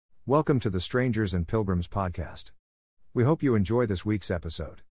Welcome to the Strangers and Pilgrims podcast. We hope you enjoy this week's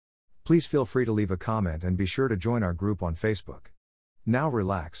episode. Please feel free to leave a comment and be sure to join our group on Facebook. Now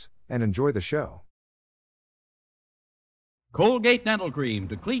relax and enjoy the show. Colgate Dental Cream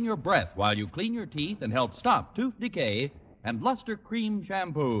to clean your breath while you clean your teeth and help stop tooth decay, and Luster Cream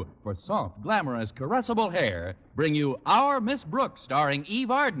Shampoo for soft, glamorous, caressable hair bring you Our Miss Brooks, starring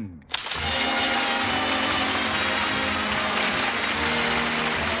Eve Arden.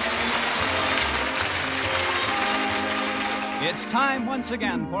 It's time once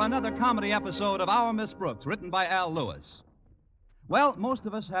again for another comedy episode of Our Miss Brooks, written by Al Lewis. Well, most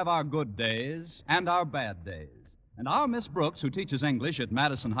of us have our good days and our bad days. And our Miss Brooks, who teaches English at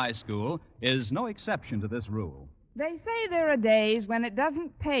Madison High School, is no exception to this rule. They say there are days when it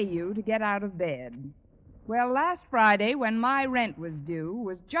doesn't pay you to get out of bed. Well, last Friday, when my rent was due,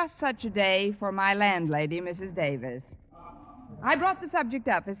 was just such a day for my landlady, Mrs. Davis. I brought the subject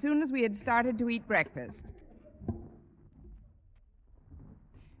up as soon as we had started to eat breakfast.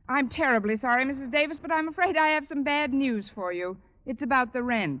 I'm terribly sorry, Mrs. Davis, but I'm afraid I have some bad news for you. It's about the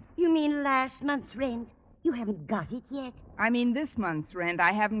rent. You mean last month's rent? You haven't got it yet? I mean this month's rent.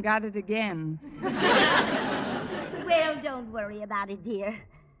 I haven't got it again. Well, don't worry about it, dear.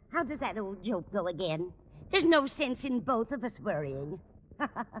 How does that old joke go again? There's no sense in both of us worrying.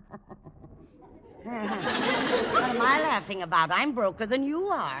 What am I laughing about? I'm broker than you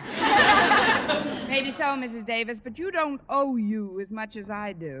are. Maybe so, Mrs. Davis, but you don't owe you as much as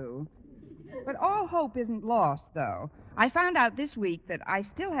I do. But all hope isn't lost, though. I found out this week that I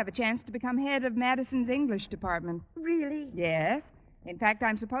still have a chance to become head of Madison's English department. Really? Yes. In fact,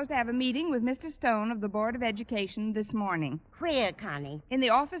 I'm supposed to have a meeting with Mr. Stone of the Board of Education this morning. Where, Connie? In the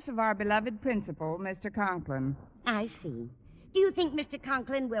office of our beloved principal, Mr. Conklin. I see. Do you think Mr.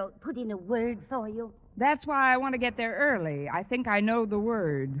 Conklin will put in a word for you? That's why I want to get there early. I think I know the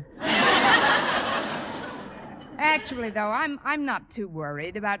word. Actually, though, I'm not too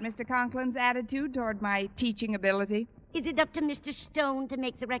worried about Mr. Conklin's attitude toward my teaching ability. Is it up to Mr. Stone to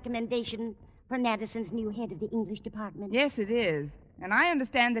make the recommendation for Madison's new head of the English department? Yes, it is. And I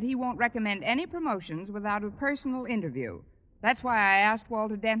understand that he won't recommend any promotions without a personal interview. That's why I asked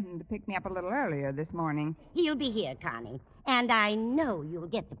Walter Denton to pick me up a little earlier this morning. He'll be here, Connie. And I know you'll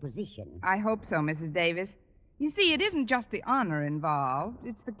get the position. I hope so, Mrs. Davis. You see, it isn't just the honor involved.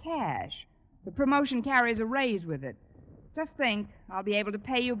 It's the cash. The promotion carries a raise with it. Just think, I'll be able to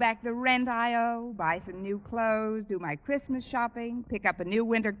pay you back the rent I owe, buy some new clothes, do my Christmas shopping, pick up a new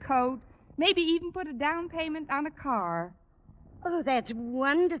winter coat, maybe even put a down payment on a car. Oh, that's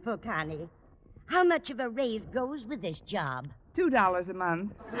wonderful, Connie. How much of a raise goes with this job? $2 a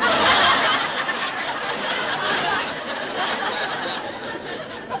month.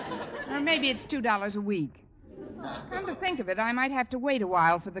 Or maybe it's $2 a week. Come to think of it, I might have to wait a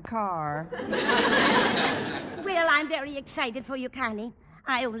while for the car. Well, I'm very excited for you, Connie.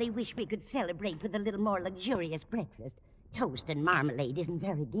 I only wish we could celebrate with a little more luxurious breakfast. Toast and marmalade isn't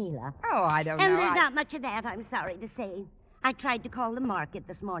very gala. Oh, I don't know. And there's not much of that, I'm sorry to say. I tried to call the market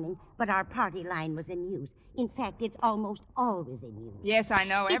this morning, but our party line was in use. In fact, it's almost always in use. Yes, I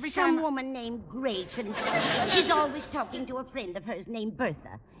know. It's some woman named Grace, and she's always talking to a friend of hers named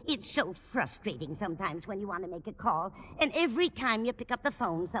Bertha. It's so frustrating sometimes when you want to make a call, and every time you pick up the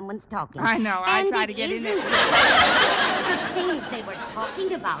phone, someone's talking. I know. I try to get in there. The things they were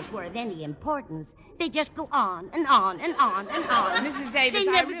talking about were of any importance. They just go on and on and on and on. Mrs. Davis, they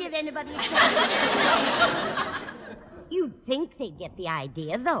never give anybody a chance. You'd think they'd get the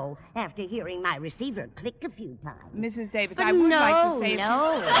idea, though, after hearing my receiver click a few times. Mrs. Davis, but I would like to say...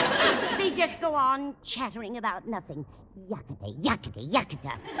 No. They just go on chattering about nothing. Yuckity, yuckity,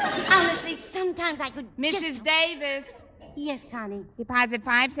 yuckita. Honestly, sometimes I could Mrs. Davis. Yes, Connie? Deposit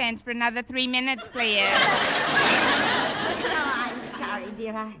 5 cents for another 3 minutes, please. Oh, I'm sorry,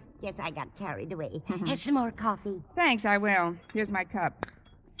 dear. I guess I got carried away. Have some more coffee? Thanks, I will. Here's my cup.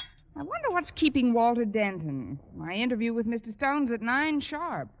 I wonder what's keeping Walter Denton. My interview with Mr. Stone's at 9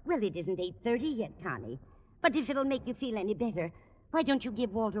 sharp. Well, it isn't 8:30 yet, Connie. But if it'll make you feel any better, why don't you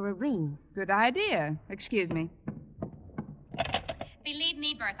give Walter a ring? Good idea. Excuse me. Believe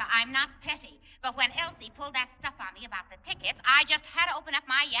me, Bertha, I'm not petty. But when Elsie pulled that stuff on me about the tickets, I just had to open up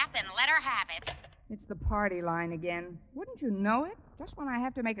my yap and let her have it. It's the party line again. Wouldn't you know it? Just when I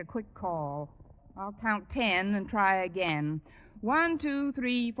have to make a quick call. I'll count 10 and try again. 1, 2,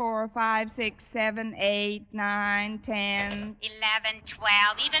 3, 4, 5, 6, 7, 8, 9, 10. 11,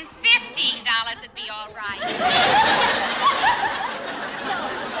 12, even $15 would be all right.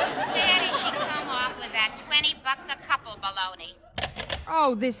 Daddy, she come off with that $20 a couple baloney.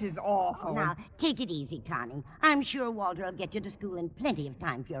 Oh, this is awful. Now, take it easy, Connie. I'm sure Walter will get you to school in plenty of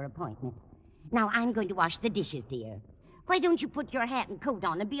time for your appointment. Now, I'm going to wash the dishes, dear. Why don't you put your hat and coat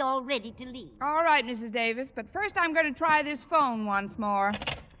on and be all ready to leave? All right, Mrs. Davis, but first I'm going to try this phone once more.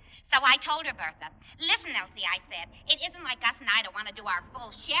 So I told her, Bertha. Listen, Elsie, I said. It isn't like us and I don't want to do our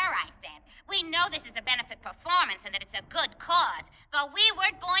full share, I said. We know this is a benefit performance and that it's a good cause. But we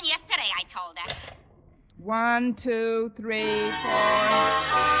weren't born yesterday, I told her. 1, 2, 3, 4.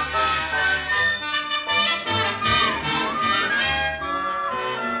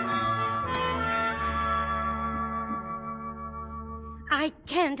 I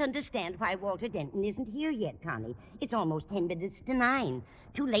can't understand why Walter Denton isn't here yet, Connie. It's almost 10 minutes to 9.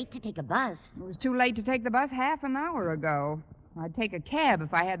 Too late to take a bus. It was too late to take the bus half an hour ago. I'd take a cab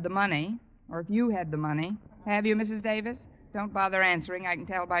if I had the money, or if you had the money. Have you, Mrs. Davis? Don't bother answering. I can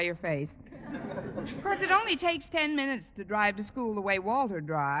tell by your face. Of course, it only takes 10 minutes to drive to school the way Walter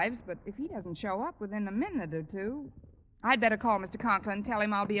drives, but if he doesn't show up within a minute or two, I'd better call Mr. Conklin and tell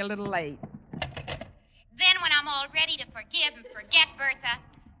him I'll be a little late. Then when I'm all ready to forgive and forget Bertha,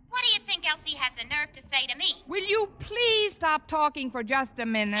 what do you think Elsie has the nerve to say to me? Will you please stop talking for just a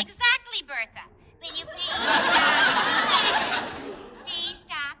minute? Exactly, Bertha. Will you please please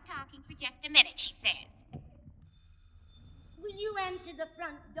stop talking for just a minute, she says. Will you answer the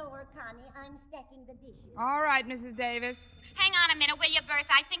front door, Connie? I'm stacking the dishes. All right, Mrs. Davis. Hang on a minute, will you,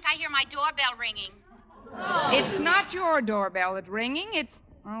 Bertha? I think I hear my doorbell ringing. It's not your doorbell that's ringing. It's...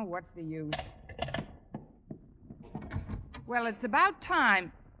 Oh, what's the use? Well, it's about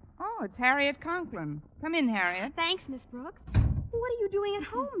time. Oh, it's Harriet Conklin. Come in, Harriet. Thanks, Miss Brooks. What are you doing at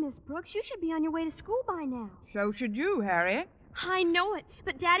home, Miss Brooks? You should be on your way to school by now. So should you, Harriet. I know it,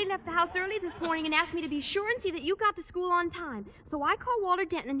 but Daddy left the house early this morning and asked me to be sure and see that you got to school on time. So I called Walter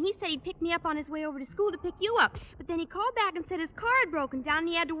Denton, and he said he'd pick me up on his way over to school to pick you up. But then he called back and said his car had broken down and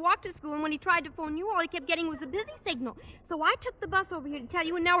he had to walk to school, and when he tried to phone you, all he kept getting was a busy signal. So I took the bus over here to tell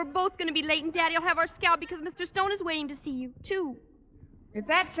you, and now we're both going to be late, and Daddy'll have our scout because Mr. Stone is waiting to see you, too. If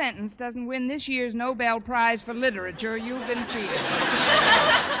that sentence doesn't win this year's Nobel Prize for Literature, you've been cheated.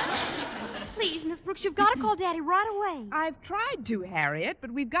 Please, Miss Brooks, you've got to call Daddy right away. I've tried to, Harriet, but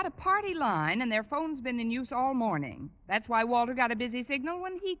we've got a party line, and their phone's been in use all morning. That's why Walter got a busy signal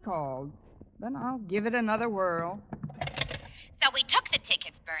when he called. But I'll give it another whirl. So we took the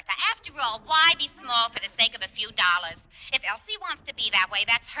tickets, Bertha. After all, why be small for the sake of a few dollars? If Elsie wants to be that way,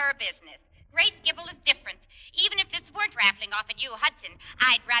 that's her business. Grace Gibble is different. Even if this weren't raffling off at you, Hudson,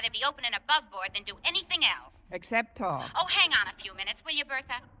 I'd rather be open and above board than do anything else. Except talk. Oh, hang on a few minutes, will you,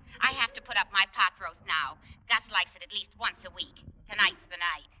 Bertha? I have to put up my pot roast now. Gus likes it at least once a week. Tonight's the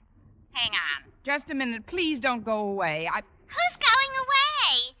night. Hang on. Just a minute. Please don't go away. Who's going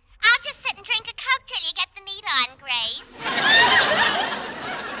away? I'll just sit and drink a Coke till you get the meat on, Grace.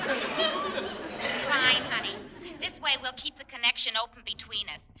 Fine, honey. This way we'll keep the connection open between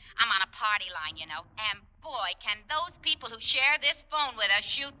us. I'm on a party line, you know. And boy, can those people who share this phone with us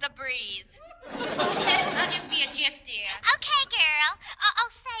shoot the breeze. I'll just be a jiff, dear. Okay, girl. Oh,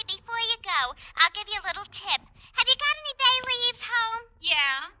 say, before you go, I'll give you a little tip. Have you got any bay leaves home?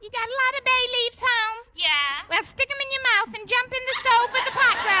 Yeah. You got a lot of bay leaves home? Yeah. Well, stick them in your mouth and jump in the stove with the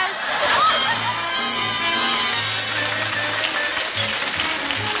pot roast.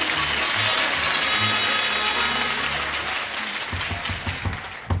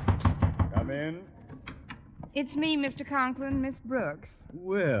 Come in. It's me, Mr. Conklin, Miss Brooks.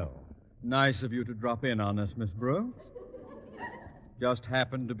 Well, nice of you to drop in on us, Miss Brooks. Just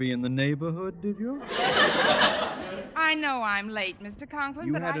happened to be in the neighborhood, did you? I know I'm late, Mr. Conklin,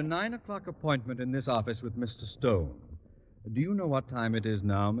 You but had a 9 o'clock appointment in this office with Mr. Stone. Do you know what time it is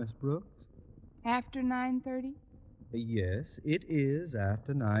now, Miss Brooks? After 9:30? Yes, it is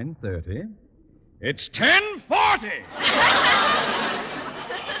after 9:30. It's 10:40!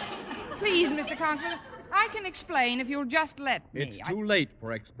 Please, Mr. Conklin, I can explain if you'll just let me. It's too late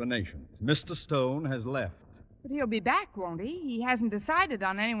for explanations. Mr. Stone has left. But he'll be back, won't he? He hasn't decided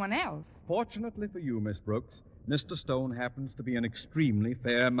on anyone else. Fortunately for you, Miss Brooks, Mr. Stone happens to be an extremely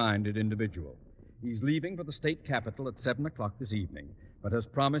fair-minded individual. He's leaving for the state capitol at 7 o'clock this evening, but has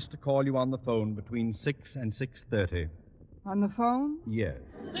promised to call you on the phone between 6 and 6:30. On the phone? Yes.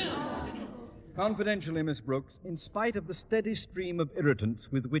 Confidentially, Miss Brooks, in spite of the steady stream of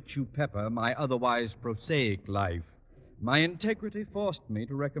irritants with which you pepper my otherwise prosaic life, my integrity forced me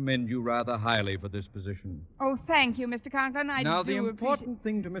to recommend you rather highly for this position. Oh, thank you, Mr. Conklin. Now, the important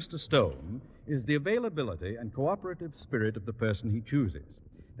thing to Mr. Stone is the availability and cooperative spirit of the person he chooses.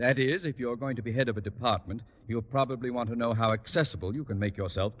 That is, if you're going to be head of a department, you'll probably want to know how accessible you can make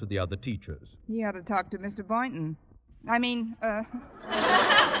yourself to the other teachers. He ought to talk to Mr. Boynton. I mean,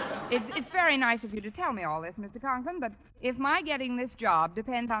 it's very nice of you to tell me all this, Mr. Conklin, but if my getting this job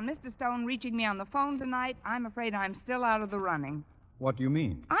depends on Mr. Stone reaching me on the phone tonight, I'm afraid I'm still out of the running. What do you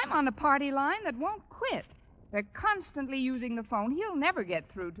mean? I'm on a party line that won't quit. They're constantly using the phone. He'll never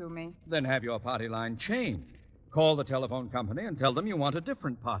get through to me. Then have your party line changed. Call the telephone company and tell them you want a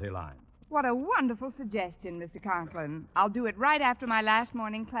different party line. What a wonderful suggestion, Mr. Conklin. I'll do it right after my last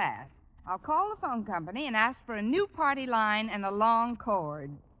morning class. I'll call the phone company and ask for a new party line and a long cord.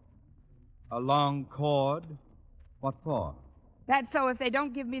 A long cord? What for? That's so if they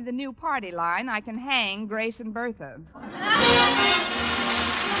don't give me the new party line, I can hang Grace and Bertha.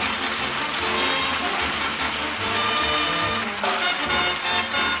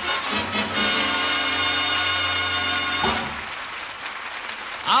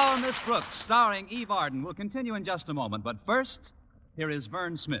 Our Miss Brooks, starring Eve Arden, will continue in just a moment. But first, here is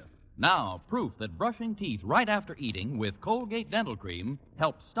Vern Smith. Now, proof that brushing teeth right after eating with Colgate Dental Cream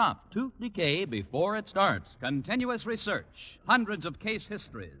helps stop tooth decay before it starts. Continuous research, hundreds of case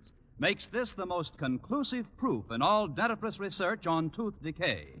histories, makes this the most conclusive proof in all dentifrice research on tooth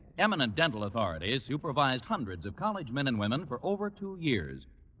decay. Eminent dental authorities supervised hundreds of college men and women for over 2 years.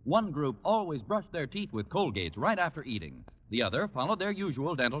 One group always brushed their teeth with Colgates right after eating. The other followed their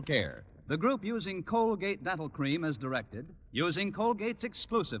usual dental care. The group using Colgate Dental Cream as directed, using Colgates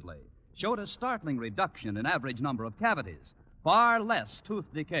exclusively, showed a startling reduction in average number of cavities, far less tooth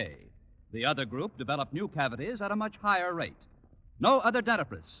decay. The other group developed new cavities at a much higher rate. No other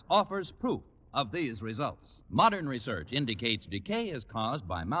dentifrice offers proof of these results. Modern research indicates decay is caused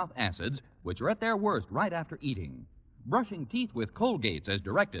by mouth acids, which are at their worst right after eating. Brushing teeth with Colgates as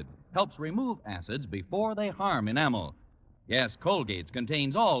directed helps remove acids before they harm enamel. Yes, Colgates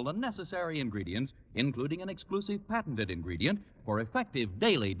contains all the necessary ingredients, including an exclusive patented ingredient for effective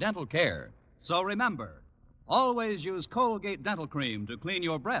daily dental care. So remember, always use Colgate Dental Cream to clean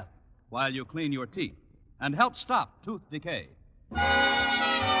your breath while you clean your teeth and help stop tooth decay.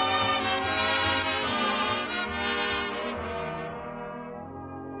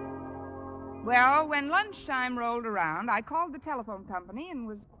 Well, when lunchtime rolled around, I called the telephone company and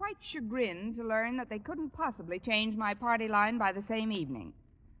was quite chagrined to learn that they couldn't possibly change my party line by the same evening.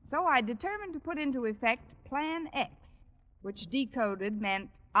 So I determined to put into effect Plan X, which decoded meant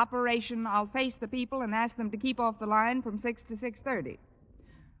Operation I'll Face the People and Ask Them to Keep Off the Line from 6 to 6:30.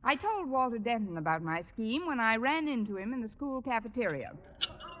 I told Walter Denton about my scheme when I ran into him in the school cafeteria.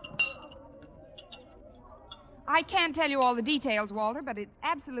 I can't tell you all the details, Walter, but it's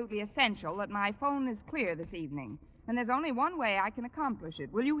absolutely essential that my phone is clear this evening. And there's only one way I can accomplish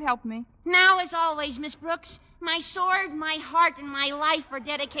it. Will you help me? Now, as always, Miss Brooks, my sword, my heart, and my life are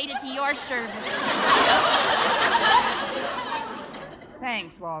dedicated to your service.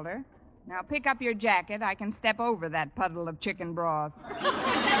 Thanks, Walter. Now pick up your jacket. I can step over that puddle of chicken broth.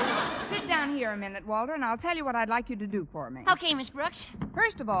 Sit down here a minute, Walter, and I'll tell you what I'd like you to do for me. Okay, Miss Brooks.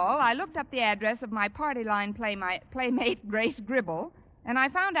 First of all, I looked up the address of my party line playmate, Grace Gribble, and I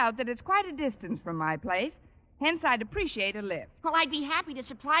found out that it's quite a distance from my place. Hence, I'd appreciate a lift. Well, I'd be happy to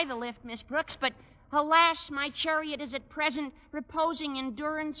supply the lift, Miss Brooks, but alas, my chariot is at present reposing in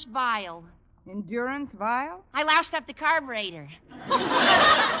durance vile. Endurance vial? I loused up the carburetor.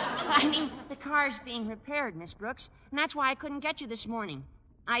 I mean, the car's being repaired, Miss Brooks, and that's why I couldn't get you this morning.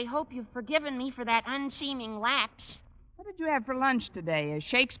 I hope you've forgiven me for that unseeming lapse. What did you have for lunch today? A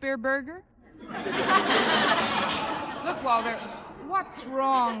Shakespeare burger? Look, Walter, what's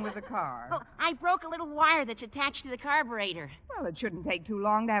wrong with the car? Well, I broke a little wire that's attached to the carburetor. Well, it shouldn't take too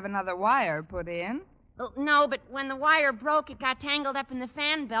long to have another wire put in. Well, no, but when the wire broke, it got tangled up in the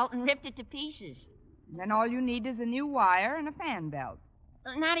fan belt and ripped it to pieces. Then all you need is a new wire and a fan belt.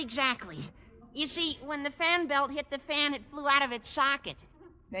 Not exactly. You see, when the fan belt hit the fan, it flew out of its socket.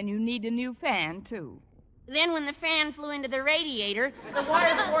 Then you need a new fan, too. Then when the fan flew into the radiator, the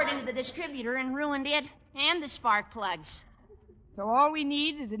water poured into the distributor and ruined it and the spark plugs. So all we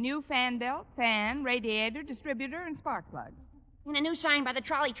need is a new fan belt, fan, radiator, distributor, and spark plugs. And a new sign by the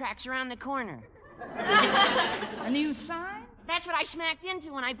trolley tracks around the corner. A new sign? That's what I smacked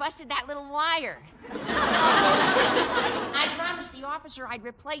into when I busted that little wire. I promised the officer I'd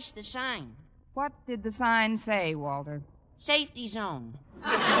replace the sign. What did the sign say, Walter? Safety zone.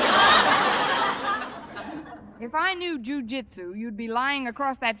 If I knew jujitsu, you'd be lying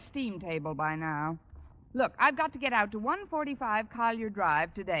across that steam table by now. Look, I've got to get out to 145 Collier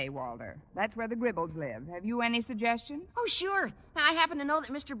Drive today, Walter. That's where the Gribbles live. Have you any suggestions? Oh, sure. I happen to know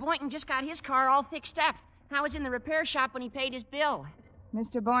that Mr. Boynton just got his car all fixed up. I was in the repair shop when he paid his bill.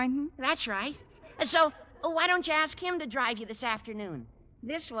 Mr. Boynton? That's right. So, why don't you ask him to drive you this afternoon?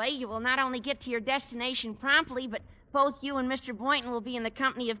 This way, you will not only get to your destination promptly, but both you and Mr. Boynton will be in the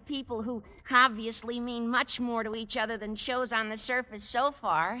company of people who obviously mean much more to each other than shows on the surface so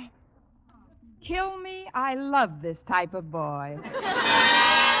far. Kill me, I love this type of boy.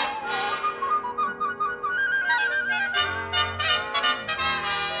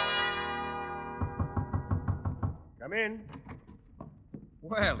 Come in.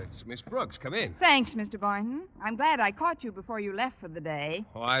 Well, it's Miss Brooks. Come in. Thanks, Mr. Boynton. I'm glad I caught you before you left for the day.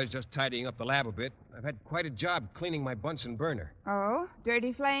 Oh, I was just tidying up the lab a bit. I've had quite a job cleaning my Bunsen burner. Oh,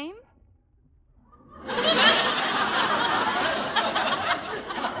 dirty flame?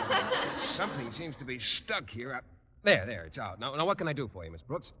 Something seems to be stuck here. There, it's out. Now, what can I do for you, Miss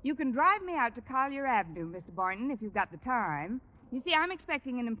Brooks? You can drive me out to Collier Avenue, Mr. Boynton, if you've got the time. You see, I'm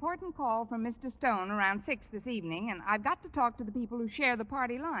expecting an important call from Mr. Stone around 6 this evening, and I've got to talk to the people who share the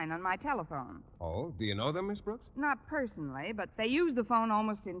party line on my telephone. Oh, do you know them, Miss Brooks? Not personally, but they use the phone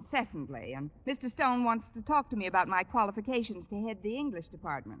almost incessantly, and Mr. Stone wants to talk to me about my qualifications to head the English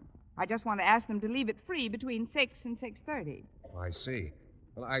department. I just want to ask them to leave it free between 6 and 6:30. I see.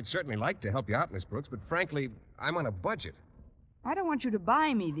 Well, I'd certainly like to help you out, Miss Brooks, but frankly, I'm on a budget. I don't want you to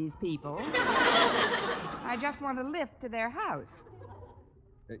buy me these people. I just want a lift to their house.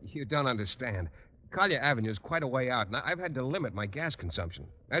 You don't understand. Collier Avenue is quite a way out, and I've had to limit my gas consumption.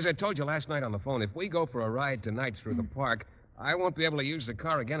 As I told you last night on the phone, if we go for a ride tonight through the park, I won't be able to use the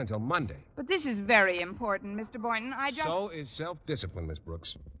car again until Monday. But this is very important, Mr. Boynton. So is self-discipline, Miss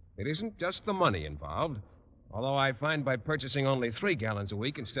Brooks. It isn't just the money involved. Although I find by purchasing only 3 gallons a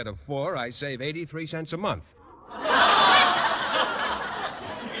week instead of 4, I save 83 cents a month.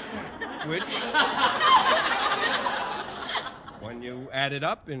 Which, when you add it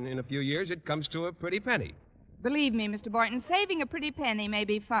up in a few years, it comes to a pretty penny. Believe me, Mr. Boynton, saving a pretty penny may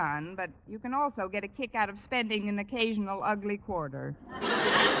be fun, but you can also get a kick out of spending an occasional ugly quarter.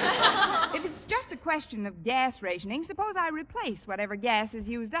 If it's just a question of gas rationing, suppose I replace whatever gas is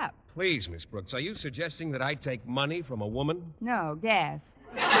used up. Please, Miss Brooks, are you suggesting that I take money from a woman? No, gas.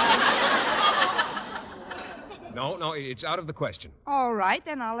 No, it's out of the question. All right,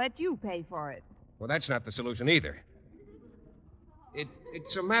 then I'll let you pay for it. Well, that's not the solution either.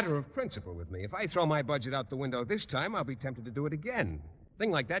 It's a matter of principle with me. If I throw my budget out the window this time, I'll be tempted to do it again. A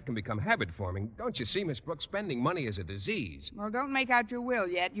thing like that can become habit-forming. Don't you see, Miss Brooks, spending money is a disease. Well, don't make out your will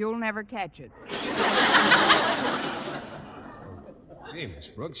yet. You'll never catch it. Gee, Miss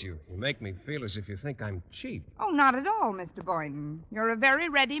Brooks, you make me feel as if you think I'm cheap. Oh, not at all, Mr. Boynton. You're a very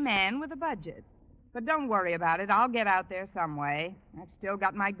ready man with a budget. But don't worry about it. I'll get out there some way. I've still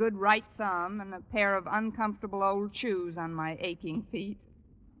got my good right thumb and a pair of uncomfortable old shoes on my aching feet.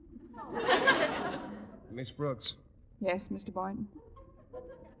 Miss Brooks. Yes, Mr. Boynton?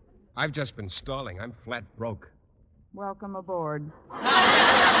 I've just been stalling. I'm flat broke. Welcome aboard.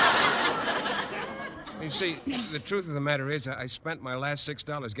 You see, the truth of the matter is I spent my last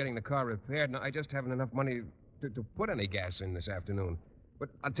 $6 getting the car repaired, and I just haven't enough money to put any gas in this afternoon. But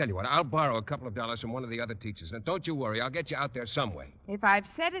I'll tell you what, I'll borrow a couple of dollars from one of the other teachers. Now, don't you worry. I'll get you out there some way. If I've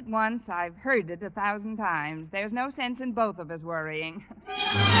said it once, I've heard it 1,000 times. There's no sense in both of us worrying.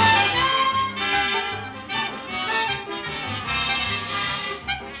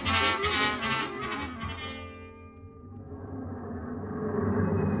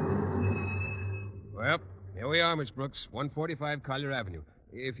 Well, here we are, Miss Brooks, 145 Collier Avenue.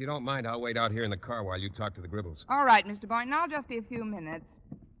 If you don't mind, I'll wait out here in the car while you talk to the Gribbles. All right, Mr. Boynton. I'll just be a few minutes.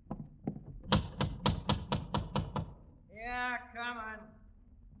 Yeah, come on.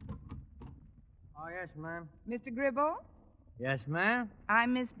 Oh, yes, ma'am. Mr. Gribble? Yes, ma'am?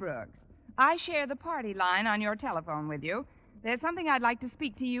 I'm Miss Brooks. I share the party line on your telephone with you. There's something I'd like to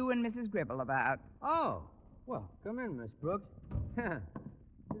speak to you and Mrs. Gribble about. Oh, well, come in, Miss Brooks.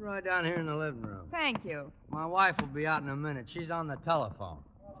 Sit right down here in the living room. Thank you. My wife will be out in a minute. She's on the telephone.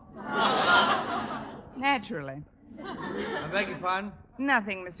 Naturally. I beg your pardon?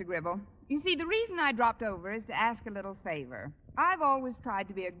 Nothing, Mr. Gribble. You see, the reason I dropped over is to ask a little favor. I've always tried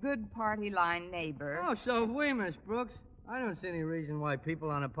to be a good party line neighbor. Oh, so have we, Miss Brooks. I don't see any reason why people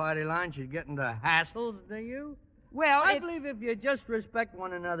on a party line should get into hassles, do you? Well, I believe if you just respect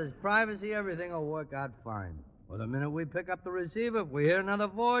one another's privacy, everything will work out fine. Well, the minute we pick up the receiver, if we hear another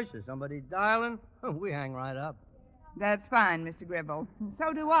voice or somebody dialing, we hang right up. That's fine, Mr. Gribble.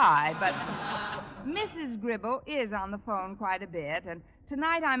 So do I, but Mrs. Gribble is on the phone quite a bit, and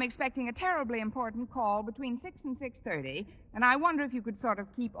tonight I'm expecting a terribly important call between 6 and 6:30, and I wonder if you could sort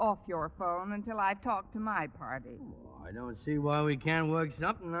of keep off your phone until I've talked to my party. Oh, I don't see why we can't work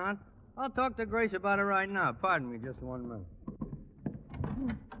something out. I'll talk to Grace about it right now. Pardon me just 1 minute.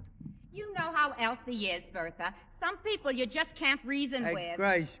 You know how Elsie is, Bertha. Some people you just can't reason with.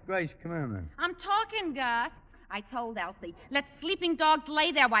 Grace, come here a minute. I'm talking, Gus. I told Elsie, let sleeping dogs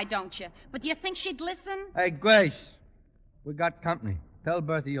lay there, why don't you? But do you think she'd listen? Hey, Grace, we got company. Tell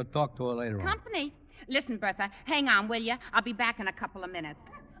Bertha you'll talk to her later on. Company? Listen, Bertha, hang on, will you? I'll be back in a couple of minutes.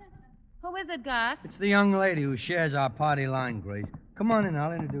 Who is it, Gus? It's the young lady who shares our party line, Grace. Come on in,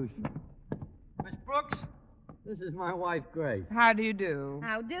 I'll introduce you. Miss Brooks, this is my wife, Grace. How do you do?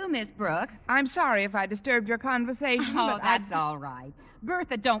 How do, Miss Brooks? I'm sorry if I disturbed your conversation, Oh, but that's all right.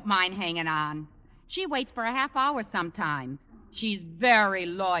 Bertha don't mind hanging on. She waits for a half hour sometimes. She's very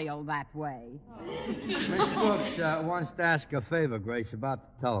loyal that way. Miss Brooks wants to ask a favor, Grace, about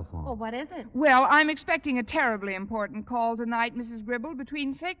the telephone. Oh, what is it? Well, I'm expecting a terribly important call tonight, Mrs. Gribble,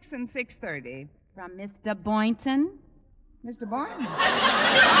 between 6 and 6:30. From Mr. Boynton? Mr. Boynton?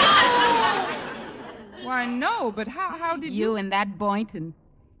 Why, no, but how did you... You and that Boynton.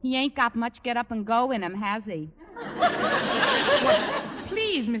 He ain't got much get up and go in him, has he? Well,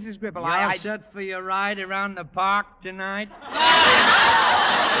 please, Mrs. Gribble, You all set for your ride around the park tonight?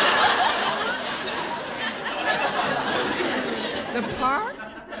 The park?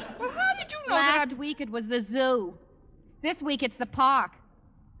 Well, how did you know Last week it was the zoo. This week it's the park.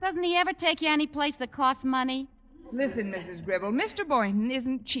 Doesn't he ever take you any place that costs money? Listen, Mrs. Gribble, Mr. Boynton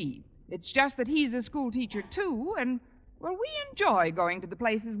isn't cheap. It's just that he's a school teacher, too, and, well, we enjoy going to the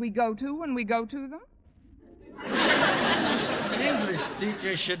places we go to when we go to them. An English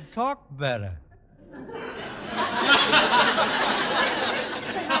teacher should talk better. You're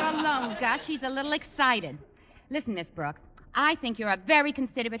alone, Gus. She's a little excited. Listen, Miss Brooks, I think you're a very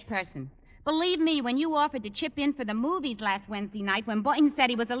considerate person. Believe me, when you offered to chip in for the movies last Wednesday night when Boynton said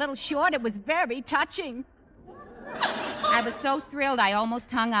he was a little short, it was very touching. I was so thrilled I almost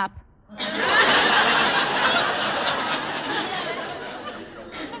hung up.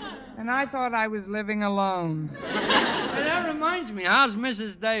 And I thought I was living alone. Hey, that reminds me, how's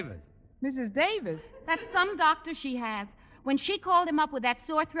Mrs. Davis? Mrs. Davis? That's some doctor she has. When she called him up with that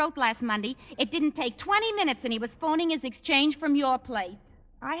sore throat last Monday, it didn't take 20 minutes and he was phoning his exchange from your place.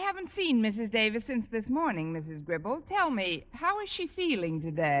 I haven't seen Mrs. Davis since this morning, Mrs. Gribble. Tell me, how is she feeling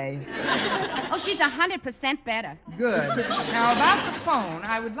today? Oh, she's 100% better. Good. Now, about the phone,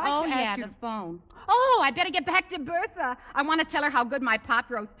 I would like to ask you... the phone. Oh, I better get back to Bertha. I want to tell her how good my pot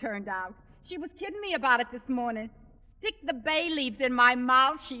roast turned out. She was kidding me about it this morning. Stick the bay leaves in my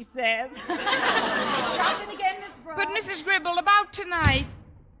mouth, she says. Drop it again, Miss Brooks. But, Mrs. Gribble, about tonight...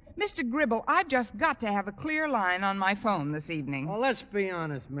 Mr. Gribble, I've just got to have a clear line on my phone this evening. Well, let's be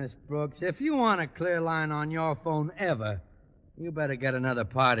honest, Miss Brooks. If you want a clear line on your phone ever, you better get another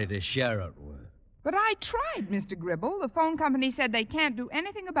party to share it with. But I tried, Mr. Gribble. The phone company said they can't do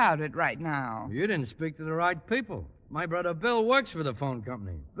anything about it right now. You didn't speak to the right people. My brother Bill works for the phone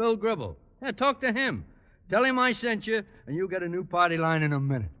company. Bill Gribble. Yeah, talk to him. Tell him I sent you, and you'll get a new party line in a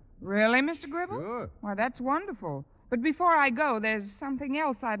minute. Really, Mr. Gribble? Sure. Why, that's wonderful. But before I go, there's something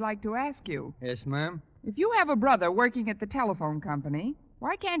else I'd like to ask you. Yes, ma'am? If you have a brother working at the telephone company,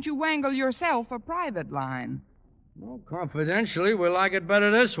 why can't you wangle yourself a private line? Well, confidentially, we like it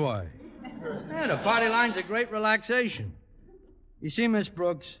better this way. Yeah, the party line's a great relaxation. You see, Miss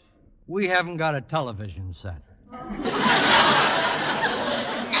Brooks, we haven't got a television set. But,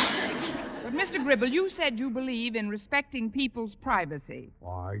 Mr. Gribble, you said you believe in respecting people's privacy.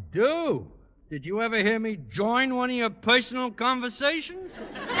 I do. Did you ever hear me join one of your personal conversations?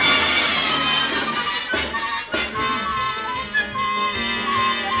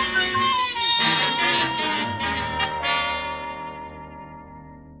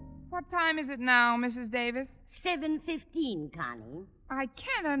 What time is it now, Mrs. Davis? 7:15, Connie. I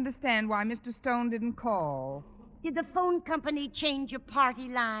can't understand why Mr. Stone didn't call. Did the phone company change your party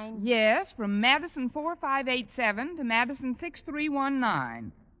line? Yes, from Madison 4587 to Madison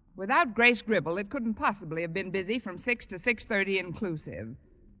 6319. Without Grace Gribble, it couldn't possibly have been busy from 6 to 6:30 inclusive.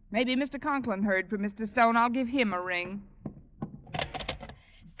 Maybe Mr. Conklin heard from Mr. Stone. I'll give him a ring.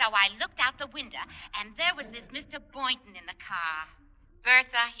 So I looked out the window, and there was this Mr. Boynton in the car.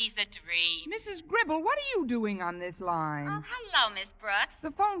 Bertha, he's a dream. Mrs. Gribble, what are you doing on this line? Oh, hello, Miss Brooks.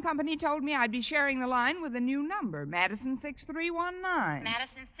 The phone company told me I'd be sharing the line with a new number, Madison 6319.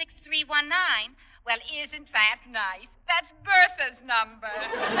 Madison 6319? Well, isn't that nice? That's Bertha's number.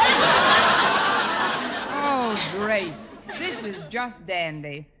 Oh, great. This is just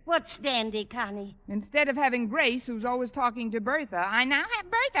dandy. What's dandy, Connie? Instead of having Grace, who's always talking to Bertha, I now have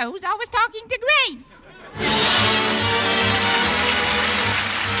Bertha, who's always talking to Grace.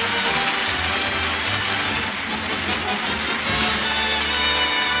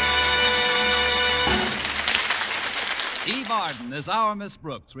 Eve Arden as our Miss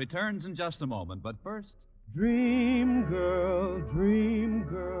Brooks returns in just a moment. But first, Dream girl,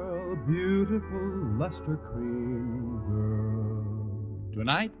 beautiful luster cream girl.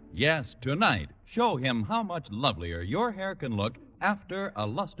 Tonight, yes, tonight, show him how much lovelier your hair can look after a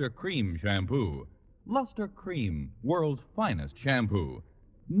Luster Cream shampoo. Luster Cream, world's finest shampoo.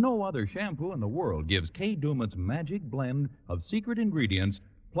 No other shampoo in the world gives Kay Daumit's magic blend of secret ingredients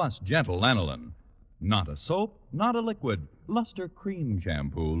plus gentle lanolin. Not a soap, not a liquid. Luster Cream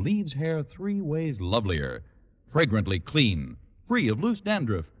shampoo leaves hair 3 ways lovelier. Fragrantly clean, free of loose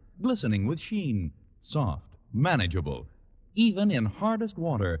dandruff, glistening with sheen, soft, manageable. Even in hardest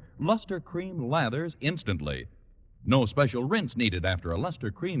water, Luster Cream lathers instantly. No special rinse needed after a Luster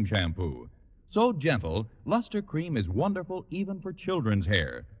Cream shampoo. So gentle, Luster Cream is wonderful even for children's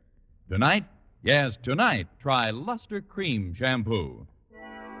hair. Tonight, yes, tonight, try Luster Cream shampoo.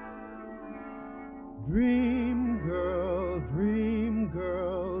 Dream girl,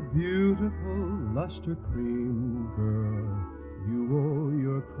 beautiful luster cream girl. You owe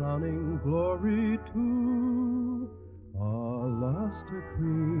your crowning glory to a luster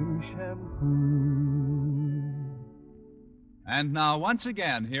cream shampoo. And now, once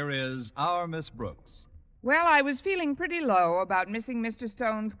again, here is our Miss Brooks. Well, I was feeling pretty low about missing Mr.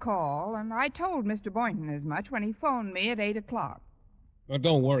 Stone's call, and I told Mr. Boynton as much when he phoned me at 8 o'clock. Now,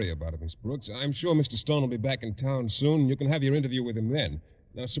 don't worry about it, Miss Brooks. I'm sure Mr. Stone will be back in town soon, and you can have your interview with him then.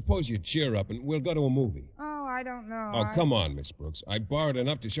 Now, suppose you cheer up, and we'll go to a movie. Oh, I don't know. Oh, come on, Miss Brooks. I borrowed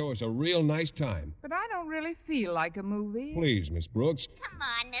enough to show us a real nice time. But I don't really feel like a movie. Please, Miss Brooks. Come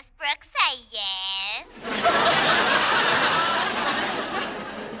on, Miss Brooks, say yes.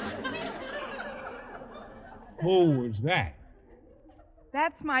 Who was that?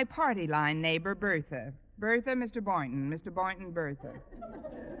 That's my party line neighbor, Bertha. Bertha, Mr. Boynton. Mr. Boynton, Bertha.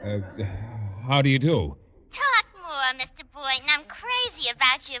 How do you do? Talk more, Mr. Boynton. I'm crazy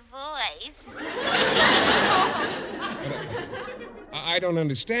about your voice. I don't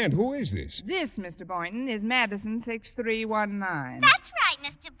understand. Who is this? This, Mr. Boynton, is Madison 6319. That's right,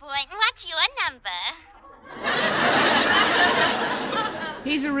 Mr. Boynton. What's your number?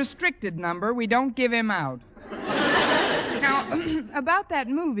 He's a restricted number. We don't give him out. Now, about that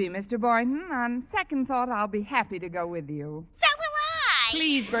movie, Mr. Boynton, on second thought, I'll be happy to go with you. So will I.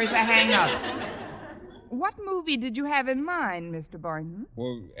 Please, Bertha, hang up. What movie did you have in mind, Mr. Boynton?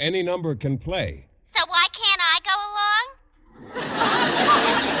 Well, any number can play. So why can't I go along?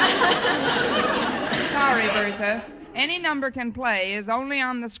 Sorry, Bertha. Any number can play is only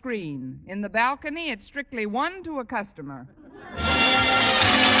on the screen. In the balcony, it's strictly 1 to a customer.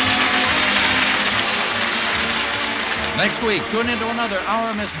 Next week, tune into another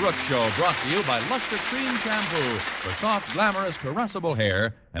Our Miss Brooks show brought to you by Luster Cream Shampoo for soft, glamorous, caressable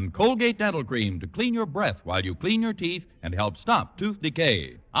hair and Colgate Dental Cream to clean your breath while you clean your teeth and help stop tooth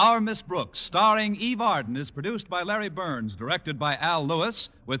decay. Our Miss Brooks, starring Eve Arden, is produced by Larry Burns, directed by Al Lewis,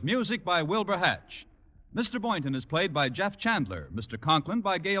 with music by Wilbur Hatch. Mr. Boynton is played by Jeff Chandler, Mr. Conklin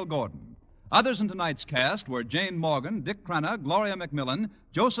by Gail Gordon. Others in tonight's cast were Jane Morgan, Dick Crenna, Gloria McMillan,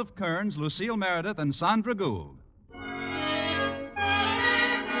 Joseph Kearns, Lucille Meredith, and Sandra Gould.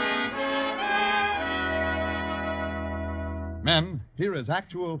 Men, here is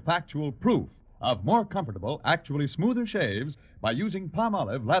actual, factual proof of more comfortable, actually smoother shaves by using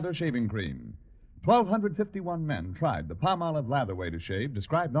Palmolive Lather Shaving Cream. 1,251 men tried the Palmolive Lather way to shave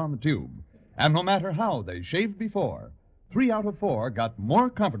described on the tube. And no matter how they shaved before, 3 out of 4 got more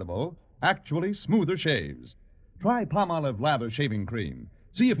comfortable, actually smoother shaves. Try Palmolive Lather Shaving Cream.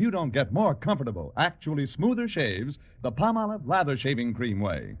 See if you don't get more comfortable, actually smoother shaves the Palmolive Lather Shaving Cream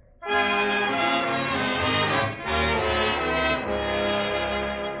way.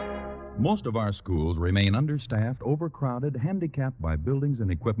 Most of our schools remain understaffed, overcrowded, handicapped by buildings and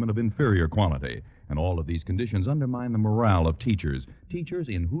equipment of inferior quality. And all of these conditions undermine the morale of teachers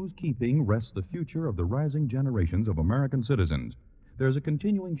in whose keeping rests the future of the rising generations of American citizens. There's a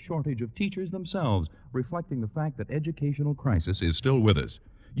continuing shortage of teachers themselves, reflecting the fact that educational crisis is still with us.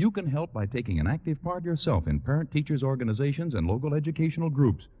 You can help by taking an active part yourself in parent-teachers organizations and local educational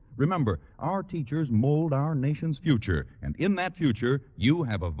groups. Remember, our teachers mold our nation's future, and in that future, you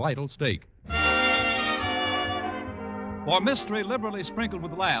have a vital stake. For mystery liberally sprinkled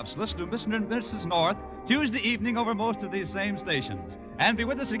with laughs, listen to Mr. and Mrs. North Tuesday evening over most of these same stations. And be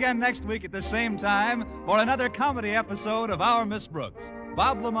with us again next week at the same time for another comedy episode of Our Miss Brooks.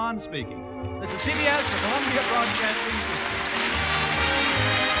 Bob Lamont speaking. This is CBS, the Columbia Broadcasting System.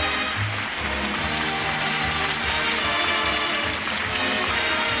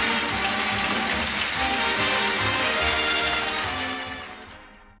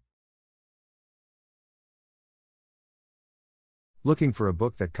 Looking for a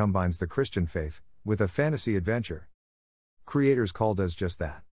book that combines the Christian faith, with a fantasy adventure. Creators Call does just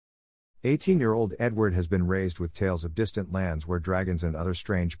that. 18-year-old Edward has been raised with tales of distant lands where dragons and other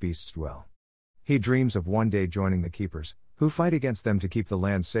strange beasts dwell. He dreams of one day joining the Keepers, who fight against them to keep the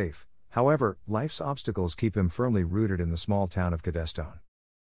land safe. However, life's obstacles keep him firmly rooted in the small town of Cadestone.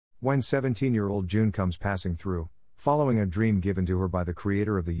 When 17-year-old June comes passing through, following a dream given to her by the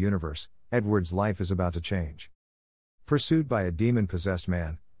creator of the universe, Edward's life is about to change. Pursued by a demon-possessed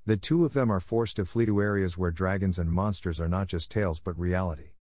man, the two of them are forced to flee to areas where dragons and monsters are not just tales but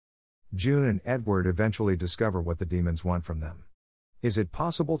reality. June and Edward eventually discover what the demons want from them. Is it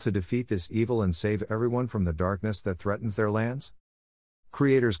possible to defeat this evil and save everyone from the darkness that threatens their lands?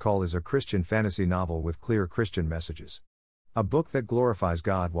 Creators Call is a Christian fantasy novel with clear Christian messages. A book that glorifies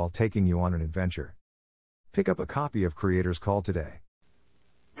God while taking you on an adventure. Pick up a copy of Creators Call today.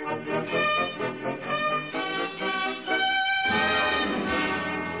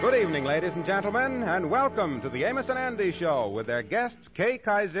 Good evening, ladies and gentlemen, and welcome to the Amos and Andy Show with their guests Kay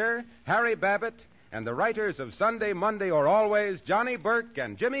Kaiser, Harry Babbitt, and the writers of Sunday, Monday, or Always, Johnny Burke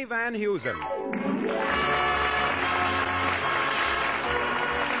and Jimmy Van Heusen.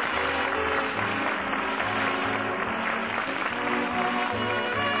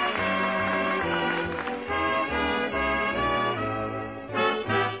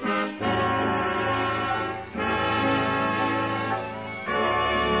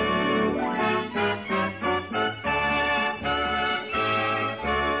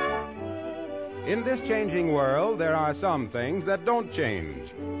 In this changing world, there are some things that don't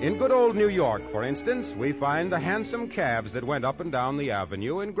change. In good old New York, for instance, we find the handsome cabs that went up and down the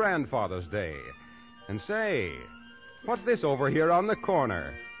avenue in Grandfather's day. And say, what's this over here on the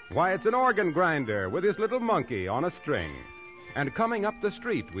corner? Why, it's an organ grinder with his little monkey on a string. And coming up the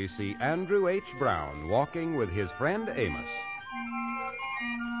street, we see Andrew H. Brown walking with his friend Amos.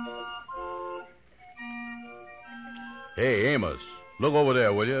 Hey, Amos. Look over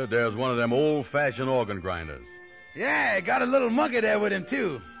there, will you? There's one of them old-fashioned organ grinders. Yeah, got a little monkey there with him,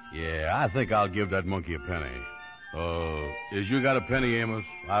 too. Yeah, I think I'll give that monkey a penny. Is you got a penny, Amos?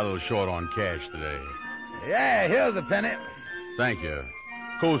 I'm a little short on cash today. Yeah, here's a penny. Thank you.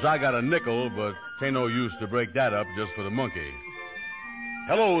 Of course, I got a nickel, but tain't no use to break that up just for the monkey.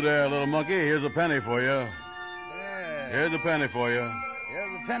 Hello there, little monkey. Here's a penny for you. Yeah. Here's a penny for you.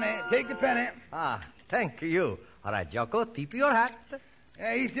 Here's a penny. Take the penny. Ah, thank you. All right, Jocko, tip your hat.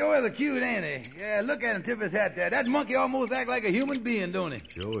 Yeah, he sure is a cute, ain't he? Yeah, look at him tip his hat there. That monkey almost act like a human being, don't he?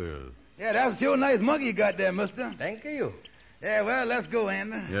 Sure is. Yeah, that's sure nice monkey you got there, mister. Thank you. Yeah, well, let's go,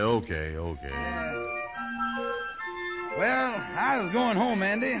 Andy. Yeah, okay. Yeah. Well, I was going home,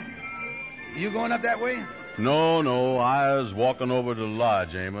 Andy. You going up that way? No. I was walking over to the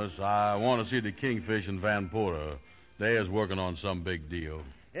lodge, Amos. I want to see the Kingfish and Van Porter. They is working on some big deal.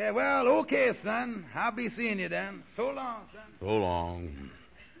 Yeah, well, okay, son. I'll be seeing you then. So long, son. So long.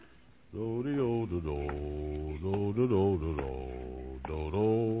 Do-de-do-do-do, do-do-do-do-do,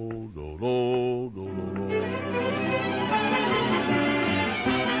 do-do-do-do-do-do.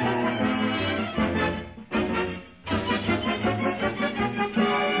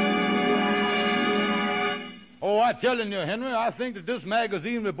 Oh, I'm telling you, Henry, I think that this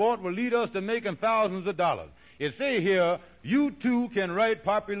magazine report will lead us to making thousands of dollars. It say here, you too can write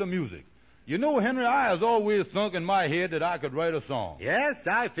popular music. You know, Henry, I has always thunk in my head that I could write a song. Yes,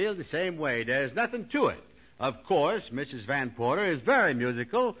 I feel the same way. There's nothing to it. Of course, Mrs. Van Porter is very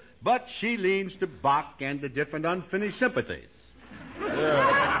musical, but she leans to Bach and the different unfinished sympathies.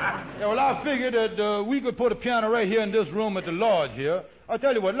 Yeah, well, I figured that we could put a piano right here in this room at the lodge here. I'll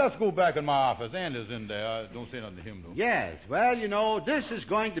tell you what, let's go back in my office. Andy's in there. Don't say nothing to him, though. Yes, well, you know, this is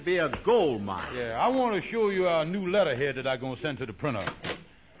going to be a gold mine. Yeah, I want to show you our new letterhead that I'm going to send to the printer.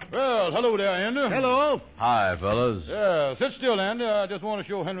 Well, hello there, Andy. Hello. Hi, fellas. Yeah, sit still, Andy. I just want to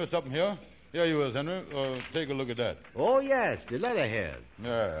show Henry something here. Here you is, Henry. Take a look at that. Oh, yes, the letterhead.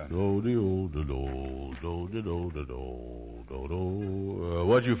 Yeah.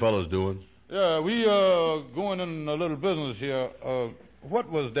 What you fellas doing? Yeah, we going in a little business here. What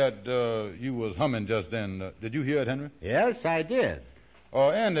was that you was humming just then? Did you hear it, Henry? Yes, I did.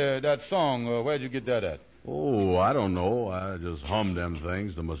 Andy, that song, where'd you get that at? Oh, I don't know. I just hummed them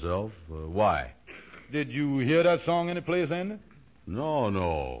things to myself. Why? Did you hear that song any place, Andy?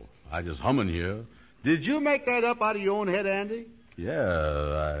 No. I just humming here. Did you make that up out of your own head, Andy?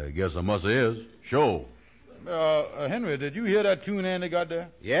 Yeah, I guess I must is. Sure. Henry, did you hear that tune Andy got there?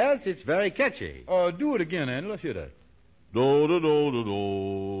 Yes, it's very catchy. Do it again, Andy. Let's hear that. Do do do do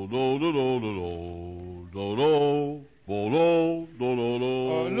do do do do do do do do.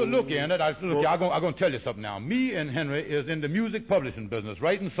 Look here, Annette. I'm going to tell you something now. Me and Henry is in the music publishing business,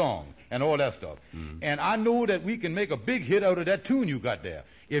 writing songs and all that stuff. And I know that we can make a big hit out of that tune you got there.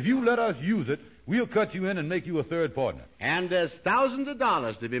 If you let us use it, we'll cut you in and make you a third partner. And there's thousands of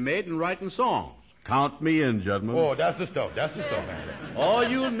dollars to be made in writing songs. Count me in, gentlemen. Oh, that's the stuff. That's the stuff, Andy. Oh,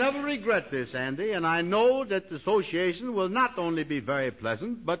 you'll never regret this, Andy, and I know that the association will not only be very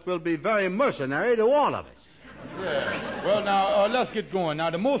pleasant, but will be very mercenary to all of us. Yeah. Well, now, let's get going. Now,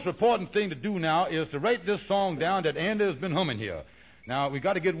 the most important thing to do now is to write this song down that Andy has been humming here. Now, we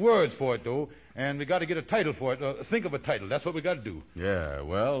got to get words for it, though, and we got to get a title for it. Think of a title. That's what we got to do. Yeah,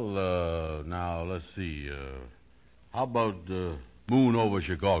 well, now, let's see. How about Moon Over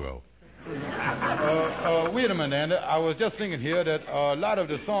Chicago? Wait a minute, Andy. I was just thinking here that a lot of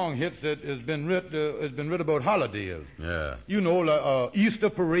the song hits that has been writ about holidays. Yeah. You know,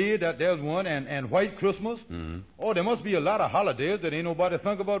 Easter parade, there's one, and White Christmas. Mm-hmm. Oh, there must be a lot of holidays that ain't nobody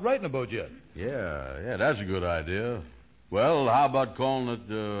think about writing about yet. Yeah, that's a good idea. Well, how about calling it,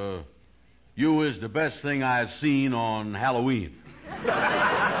 You Is the Best Thing I've Seen on Halloween? Well,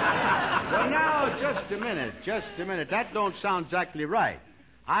 now, just a minute. That don't sound exactly right.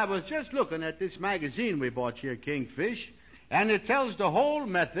 I was just looking at this magazine we bought here, Kingfish, and it tells the whole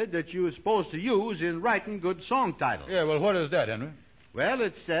method that you're supposed to use in writing good song titles. Yeah, well, what is that, Henry? Well,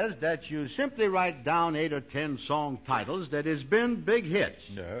 it says that you simply write down 8 or 10 song titles that has been big hits.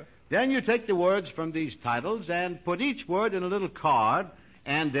 Yeah. Then you take the words from these titles and put each word in a little card,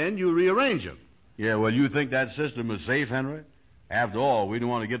 and then you rearrange them. Yeah, well, you think that system is safe, Henry? After all, we don't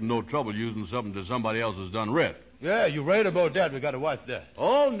want to get in no trouble using something that somebody else has done writ. Yeah, you're right about that. We got to watch that.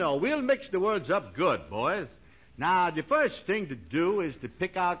 Oh, no, we'll mix the words up good, boys. Now, the first thing to do is to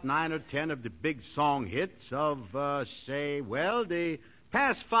pick out 9 or 10 of the big song hits of, the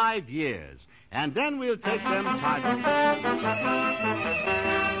past 5 years. And then we'll take them titles.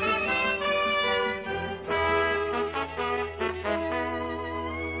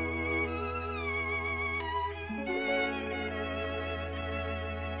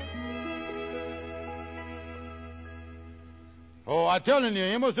 Oh, I'm telling you,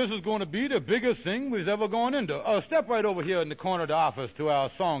 Amos, this is going to be the biggest thing we've ever gone into. Step right over here in the corner of the office to our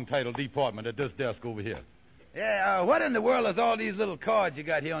song title department at this desk over here. Yeah, what in the world is all these little cards you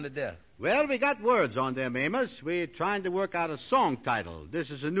got here on the desk? Well, we got words on them, Amos. We're trying to work out a song title. This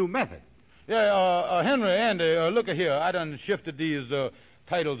is a new method. Yeah, Henry, Andy, look at here. I done shifted these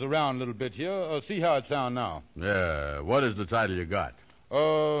titles around a little bit here. See how it sound now. Yeah, what is the title you got?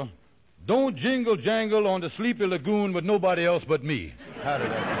 Don't jingle jangle on the sleepy lagoon with nobody else but me. How did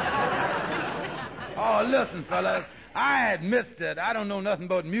that Oh, listen, fellas. I admit that I don't know nothing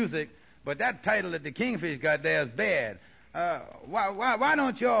about music, but that title that the Kingfish got there is bad. Why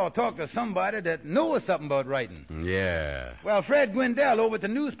don't you all talk to somebody that knows something about writing? Yeah. Well, Fred Gwendell over at the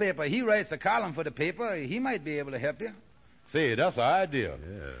newspaper, he writes a column for the paper. He might be able to help you. Say, that's an idea.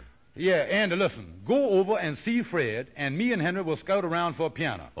 Yeah. Yeah, Andy, listen. Go over and see Fred, and me and Henry will scout around for a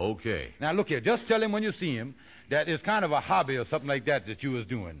piano. Okay. Now, look here. Just tell him when you see him that it's kind of a hobby or something like that you was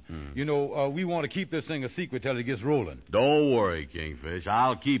doing. You know, we want to keep this thing a secret till it gets rolling. Don't worry, Kingfish.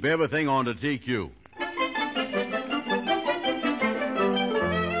 I'll keep everything on the TQ.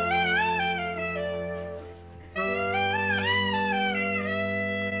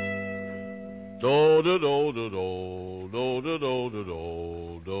 Do do do do do do do do do do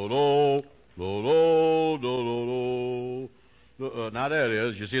do do do do. Now there it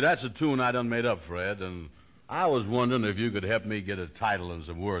is. You see, that's a tune I done made up, Fred, and I was wondering if you could help me get a title and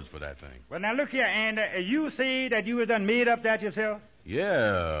some words for that thing. Well, now look here, Andy. You say that you was done made up that yourself?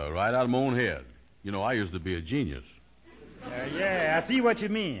 Yeah, right out of my own head. You know, I used to be a genius. Yeah, I see what you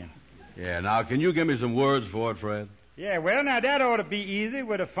mean. Yeah, now can you give me some words for it, Fred? Yeah, well, now that ought to be easy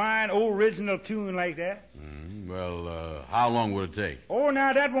with a fine original tune like that. Well, how long would it take? Oh,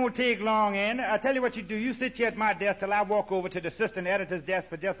 now that won't take long, Andy. I'll tell you what you do. You sit here at my desk till I walk over to the assistant editor's desk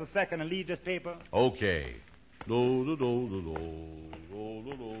for just a second and leave this paper. Okay. Do do do do do do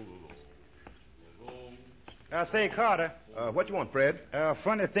do do. Say, Carter. What you want, Fred?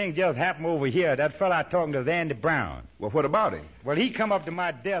 Funny thing just happened over here. That fella I talking to is Andy Brown. Well, what about him? Well, he come up to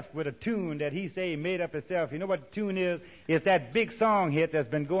my desk with a tune that he say he made up himself. You know what the tune is? It's that big song hit that's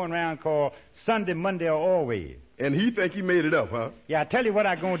been going around called Sunday, Monday, or Always. And he think he made it up, huh? Yeah, I tell you what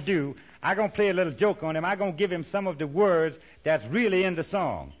I'm going to do. I'm going to play a little joke on him. I'm going to give him some of the words that's really in the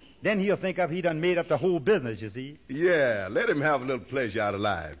song. Then he'll think of he done made up the whole business, you see. Yeah, let him have a little pleasure out of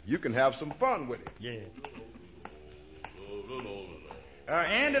life. You can have some fun with it. Yeah.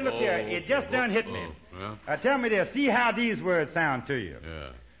 Andy, look here. It just done hit me. Yeah? Tell me this. See how these words sound to you. Yeah.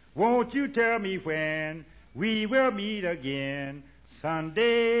 Won't you tell me when we will meet again.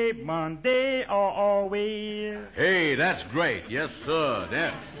 Sunday, Monday, or always. Hey, that's great. Yes, sir.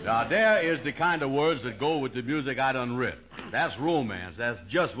 There is the kind of words that go with the music I done writ. That's romance. That's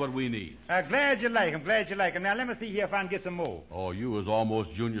just what we need. Glad you like 'em. Now, let me see here if I can get some more. Oh, you was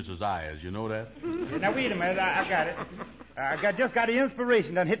almost Junior Cesare's. You know that? Now, wait a minute. I got it. Just got the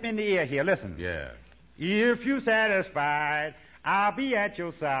inspiration done hit me in the ear here. Listen. Yeah. If you satisfied, I'll be at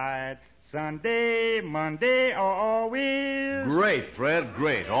your side. Sunday, Monday, or always. Great, Fred,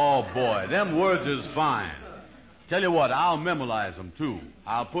 great. Oh, boy, them words is fine. Tell you what, I'll memorize them, too.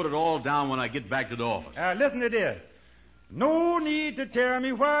 I'll put it all down when I get back to the office. Listen to this. No need to tell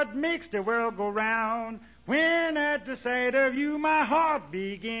me what makes the world go round. When at the sight of you, my heart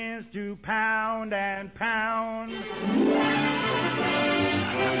begins to pound and pound.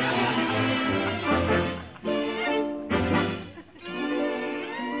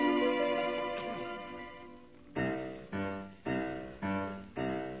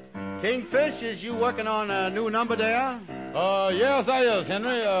 Kingfish, is you working on a new number there? Yes, I is,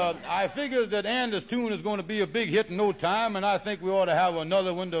 Henry. I figured that Andy's tune is going to be a big hit in no time, and I think we ought to have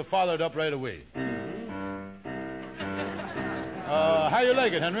another one to follow it up right away. How you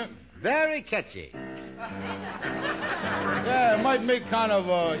like it, Henry? Very catchy. Yeah, it might make kind of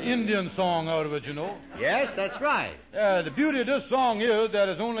an Indian song out of it, you know. Yes, that's right. Yeah, the beauty of this song is that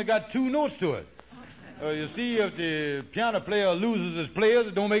it's only got 2 notes to it. You see, if the piano player loses his players,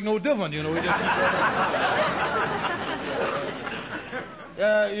 it don't make no difference, you know. He just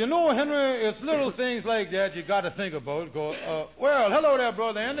you know, Henry, it's little things like that you got to think about. Well, hello there,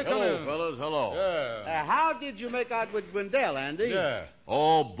 brother Andy. Come Hello, in. fellas, hello. Yeah. How did you make out with Wendell, Andy? Yeah.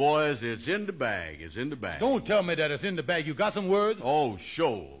 Oh, boys, it's in the bag. It's in the bag. Don't tell me that it's in the bag. You got some words? Oh,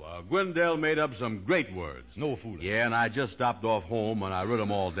 sure. Gwendell made up some great words. No fooling. Yeah, and I just stopped off home and I wrote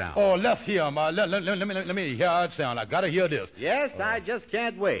them all down. Oh, let's hear them. Let me hear how it sounds. I got to hear this. Yes, I just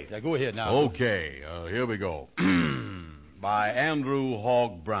can't wait. Yeah, go ahead now. Okay, here we go. By Andrew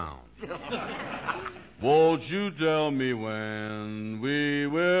Hogg Brown. Won't you tell me when we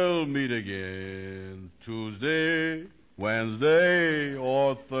will meet again? Tuesday, Wednesday,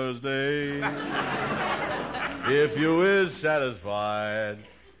 or Thursday? If you is satisfied,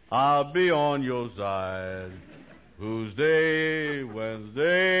 I'll be on your side. Tuesday,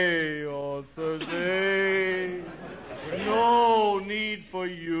 Wednesday, or Thursday. No need for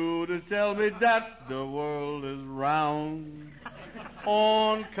you to tell me that the world is round.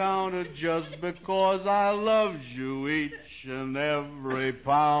 On count of just because I loved you each and every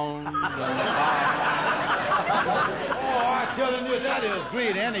pound. Oh, I'm telling you, that is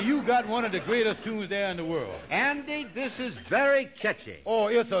great, Andy. You got one of the greatest tunes there in the world. Andy, this is very catchy. Oh,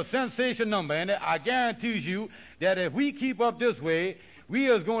 it's a sensation number, Andy. I guarantee you that if we keep up this way, we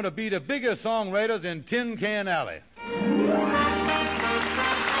is going to be the biggest songwriters in Tin Can Alley.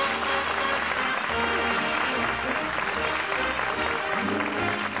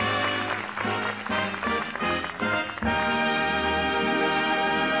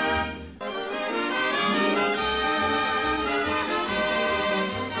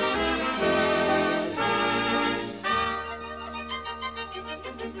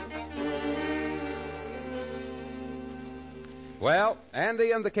 Well,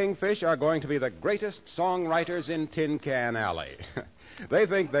 Andy and the Kingfish are going to be the greatest songwriters in Tin Can Alley. They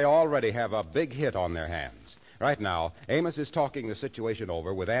think they already have a big hit on their hands. Right now, Amos is talking the situation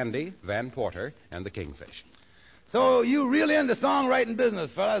over with Andy, Van Porter, and the Kingfish. So you really in the songwriting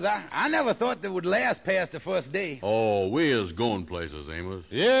business, fellas? I never thought that would last past the first day. Oh, we is going places, Amos.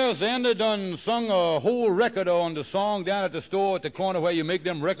 Yes, Andy done sung a whole record on the song down at the store at the corner where you make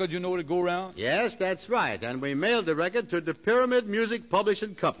them records, you know, to go around. Yes, that's right. And we mailed the record to the Pyramid Music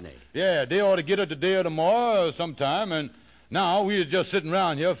Publishing Company. Yeah, they ought to get it today or tomorrow or sometime. And now we is just sitting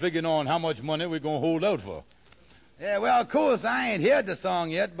around here figuring on how much money we're going to hold out for. Yeah, well, of course, I ain't heard the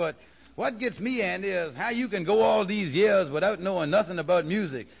song yet, but what gets me, Andy, is how you can go all these years without knowing nothing about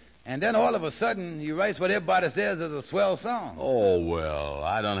music, and then all of a sudden you write what everybody says is a swell song. Oh, well,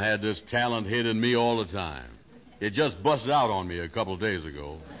 I done had this talent hidden me all the time. It just busted out on me a couple days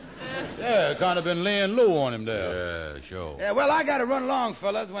ago. Yeah, kind of been laying low on him there. Yeah, sure. Yeah, well, I got to run along,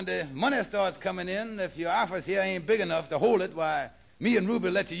 fellas. When the money starts coming in, if your office here ain't big enough to hold it, why, me and Ruby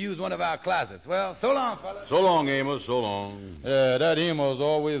let you use one of our closets. Well, so long, fellas. So long, Amos, so long. Yeah, that Amos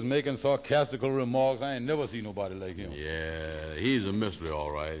always making sarcastical remarks. I ain't never seen nobody like him. Yeah, he's a mystery, all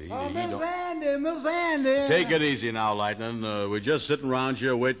right. Miss Andy. Take it easy now, Lightning. We're just sitting around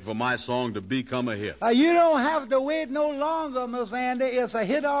here waiting for my song to become a hit. You don't have to wait no longer, Miss Andy. It's a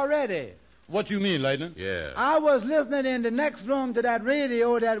hit already. What you mean, Lightning? Yeah. I was listening in the next room to that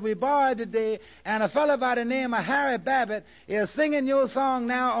radio that we borrowed today, and a fellow by the name of Harry Babbitt is singing your song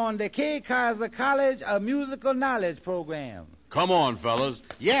now on the K. Kaiser College of Musical Knowledge program. Come on, fellas.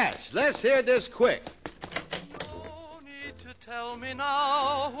 Yes, let's hear this quick. No need to tell me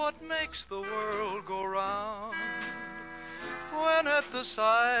now what makes the world go round. When at the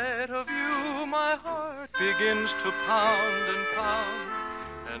sight of you my heart begins to pound and pound.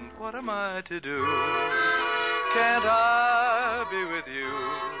 And what am I to do? Can't I be with you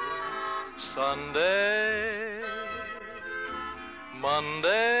Sunday,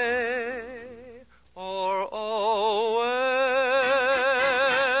 Monday, or always?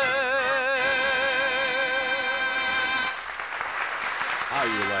 How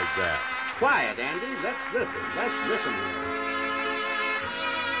you like that? Quiet, Andy. Let's listen. Let's listen here.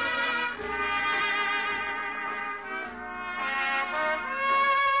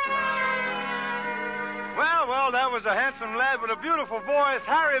 Well, that was a handsome lad with a beautiful voice,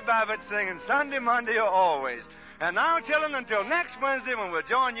 Harry Babbitt, singing Sunday, Monday, or always. And now, children, until next Wednesday when we'll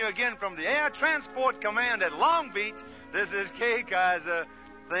join you again from the Air Transport Command at Long Beach, this is K. Kaiser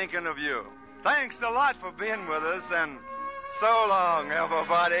thinking of you. Thanks a lot for being with us, and so long,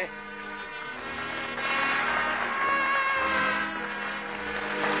 everybody.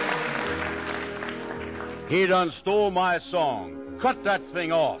 He done stole my song. Cut that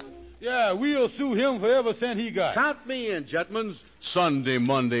thing off. Yeah, we'll sue him for every cent he got. Count me in, gentlemen. Sunday,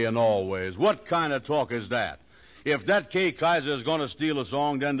 Monday, and always. What kind of talk is that? If that K. Kaiser is going to steal a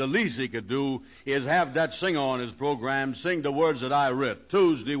song, then the least he could do is have that singer on his program sing the words that I writ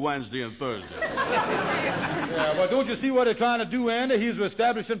Tuesday, Wednesday, and Thursday. Yeah, but don't you see what they're trying to do, Andy? He's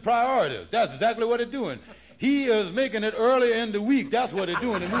establishing priorities. That's exactly what they're doing. He is making it early in the week. That's what they're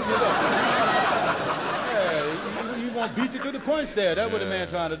doing. They're moving it up. He won't beat you to the punch there. That's what the man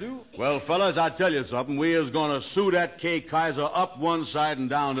trying to do. Well, fellas, I tell you something. We is going to sue that K. Kaiser up one side and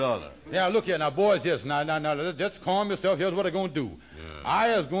down the other. Yeah, look here. Now, boys, yes. Now, just calm yourself. Here's what I'm going to do. Yeah.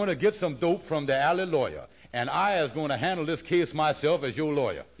 I is going to get some dope from the alley lawyer, and I is going to handle this case myself as your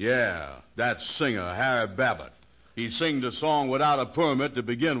lawyer. Yeah, that singer, Harry Babbitt. He sing the song without a permit to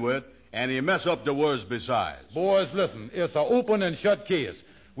begin with, and he mess up the words besides. Boys, listen. It's an open and shut case.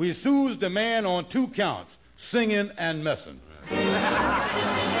 We sues the man on 2 counts, singing and messing.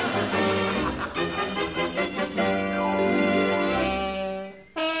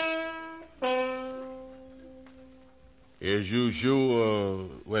 Is you sure,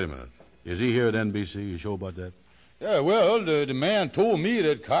 wait a minute. Is he here at NBC? You sure about that? Yeah, well, the man told me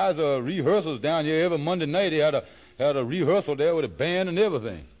that Kaiser rehearsals down here every Monday night. He had a rehearsal there with a band and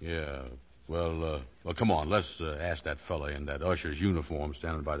everything. Yeah. Well, come on. Let's ask that fella in that usher's uniform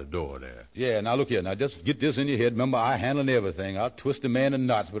standing by the door there. Yeah, now look here. Now just get this in your head. Remember, I handling everything. I'll twist the man in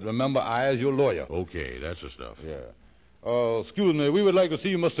knots, but remember, I is your lawyer. Okay, that's the stuff. Yeah. Excuse me. We would like to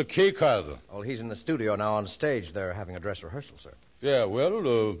see Mr. K. Kaiser. Oh, he's in the studio now on stage. They're having a dress rehearsal, sir. Yeah,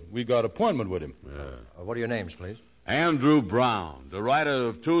 well, we got appointment with him. Yeah. What are your names, please? Andrew Brown, the writer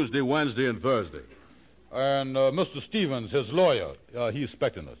of Tuesday, Wednesday, and Thursday. And Mr. Stevens, his lawyer, he's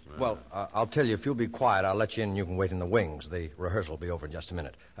expecting us. Well, I'll tell you, if you'll be quiet, I'll let you in and you can wait in the wings. The rehearsal will be over in just a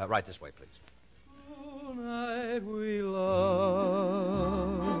minute. Right this way, please. Tonight we love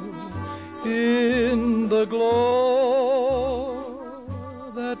in the glow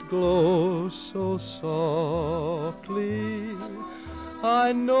that glows so softly.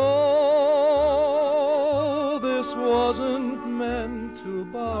 I know this wasn't meant to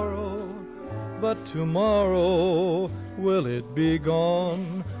borrow, but tomorrow, will it be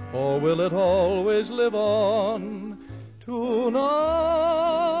gone, or will it always live on? Tonight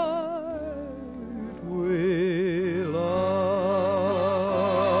we love.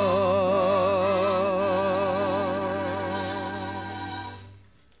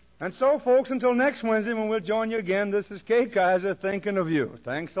 And so, folks, until next Wednesday when we'll join you again, this is K. Kaiser thinking of you.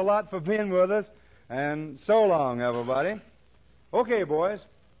 Thanks a lot for being with us, and so long, everybody. Okay, boys.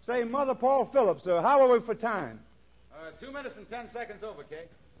 Say, Mother Paul Phillips, how are we for time? 2 minutes and 10 seconds over, Kate.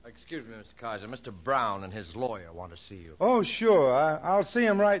 Excuse me, Mr. Kaiser. Mr. Brown and his lawyer want to see you. Oh, sure. I'll see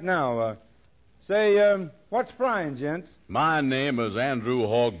him right now. What's frying, gents? My name is Andrew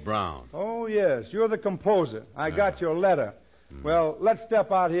Hogg Brown. Oh, yes. You're the composer. I got your letter. Well, let's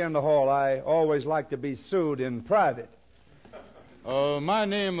step out here in the hall. I always like to be sued in private. My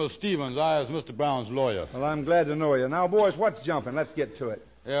name is Stevens. I is Mr. Brown's lawyer. Well, I'm glad to know you. Now, boys, what's jumping? Let's get to it.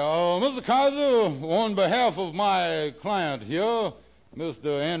 Yeah, Mr. Kaiser, on behalf of my client here,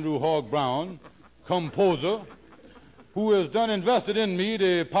 Mr. Andrew Hogg Brown, composer, who has done invested in me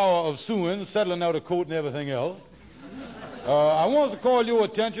the power of suing, settling out a court and everything else. I want to call your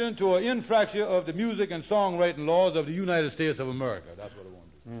attention to an infraction of the music and songwriting laws of the United States of America. That's what I want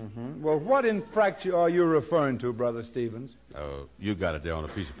to do. Mm-hmm. Well, what infraction are you referring to, Brother Stevens? You got it there on a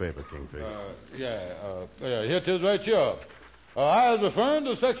piece of paper, Kingfish. Here it is right here. I was referring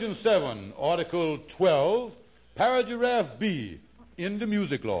to Section 7, Article 12, Paragraph B, in the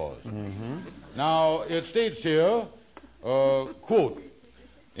music laws. Mm-hmm. Now, it states here, quote,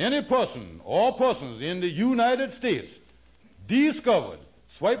 any person or persons in the United States discovered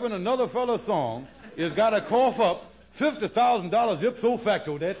swiping another fellow's song is got to cough up $50,000 ipso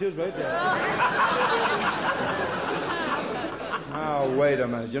facto. That is right there. Now, wait a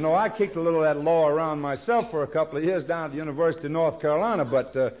minute. You know, I kicked a little of that law around myself for a couple of years down at the University of North Carolina,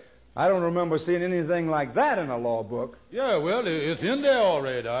 but I don't remember seeing anything like that in a law book. Yeah, well, it's in there all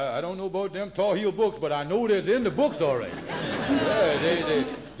right. I don't know about them tall heel books, but I know it's in the books all right. Yeah,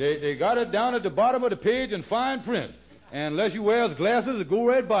 they got it down at the bottom of the page in fine print. And unless you wear glasses, it go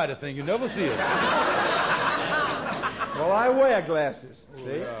right by the thing. You never see it. Well, I wear glasses,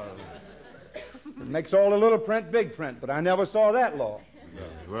 see? It makes all the little print big print, but I never saw that law.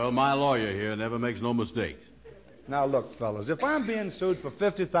 Well, my lawyer here never makes no mistakes. Now, look, fellas, if I'm being sued for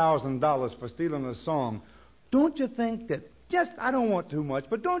 $50,000 for stealing a song, don't you think that I don't want too much,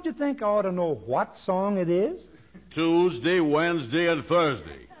 but don't you think I ought to know what song it is? Tuesday, Wednesday, and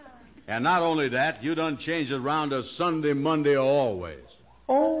Thursday. And not only that, you done changed it around to Sunday, Monday, or always.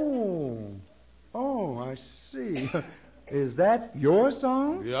 Oh, I see. Is that your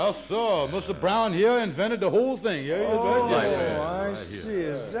song? Yes, sir. Mr. Brown here invented the whole thing. Yeah, I see.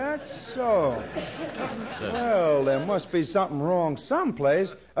 Is that so? Well, there must be something wrong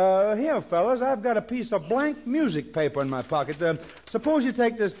someplace. Here, fellas, I've got a piece of blank music paper in my pocket. Suppose you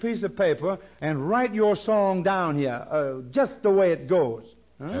take this piece of paper and write your song down here, just the way it goes.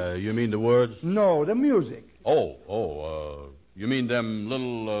 Huh? You mean the words? No, the music. You mean them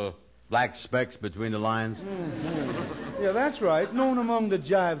little black specks between the lines? Mm-hmm. Yeah, that's right. Known among the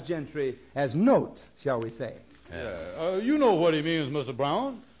jive gentry as notes, shall we say. Yeah. You know what he means, Mr.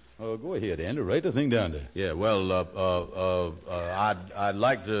 Brown. Go ahead, Andy. Write the thing down there. Yeah, well, I'd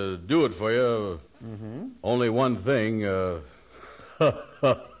like to do it for you. Mm-hmm. Only one thing.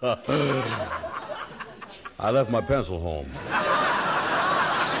 I left my pencil home.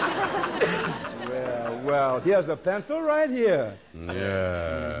 Well, here's a pencil right here. Yeah.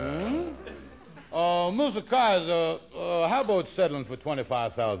 Mm-hmm. Mr. Kaiser, how about settling for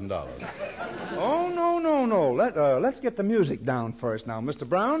 $25,000? Oh, no. Let's get the music down first now. Mr.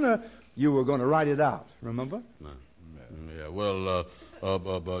 Brown, you were going to write it out, remember? Yeah, well,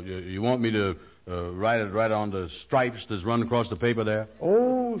 you want me to write it right on the stripes that's run across the paper there?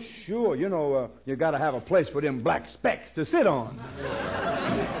 Oh, sure. You know, you got to have a place for them black specks to sit on.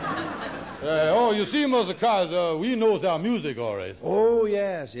 You see, Mr. Kaiser, we knows our music all right. Oh,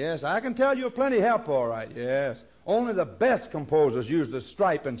 yes. I can tell you plenty help, all right, yes. Only the best composers use the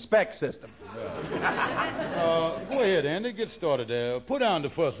stripe and speck system. Go ahead, Andy. Get started there. Put down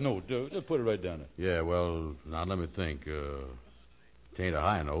the first note. Just put it right down there. Yeah, well, now let me think. It ain't a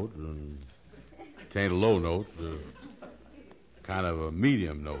high note, and it ain't a low note. Kind of a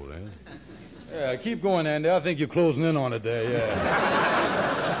medium note, eh? Yeah, keep going, Andy. I think you're closing in on it there,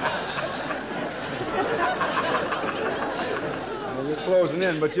 yeah. You're closing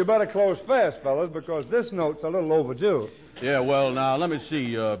in, but you better close fast, fellas, because this note's a little overdue. Yeah, well, now, let me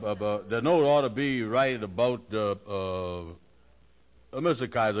see. The note ought to be right about, Mr.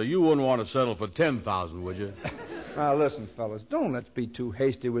 Kaiser, you wouldn't want to settle for $10,000, would you? Now, listen, fellas, don't let's be too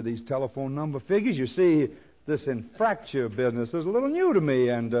hasty with these telephone number figures. You see, this infracture business is a little new to me,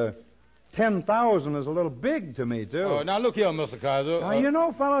 and, 10,000 is a little big to me, too. Now, look here, Mr. Kaiser. Now, you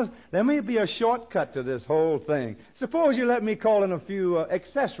know, fellas, there may be a shortcut to this whole thing. Suppose you let me call in a few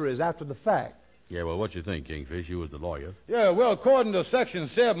accessories after the fact. Yeah, well, what you think, Kingfish? You was the lawyer. Yeah, well, according to Section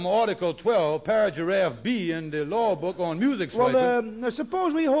 7, Article 12, Paragraph B in the law book on music swiping... Well,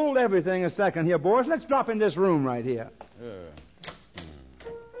 suppose we hold everything a second here, boys. Let's drop in this room right here.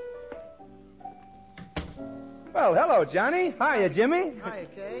 Well, hello, Johnny. Hiya, Jimmy. Hiya,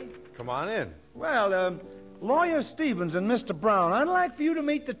 Kay. Come on in. Well, Lawyer Stevens and Mr. Brown, I'd like for you to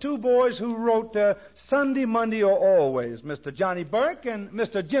meet the two boys who wrote Sunday, Monday, or Always, Mr. Johnny Burke and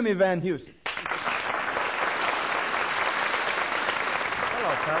Mr. Jimmy Van Heusen.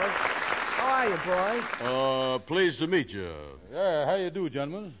 Hello, fellas. How are you, boys? Pleased to meet you. Yeah, how you do,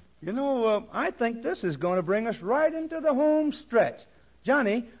 gentlemen? You know, I think this is going to bring us right into the home stretch.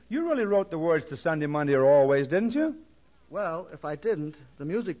 Johnny, you really wrote the words to Sunday, Monday, or Always, didn't you? Well, if I didn't, the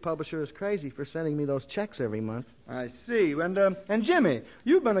music publisher is crazy for sending me those checks every month. I see. And Jimmy,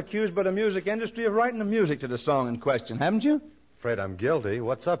 you've been accused by the music industry of writing the music to the song in question, haven't you? Afraid I'm guilty.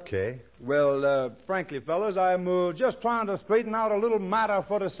 What's up, Kay? Well, frankly, fellas, I'm just trying to straighten out a little matter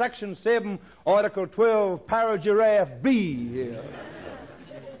for the Section 7, Article 12, Paragraph B here.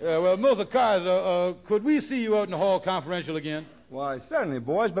 Well, Mr. Kaiser, could we see you out in the hall conferential again? Why, certainly,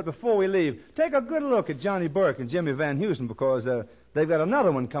 boys, but before we leave, take a good look at Johnny Burke and Jimmy Van Heusen because they've got another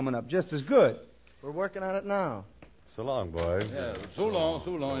one coming up just as good. We're working on it now. So long, boys. Yeah, so long,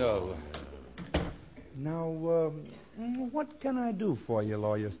 yeah. Now, what can I do for you,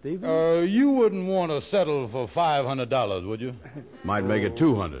 Lawyer Stevens? You wouldn't want to settle for $500, would you? Might make it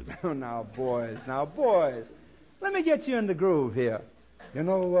 200. Oh, now, boys. Let me get you in the groove here. You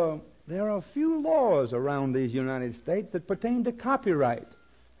know, there are a few laws around these United States that pertain to copyright.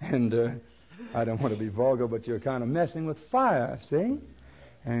 And I don't want to be vulgar, but you're kind of messing with fire, see?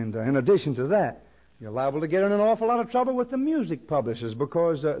 And in addition to that, you're liable to get in an awful lot of trouble with the music publishers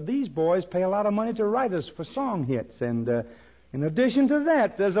because these boys pay a lot of money to writers for song hits. And in addition to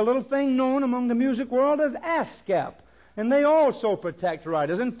that, there's a little thing known among the music world as ASCAP. And they also protect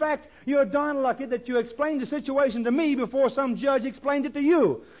writers. In fact, you're darn lucky that you explained the situation to me before some judge explained it to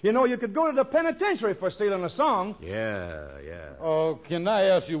you. You know, you could go to the penitentiary for stealing a song. Yeah. Oh, can I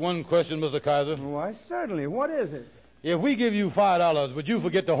ask you one question, Mr. Kaiser? Why, certainly. What is it? If we give you $5, would you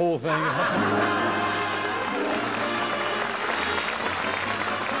forget the whole thing?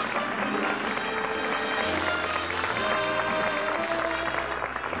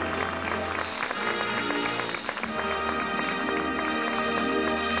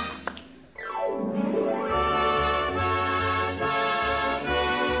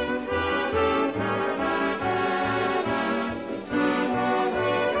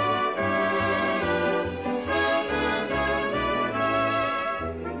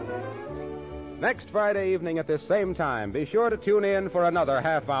 Next Friday evening at this same time, be sure to tune in for another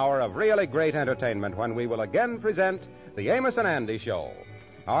half hour of really great entertainment when we will again present The Amos and Andy Show.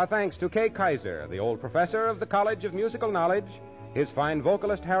 Our thanks to Kay Kaiser, the old professor of the College of Musical Knowledge, his fine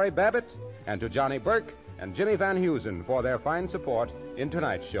vocalist Harry Babbitt, and to Johnny Burke and Jimmy Van Heusen for their fine support in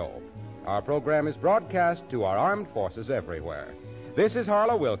tonight's show. Our program is broadcast to our armed forces everywhere. This is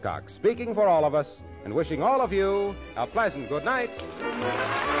Harlow Wilcox speaking for all of us and wishing all of you a pleasant good night.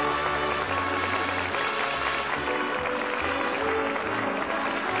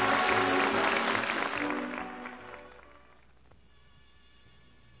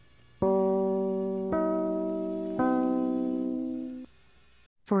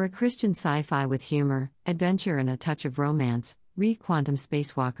 For a Christian sci-fi with humor, adventure, and a touch of romance, read Quantum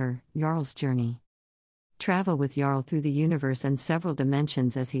Spacewalker, Jarl's Journey. Travel with Jarl through the universe and several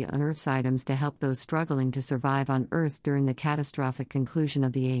dimensions as he unearths items to help those struggling to survive on Earth during the catastrophic conclusion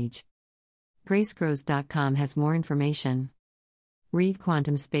of the age. GraceGrows.com has more information. Read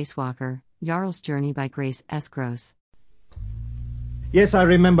Quantum Spacewalker, Jarl's Journey by Grace S. Gross. Yes, I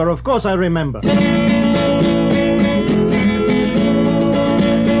remember. Of course I remember.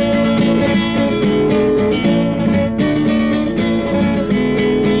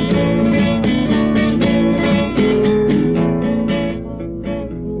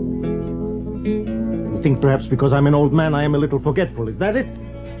 Perhaps because I'm an old man, I am a little forgetful. Is that it?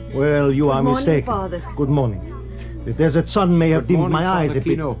 Well, you are mistaken. Father. Good morning. The desert sun may have dimmed my eyes a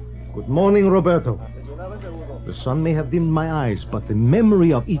bit. Good morning, Roberto. The sun may have dimmed my eyes, but the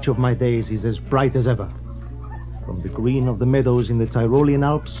memory of each of my days is as bright as ever. From the green of the meadows in the Tyrolean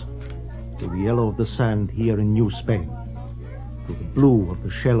Alps to the yellow of the sand here in New Spain, to the blue of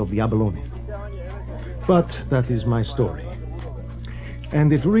the shell of the abalone. But that is my story.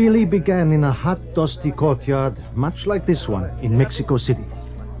 And it really began in a hot, dusty courtyard, much like this one, in Mexico City.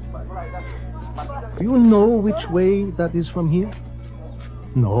 Do you know which way that is from here?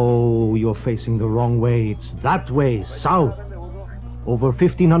 No, you're facing the wrong way. It's that way, south. Over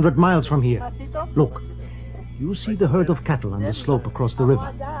 1,500 miles from here. Look, you see the herd of cattle on the slope across the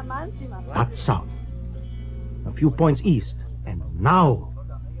river. That's south. A few points east. And now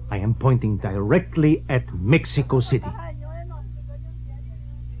I am pointing directly at Mexico City.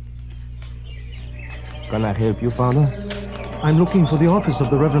 Can I help you, Father? I'm looking for the office of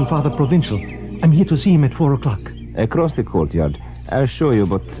the Reverend Father Provincial. I'm here to see him at 4 o'clock. Across the courtyard. I'll show you,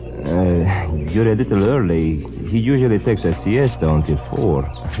 but you're a little early. He usually takes a siesta until 4.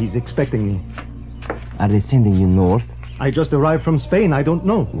 He's expecting me. Are they sending you north? I just arrived from Spain. I don't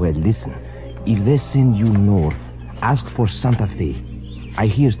know. Well, listen. If they send you north, ask for Santa Fe. I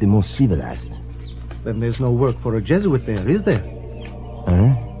hear it's the most civilized. Then there's no work for a Jesuit there, is there?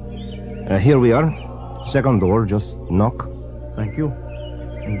 Here we are. Second door, just knock. Thank you.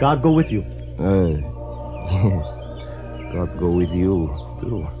 And God go with you. Yes. God go with you,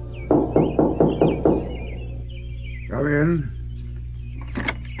 too. Come in.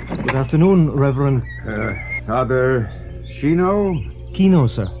 Good afternoon, Reverend. Father Chino? Kino,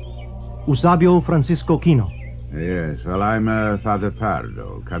 sir. Eusebio Francisco Kino. Yes, well, I'm Father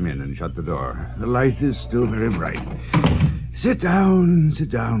Pardo. Come in and shut the door. The light is still very bright. Sit down,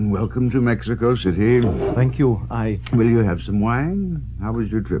 sit down. Welcome to Mexico City. Thank you. Will you have some wine? How was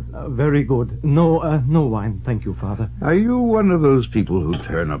your trip? Very good. No wine. Thank you, Father. Are you one of those people who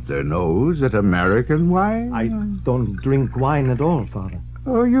turn up their nose at American wine? I don't drink wine at all, Father.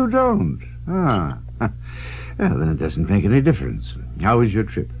 Oh, you don't? Ah. Well, then it doesn't make any difference. How was your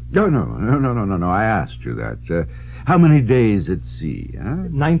trip? No. I asked you that. How many days at sea, huh?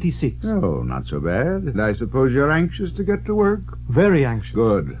 96. Oh, not so bad. And I suppose you're anxious to get to work? Very anxious.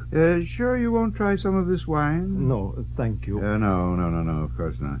 Good. Sure you won't try some of this wine? No, thank you. No, of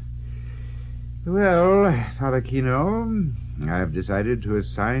course not. Well, Father Kino, I've decided to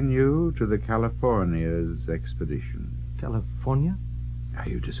assign you to the California's expedition. California? Are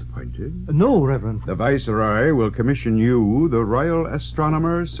you disappointed? No, Reverend. The Viceroy will commission you the royal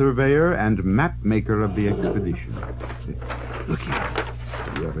astronomer, surveyor, and map maker of the expedition. Look here.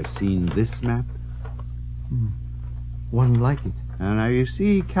 Have you ever seen this map? One like it. Now, you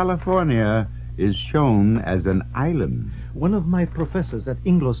see, California is shown as an island. One of my professors at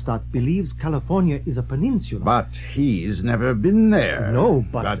Ingolstadt believes California is a peninsula. But he's never been there. No,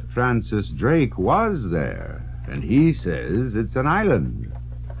 but... But Francis Drake was there, and he says it's an island.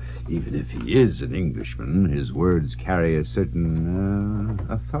 Even if he is an Englishman, his words carry a certain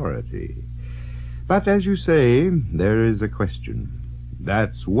authority. But as you say, there is a question.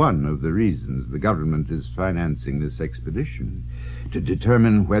 That's one of the reasons the government is financing this expedition, to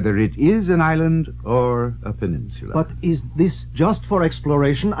determine whether it is an island or a peninsula. But is this just for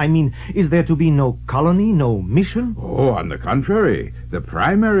exploration? I mean, is there to be no colony, no mission? Oh, on the contrary. The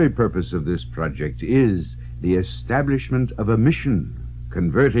primary purpose of this project is the establishment of a mission.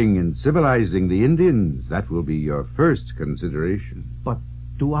 Converting and civilizing the Indians, that will be your first consideration. But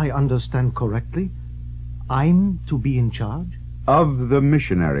do I understand correctly? I'm to be in charge? Of the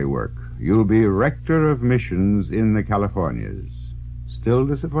missionary work. You'll be rector of missions in the Californias. Still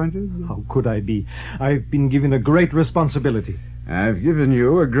disappointed? How could I be? I've been given a great responsibility. I've given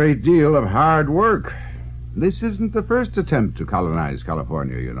you a great deal of hard work. This isn't the first attempt to colonize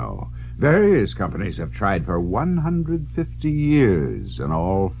California, you know. Various companies have tried for 150 years and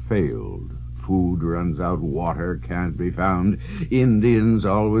all failed. Food runs out, water can't be found, Indians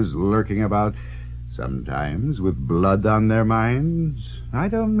always lurking about, sometimes with blood on their minds. I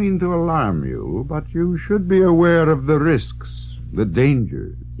don't mean to alarm you, but you should be aware of the risks, the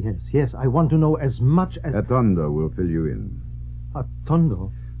dangers. Yes, I want to know as much as... Atondo will fill you in.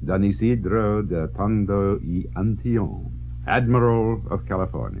 Atondo? Don Isidro de Atondo y Antillon, Admiral of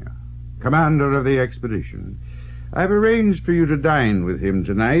California, commander of the expedition. I've arranged for you to dine with him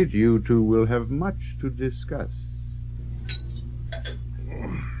tonight. You two will have much to discuss.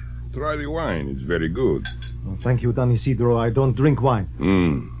 Try the wine. It's very good. Oh, thank you, Don Isidro. I don't drink wine.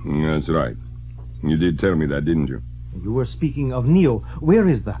 That's right. You did tell me that, didn't you? You were speaking of Neo. Where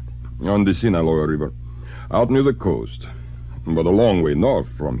is that? On the Sinaloa River. Out near the coast. But a long way north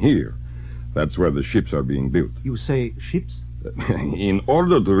from here. That's where the ships are being built. You say ships? In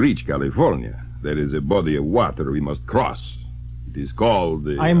order to reach California, there is a body of water we must cross. It is called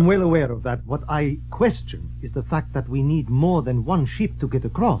the... I am well aware of that. What I question is the fact that we need more than one ship to get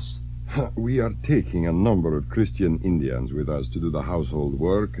across. We are taking a number of Christian Indians with us to do the household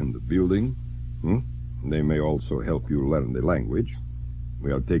work and the building. They may also help you learn the language.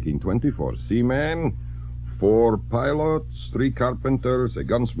 We are taking 24 seamen, 4 pilots, 3 carpenters, a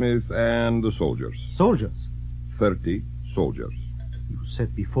gunsmith, and the soldiers. Soldiers? 30 soldiers. You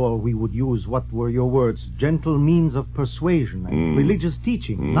said before we would use, what were your words, gentle means of persuasion and religious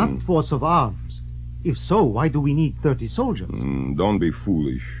teaching, not force of arms. If so, why do we need 30 soldiers? Don't be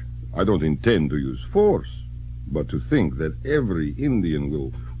foolish. I don't intend to use force. But to think that every Indian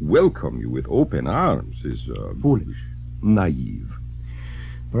will welcome you with open arms is... foolish. Naive.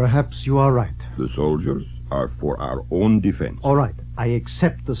 Perhaps you are right. The soldiers are for our own defense. All right. I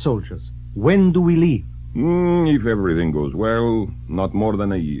accept the soldiers. When do we leave? If everything goes well, not more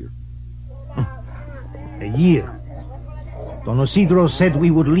than a year. A year? Don Isidro said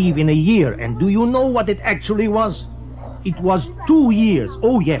we would leave in a year, and do you know what it actually was? It was 2 years.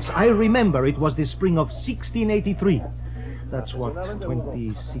 Oh, yes, I remember. It was the spring of 1683. That's what,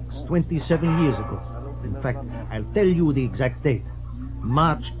 27 years ago. In fact, I'll tell you the exact date.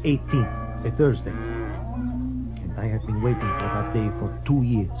 March 18th, a Thursday. I had been waiting for that day for 2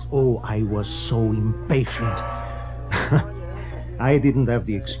 years. Oh, I was so impatient. I didn't have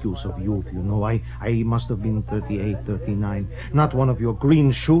the excuse of youth, you know. I must have been 38, 39. Not one of your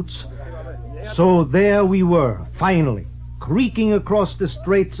green shoots. So there we were, finally, creaking across the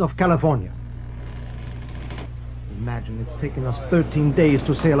Straits of California. Imagine it's taken us 13 days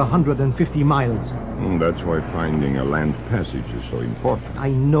to sail 150 miles. That's why finding a land passage is so important. I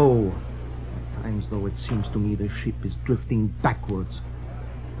know. At times, though, it seems to me the ship is drifting backwards.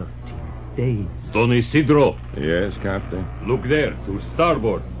 13 days. Don Isidro. Yes, Captain? Look there, to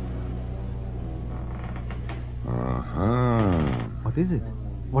starboard. Uh-huh. What is it?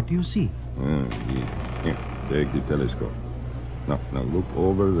 What do you see? Here, take the telescope. Now look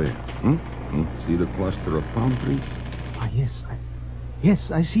over there. See the cluster of palm trees? Yes.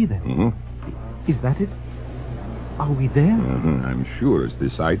 Yes, I see them. Is that it? Are we there? I'm sure it's the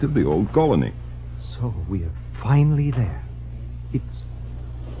site of the old colony. So we're finally there. It's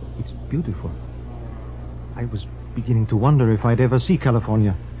beautiful. I was beginning to wonder if I'd ever see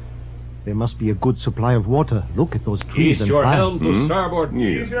California. There must be a good supply of water. Look at those trees Ease and your plants. helm to starboard.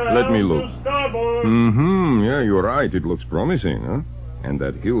 Yes, let me look. Yeah, you're right. It looks promising, huh? And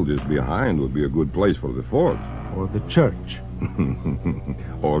that hill just behind would be a good place for the fort. Or the church.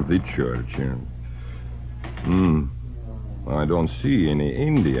 Or the church, yeah. I don't see any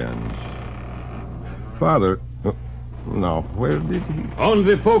Indians. Father, now, where did he... On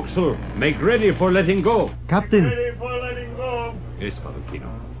the forecastle. Make ready for letting go. Captain. Ready for letting go. Yes, Father Kino.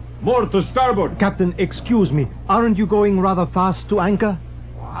 More to starboard. Captain, excuse me. Aren't you going rather fast to anchor?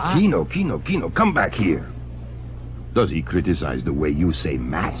 Kino, come back here. Does he criticize the way you say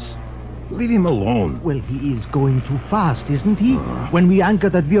Mass? Leave him alone. Well, he is going too fast, isn't he? When we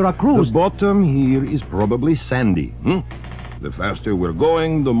anchored at Veracruz... The bottom here is probably sandy. The faster we're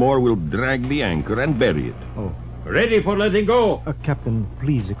going, the more we'll drag the anchor and bury it. Oh. Ready for letting go. Captain,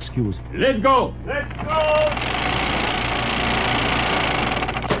 please excuse. Let go. Let go!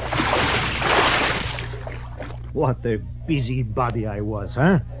 What a busybody I was,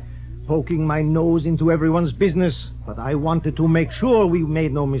 huh? Poking my nose into everyone's business. But I wanted to make sure we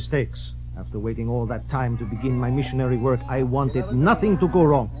made no mistakes. After waiting all that time to begin my missionary work, I wanted nothing to go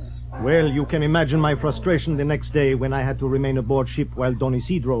wrong. Well, you can imagine my frustration the next day when I had to remain aboard ship while Don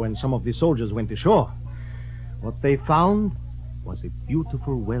Isidro and some of the soldiers went ashore. What they found was a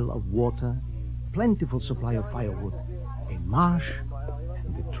beautiful well of water, plentiful supply of firewood, a marsh,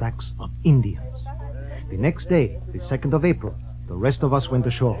 and the tracks of Indians. The next day, the 2nd of April, the rest of us went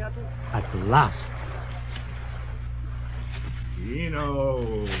ashore. At last.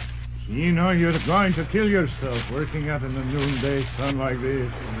 Kino, you're going to kill yourself working out in the noonday sun like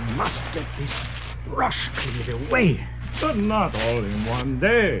this. We must get this brush cleared away. But not all in one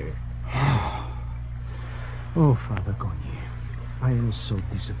day. Oh, Father Gonyi, I am so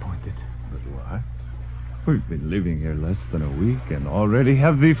disappointed. But what? We've been living here less than a week and already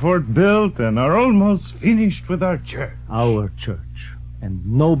have the fort built and are almost finished with our church. Our church. And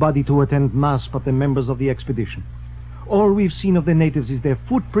nobody to attend Mass but the members of the expedition. All we've seen of the natives is their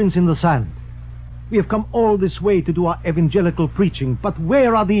footprints in the sand. We have come all this way to do our evangelical preaching, but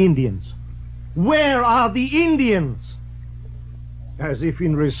where are the Indians? Where are the Indians? As if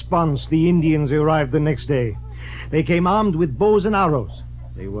in response, the Indians arrived the next day. They came armed with bows and arrows.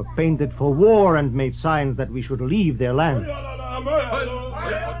 They were painted for war and made signs that we should leave their land.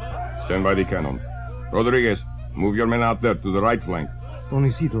 Stand by the cannon. Rodriguez, move your men out there to the right flank. Don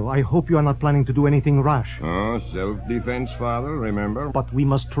Isidro, I hope you are not planning to do anything rash. Self-defense, Father, remember? But we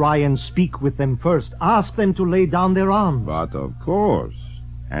must try and speak with them first. Ask them to lay down their arms. But of course.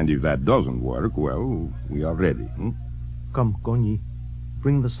 And if that doesn't work, well, we are ready. Come, Gonyi.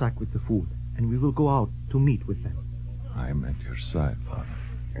 Bring the sack with the food, and we will go out to meet with them. I am at your side, Father.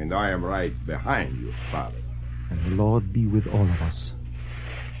 And I am right behind you, Father. And the Lord be with all of us.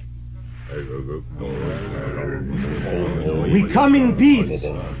 We come in peace.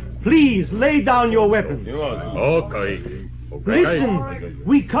 Please lay down your weapons. Okay. Listen,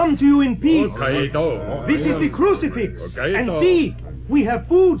 we come to you in peace. This is the crucifix. And see, we have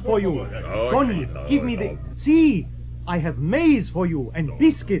food for you. Connie, give me the... See, I have maize for you and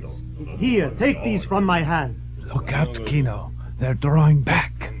biscuits. Here, take these from my hand. Look out, Kino. They're drawing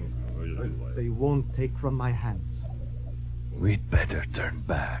back. They won't take from my hands. We'd better turn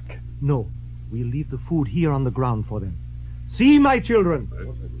back. No, we'll leave the food here on the ground for them. See, my children,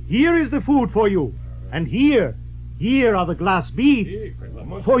 here is the food for you. And here are the glass beads.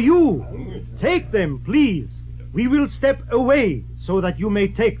 For you. Take them, please. We will step away so that you may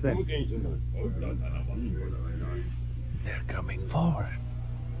take them. They're coming forward.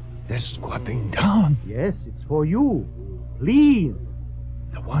 They're squatting down. Yes, it's for you. Please.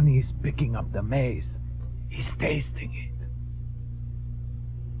 The one is picking up the maize. He's tasting it.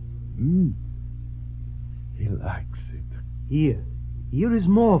 He likes it. Here is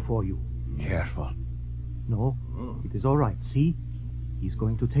more for you. Careful. No, it is all right. See? He's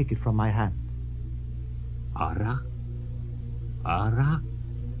going to take it from my hand. Ara? I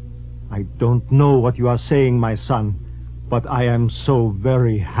don't know what you are saying, my son, but I am so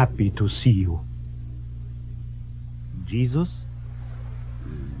very happy to see you. Jesus?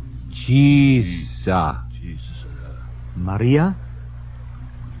 Jesus. Maria?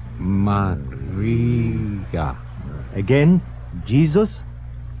 Maria. Again, Jesus?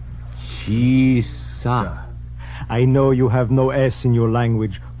 Jesus. I know you have no S in your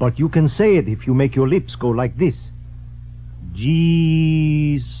language, but you can say it if you make your lips go like this.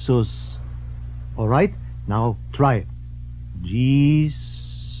 Jesus. All right? Now try it.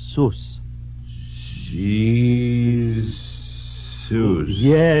 Jesus. Jesus.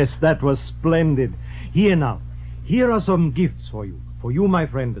 Yes, that was splendid. Here now. Here are some gifts for you. For you, my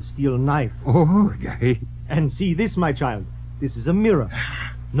friend, a steel knife. Oh, And see this, my child. This is a mirror.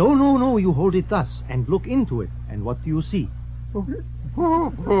 No, you hold it thus and look into it. And what do you see?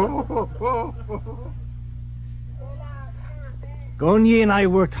 Gonye and I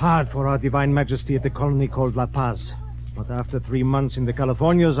worked hard for our Divine Majesty at the colony called La Paz. But after 3 months in the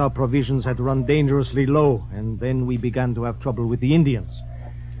Californias, our provisions had run dangerously low, and then we began to have trouble with the Indians.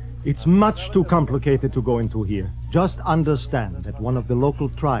 It's much too complicated to go into here. Just understand that one of the local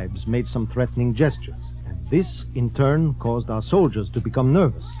tribes made some threatening gestures, and this, in turn, caused our soldiers to become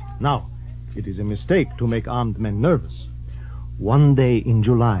nervous. Now, it is a mistake to make armed men nervous. One day in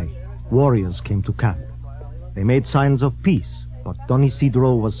July, warriors came to camp. They made signs of peace, but Don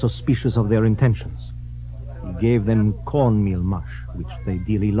Isidro was suspicious of their intentions. He gave them cornmeal mush, which they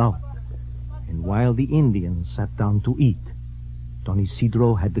dearly loved. And while the Indians sat down to eat, Don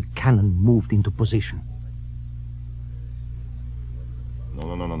Isidro had the cannon moved into position.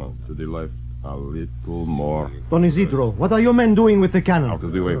 No. To the left. A little more. Don Isidro, what are your men doing with the cannon? Out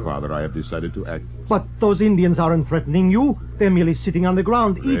of the way, Father. I have decided to act. But those Indians aren't threatening you. They're merely sitting on the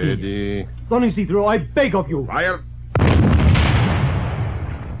ground eating. Ready. Don Isidro, I beg of you. Fire!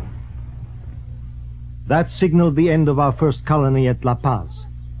 That signaled the end of our first colony at La Paz.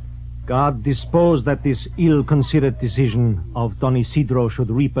 God disposed that this ill-considered decision of Don Isidro should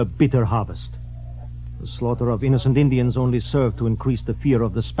reap a bitter harvest. The slaughter of innocent Indians only served to increase the fear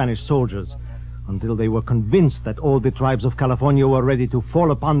of the Spanish soldiers, until they were convinced that all the tribes of California were ready to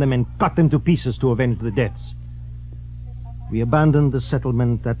fall upon them and cut them to pieces to avenge the deaths. We abandoned the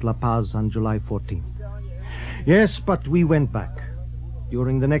settlement at La Paz on July 14th. Yes, but we went back.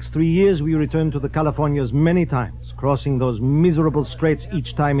 During the next 3 years, we returned to the Californias many times, crossing those miserable straits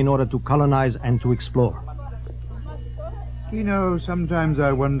each time in order to colonize and to explore. You know, sometimes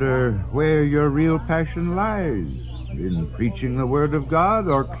I wonder where your real passion lies. In preaching the word of God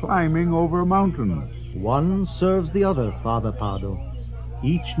or climbing over mountains. One serves the other, Father Pardo.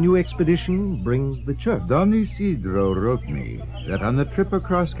 Each new expedition brings the church. Don Isidro wrote me that on the trip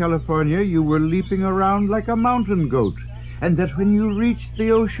across California you were leaping around like a mountain goat, and that when you reached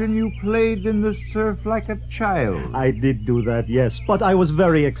the ocean you played in the surf like a child. I did do that, yes, but I was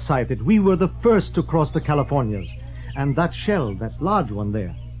very excited. We were the first to cross the Californias. And that shell, that large one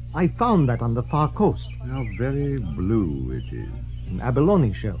there, I found that on the far coast. How very blue it is. An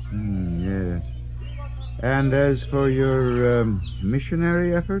abalone shell. Yes. And as for your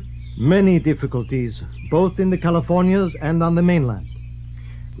missionary efforts? Many difficulties, both in the Californias and on the mainland.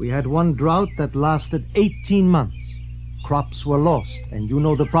 We had one drought that lasted 18 months. Crops were lost, and you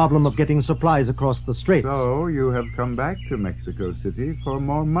know the problem of getting supplies across the straits. So you have come back to Mexico City for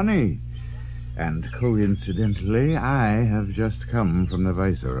more money. And coincidentally, I have just come from the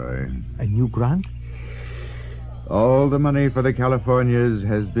Viceroy. A new grant? All the money for the Californias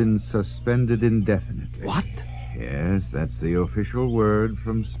has been suspended indefinitely. What? Yes, that's the official word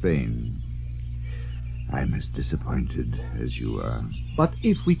from Spain. I'm as disappointed as you are. But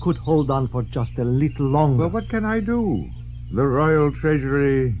if we could hold on for just a little longer... Well, what can I do? The royal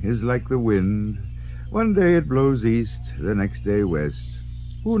treasury is like the wind. One day it blows east, the next day west.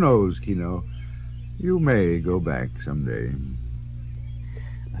 Who knows, Kino? You may go back someday.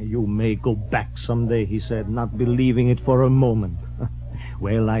 You may go back someday, he said, not believing it for a moment.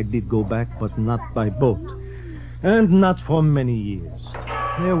 Well, I did go back, but not by boat. And not for many years.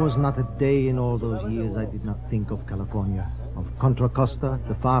 There was not a day in all those years I did not think of California, of Contra Costa,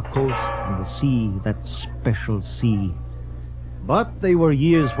 the far coast, and the sea, that special sea. But they were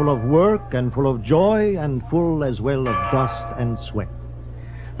years full of work and full of joy and full as well of dust and sweat.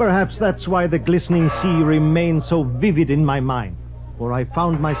 Perhaps that's why the glistening sea remains so vivid in my mind. For I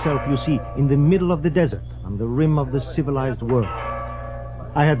found myself, you see, in the middle of the desert, on the rim of the civilized world.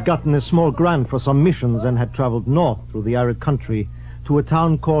 I had gotten a small grant for some missions and had traveled north through the arid country to a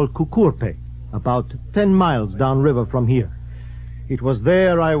town called Cucurpe, about 10 miles downriver from here. It was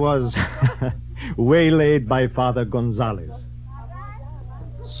there I was waylaid by Father Gonzalez.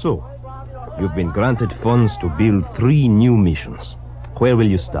 So, you've been granted funds to build 3 new missions. Where will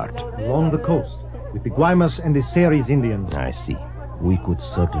you start? Along the coast, with the Guaymas and the Seris Indians. I see. We could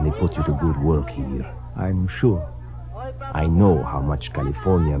certainly put you to good work here. I'm sure. I know how much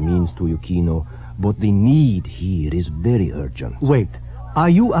California means to you, Kino, but the need here is very urgent. Wait, are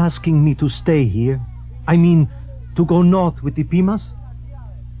you asking me to stay here? I mean, to go north with the Pimas?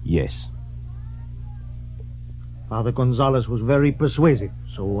 Yes. Father Gonzalez was very persuasive,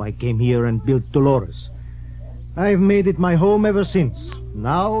 so I came here and built Dolores. I've made it my home ever since.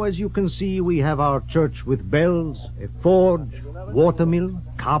 Now, as you can see, we have our church with bells, a forge, watermill,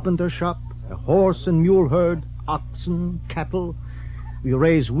 carpenter shop, a horse and mule herd, oxen, cattle. We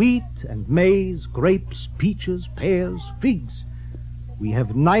raise wheat and maize, grapes, peaches, pears, figs. We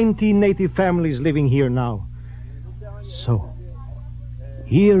have 90 native families living here now. So,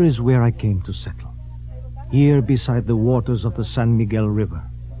 here is where I came to settle. Here beside the waters of the San Miguel River.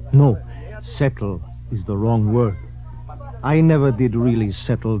 No, settle is the wrong word. I never did really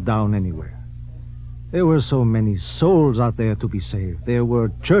settle down anywhere. There were so many souls out there to be saved. There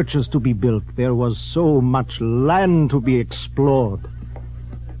were churches to be built. There was so much land to be explored.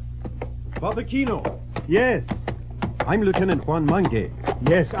 Father Kino. Yes. I'm Lieutenant Juan Mange.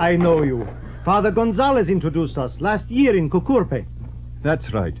 Yes, I know you. Father Gonzalez introduced us last year in Cucurpe.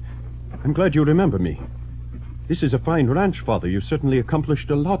 That's right. I'm glad you remember me. This is a fine ranch, Father. You've certainly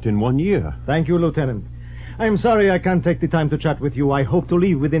accomplished a lot in 1 year. Thank you, Lieutenant. I'm sorry I can't take the time to chat with you. I hope to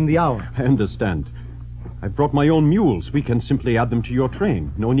leave within the hour. I understand. I've brought my own mules. We can simply add them to your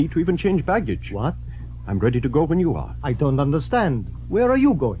train. No need to even change baggage. What? I'm ready to go when you are. I don't understand. Where are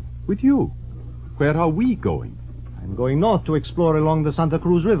you going? With you. Where are we going? I'm going north to explore along the Santa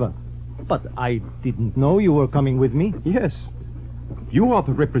Cruz River. But I didn't know you were coming with me. Yes. You are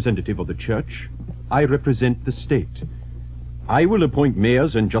the representative of the church. I represent the state. I will appoint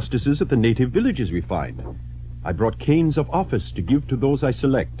mayors and justices at the native villages we find. I brought canes of office to give to those I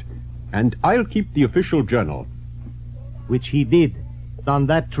select. And I'll keep the official journal. Which he did. On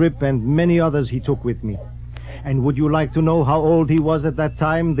that trip and many others he took with me. And would you like to know how old he was at that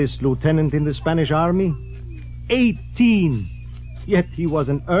time, this lieutenant in the Spanish army? 18! Yet he was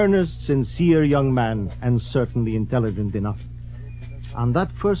an earnest, sincere young man, and certainly intelligent enough. On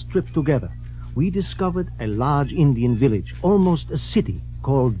that first trip together, we discovered a large Indian village, almost a city,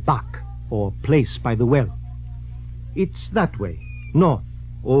 called Bac, or Place by the Well. It's that way, north.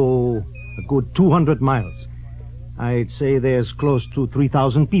 Oh, a good 200 miles. I'd say there's close to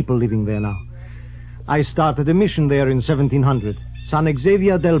 3,000 people living there now. I started a mission there in 1700, San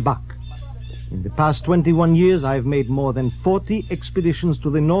Xavier del Bac. In the past 21 years, I've made more than 40 expeditions to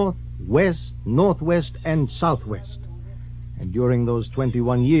the north, west, northwest, and southwest. And during those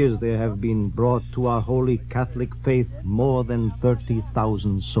 21 years, there have been brought to our holy Catholic faith more than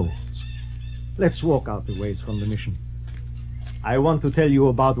 30,000 souls. Let's walk out the ways from the mission. I want to tell you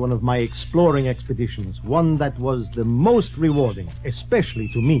about one of my exploring expeditions, one that was the most rewarding, especially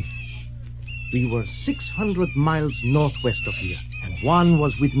to me. We were 600 miles northwest of here, and Juan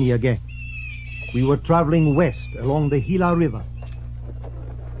was with me again. We were traveling west along the Gila River.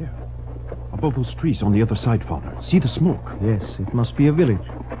 Above those trees on the other side, Father. See the smoke? Yes, it must be a village.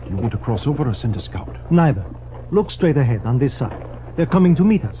 Do you want to cross over or send a scout? Neither. Look straight ahead on this side. They're coming to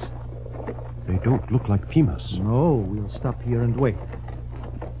meet us. They don't look like Pimas. No, we'll stop here and wait.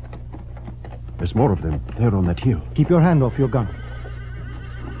 There's more of them there on that hill. Keep your hand off your gun.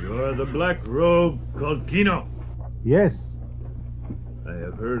 You're the black robe called Kino. Yes. I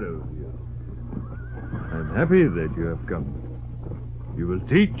have heard of you. I'm happy that you have come. You will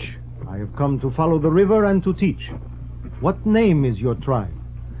teach? I have come to follow the river and to teach. What name is your tribe?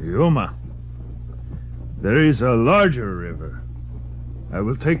 Yuma. There is a larger river. I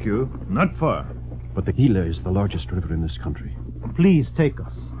will take you, not far. But the Gila is the largest river in this country. Please take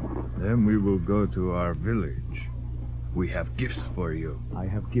us. Then we will go to our village. We have gifts for you. I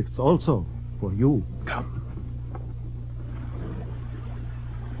have gifts also for you. Come.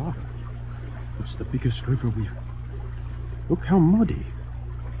 Father, it's the biggest river we've... Look how muddy.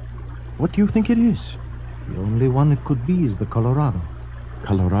 What do you think it is? The only one it could be is the Colorado.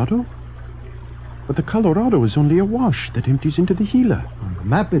 Colorado? But the Colorado is only a wash that empties into the Gila. On the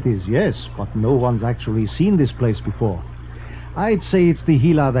map it is, yes, but no one's actually seen this place before. I'd say it's the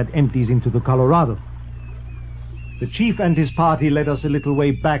Gila that empties into the Colorado. The chief and his party led us a little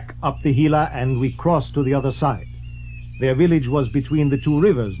way back up the Gila, and we crossed to the other side. Their village was between the two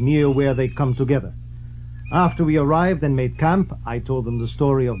rivers, near where they come together. After we arrived and made camp, I told them the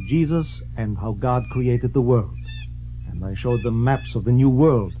story of Jesus and how God created the world. And I showed them maps of the New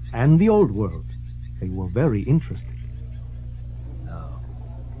World and the Old World. They were very interested. Now,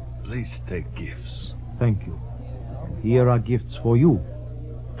 please take gifts. Thank you. And here are gifts for you.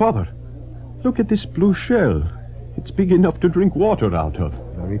 Father, look at this blue shell. It's big enough to drink water out of.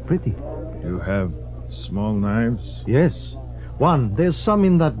 Very pretty. You have small knives? Yes. One, there's some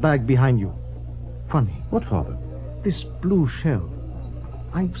in that bag behind you. Funny. What, Father? This blue shell.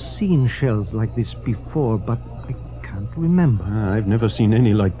 I've seen shells like this before, but I can't remember. I've never seen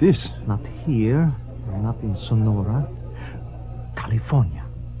any like this. Not here, not in Sonora. California.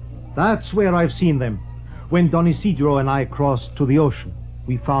 That's where I've seen them. When Don Isidro and I crossed to the ocean,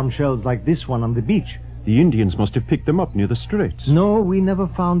 we found shells like this one on the beach. The Indians must have picked them up near the straits. No, we never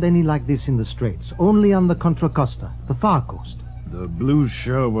found any like this in the straits. Only on the Contra Costa, the far coast. The blue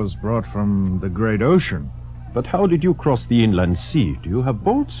shell was brought from the great ocean. But how did you cross the inland sea? Do you have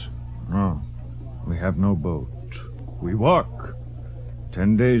boats? No, we have no boat. We walk.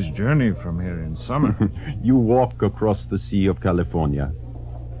 10 days' journey from here in summer. You walk across the Sea of California.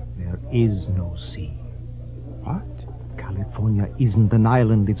 There is no sea. What? California isn't an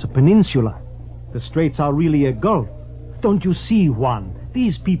island, it's a peninsula. The straits are really a gulf. Don't you see, Juan?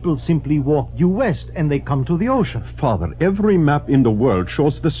 These people simply walk due west and they come to the ocean. Father, every map in the world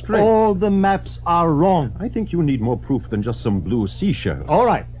shows the strait. All the maps are wrong. I think you need more proof than just some blue seashells. All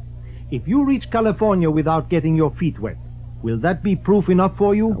right. If you reach California without getting your feet wet, will that be proof enough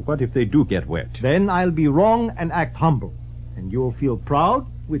for you? Now, what if they do get wet? Then I'll be wrong and act humble. And you'll feel proud,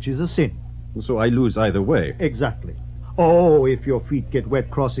 which is a sin. So I lose either way. Exactly. Oh, if your feet get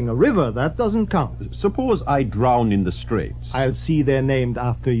wet crossing a river, that doesn't count. Suppose I drown in the straits. I'll see they're named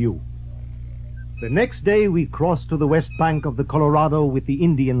after you. The next day we crossed to the west bank of the Colorado with the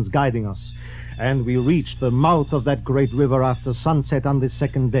Indians guiding us, and we reached the mouth of that great river after sunset on the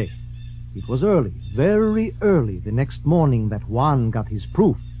second day. It was early, very early, the next morning that Juan got his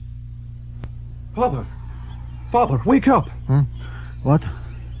proof. Father, wake up. What?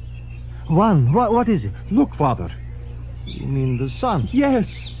 Juan, what is it? Look, Father. You mean the sun?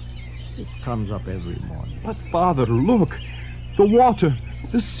 Yes. It comes up every morning. But, Father, look. The water,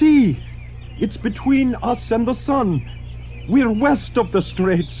 the sea. It's between us and the sun. We're west of the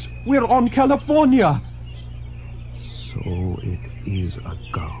straits. We're on California. So it is a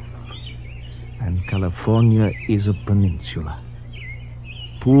gulf. And California is a peninsula.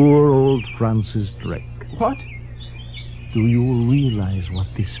 Poor old Francis Drake. What? Do you realize what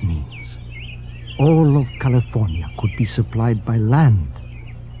this means? All of California could be supplied by land.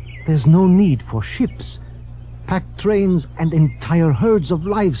 There's no need for ships. Packed trains and entire herds of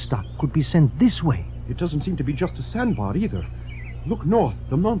livestock could be sent this way. It doesn't seem to be just a sandbar either. Look north.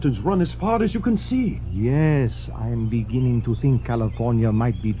 The mountains run as far as you can see. Yes, I'm beginning to think California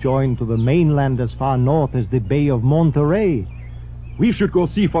might be joined to the mainland as far north as the Bay of Monterey. We should go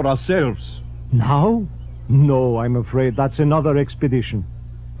see for ourselves. Now? No, I'm afraid that's another expedition.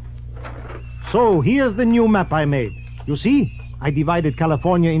 So, here's the new map I made. You see, I divided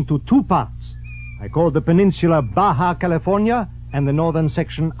California into two parts. I called the peninsula Baja California and the northern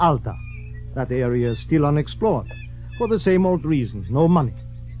section Alta. That area is still unexplored, for the same old reasons, no money.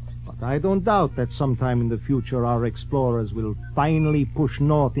 But I don't doubt that sometime in the future our explorers will finally push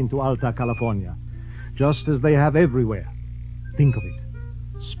north into Alta California, just as they have everywhere. Think of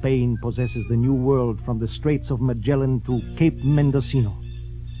it. Spain possesses the New World from the Straits of Magellan to Cape Mendocino.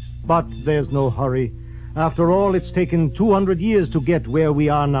 But there's no hurry. After all, it's taken 200 years to get where we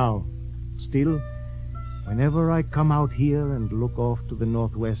are now. Still, whenever I come out here and look off to the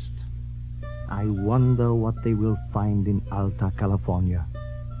northwest, I wonder what they will find in Alta California.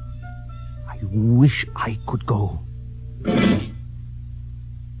 I wish I could go.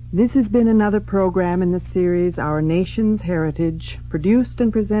 This has been another program in the series Our Nation's Heritage, produced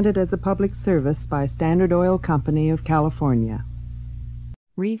and presented as a public service by Standard Oil Company of California.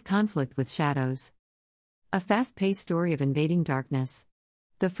 Read Conflict with Shadows. A fast-paced story of invading darkness.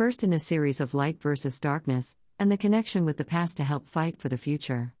 The first in a series of light versus darkness, and the connection with the past to help fight for the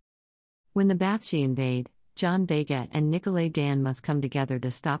future. When the Bathshi invade, John Vega and Nicolay Dan must come together to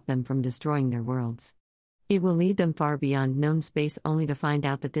stop them from destroying their worlds. It will lead them far beyond known space only to find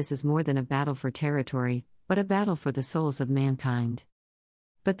out that this is more than a battle for territory, but a battle for the souls of mankind.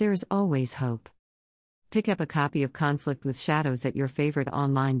 But there is always hope. Pick up a copy of Conflict with Shadows at your favorite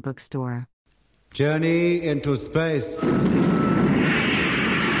online bookstore. Journey into space.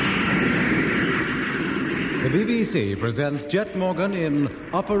 BBC presents Jet Morgan in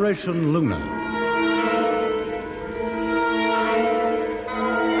Operation Luna.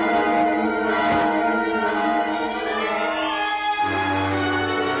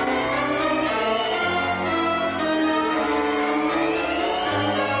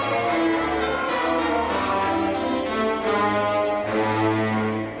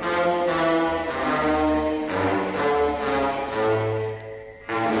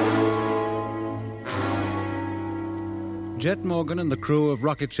 Jet Morgan and the crew of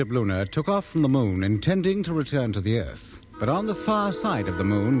rocket ship Luna took off from the moon, intending to return to the Earth. But on the far side of the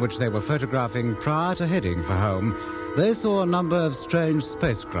moon, which they were photographing prior to heading for home, they saw a number of strange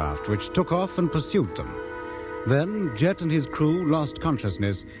spacecraft which took off and pursued them. Then Jet and his crew lost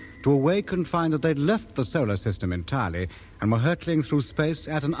consciousness to awake and find that they'd left the solar system entirely and were hurtling through space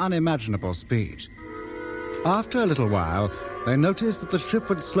at an unimaginable speed. After a little while, they noticed that the ship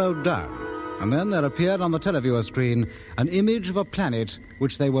had slowed down. And then there appeared on the televiewer screen an image of a planet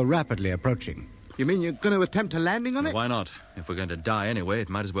which they were rapidly approaching. You mean you're going to attempt a landing on it? Why not? If we're going to die anyway, it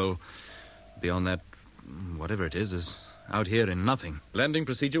might as well be on that, whatever it is out here in nothing. Landing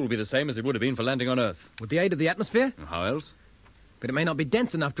procedure will be the same as it would have been for landing on Earth. With the aid of the atmosphere? How else? But it may not be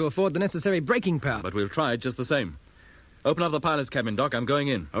dense enough to afford the necessary braking power. But we'll try it just the same. Open up the pilot's cabin, Doc. I'm going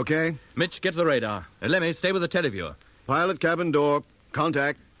in. Okay. Mitch, get to the radar. Lemmy, stay with the televiewer. Pilot cabin door.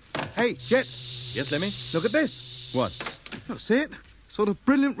 Contact. Hey, Jet. Yes, Lemmy? Look at this. What? Oh, see it? Sort of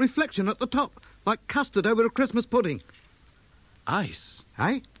brilliant reflection at the top, like custard over a Christmas pudding. Ice?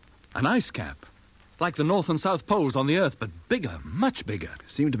 Hey? An ice cap. Like the North and South Poles on the Earth, but bigger, much bigger.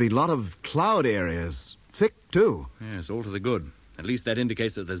 Seem to be a lot of cloud areas. Thick, too. Yes, all to the good. At least that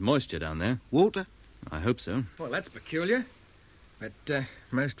indicates that there's moisture down there. Water? I hope so. Well, that's peculiar. But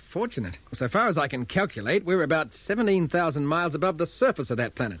most fortunate. So far as I can calculate, we're about 17,000 miles above the surface of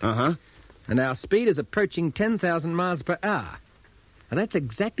that planet. Uh-huh. And our speed is approaching 10,000 miles per hour. And that's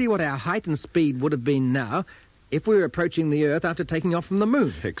exactly what our height and speed would have been now if we were approaching the Earth after taking off from the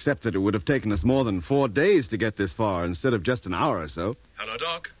moon. Except that it would have taken us more than 4 days to get this far instead of just an hour or so. Hello,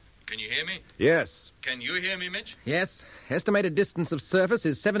 Doc. Can you hear me? Yes. Can you hear me, Mitch? Yes. Estimated distance of surface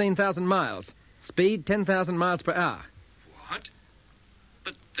is 17,000 miles. Speed 10,000 miles per hour. What?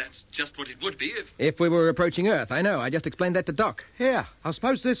 But that's just what it would be if we were approaching Earth. I know. I just explained that to Doc. Yeah, I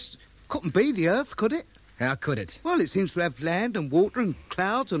suppose this couldn't be the Earth, could it? How could it? Well, it seems to have land and water and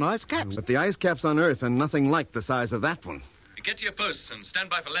clouds and ice caps. But the ice caps on Earth are nothing like the size of that one. Get to your posts and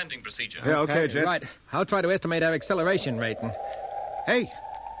stand by for landing procedure. Yeah, okay, Jet. Right. I'll try to estimate our acceleration rate and... Hey,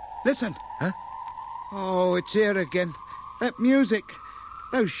 listen. Huh? Oh, it's here again. That music.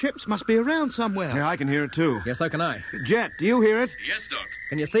 Those ships must be around somewhere. Yeah, I can hear it, too. Yes, so can I. Jet, do you hear it? Yes, Doc.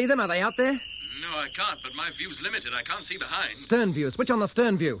 Can you see them? Are they out there? No, I can't, but my view's limited. I can't see behind. Stern view. Switch on the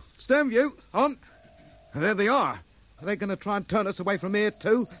stern view. Stern view. On. There they are. Are they going to try and turn us away from here,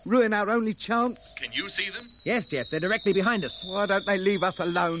 too? Ruin our only chance? Can you see them? Yes, Jet. They're directly behind us. Why don't they leave us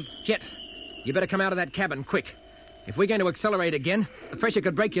alone? Jet, you better come out of that cabin, quick. If we're going to accelerate again, the pressure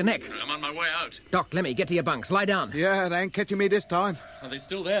could break your neck. I'm on my way out. Doc, let me get to your bunks. Lie down. Yeah, they ain't catching me this time. Are they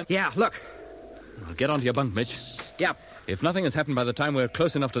still there? Yeah, look. Well, get onto your bunk, Mitch. Yeah. If nothing has happened by the time we're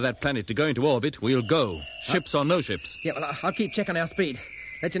close enough to that planet to go into orbit, we'll go. Ships or no ships. Yeah, well, I'll keep checking our speed.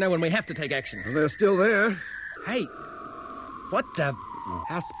 Let you know when we have to take action. Well, they're still there. Hey, what the...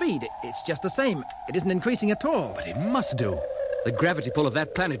 Our speed, it's just the same. It isn't increasing at all. But it must do. The gravity pull of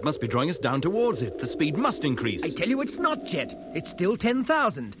that planet must be drawing us down towards it. The speed must increase. I tell you it's not, Jet. It's still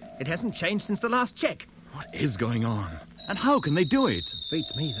 10,000. It hasn't changed since the last check. What is going on? And how can they do it?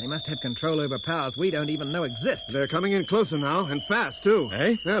 Beats me. They must have control over powers we don't even know exist. They're coming in closer now, and fast, too.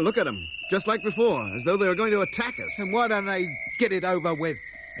 Eh? Yeah, look at them. Just like before, as though they were going to attack us. And why don't they get it over with?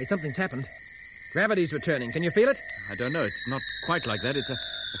 Hey, something's happened. Gravity's returning. Can you feel it? I don't know. It's not quite like that. It's a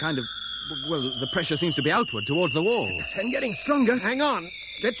kind of... Well, the pressure seems to be outward, towards the wall. And getting stronger. Hang on.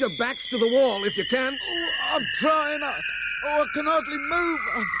 Get your backs to the wall, if you can. Oh, I'm trying. Oh, I can hardly move.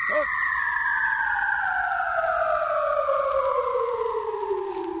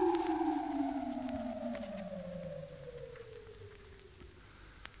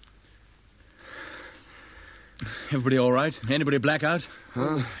 Everybody all right? Anybody black out?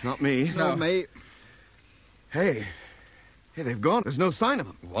 Not me. No. Not me. Hey, they've gone. There's no sign of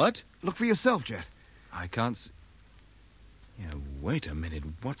them. What? Look for yourself, Jet. I can't see... Yeah, wait a minute.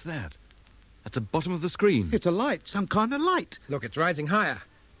 What's that? At the bottom of the screen. It's a light. Some kind of light. Look, it's rising higher.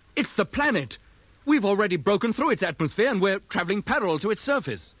 It's the planet. We've already broken through its atmosphere and we're traveling parallel to its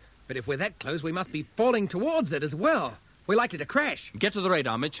surface. But if we're that close, we must be falling towards it as well. We're likely to crash. Get to the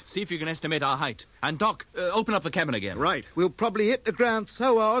radar, Mitch. See if you can estimate our height. And, Doc, open up the cabin again. Right. We'll probably hit the ground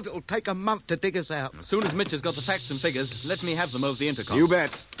so hard it'll take a month to dig us out. As soon as Mitch has got the facts and figures, let me have them over the intercom. You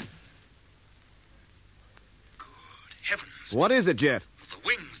bet. Good heavens. What is it, Jet? The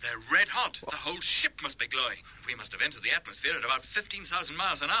wings, they're red hot. The whole ship must be glowing. We must have entered the atmosphere at about 15,000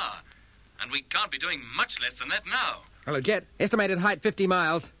 miles an hour. And we can't be doing much less than that now. Hello, Jet. Estimated height 50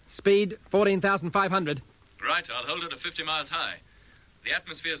 miles. Speed 14,500. Right, I'll hold it at 50 miles high. The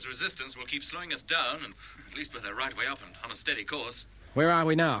atmosphere's resistance will keep slowing us down, and at least with our right way up and on a steady course. Where are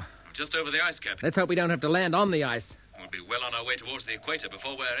we now? Just over the ice cap. Let's hope we don't have to land on the ice. We'll be well on our way towards the equator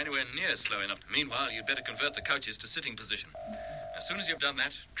before we're anywhere near slowing up. Meanwhile, you'd better convert the couches to sitting position. As soon as you've done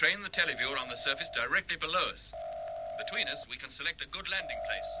that, train the televiewer on the surface directly below us. Between us, we can select a good landing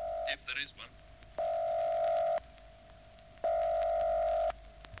place, if there is one.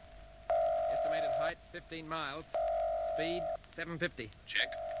 Estimated height 15 miles. Speed 750.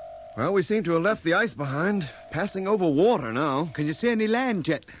 Check. Well, we seem to have left the ice behind, passing over water now. Can you see any land,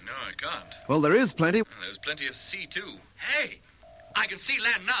 Jet? No, I can't. Well, there is plenty. There's plenty of sea, too. Hey! I can see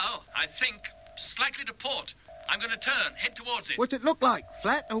land now, I think, slightly to port. I'm going to turn, head towards it. What's it look like?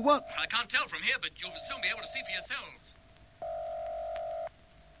 Flat or what? I can't tell from here, but you'll soon be able to see for yourselves.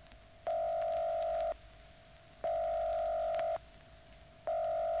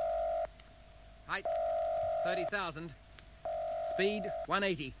 Height 30,000. Speed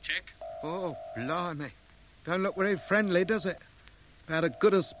 180. Check. Oh, blimey. Don't look very friendly, does it? About as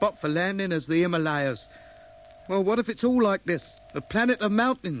good a spot for landing as the Himalayas. Well, what if it's all like this? A planet of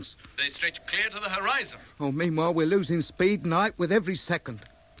mountains. They stretch clear to the horizon. Oh, meanwhile, we're losing speed and height with every second.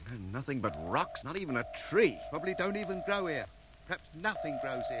 Nothing but rocks, not even a tree. Probably don't even grow here. Perhaps nothing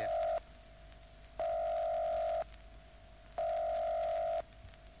grows here.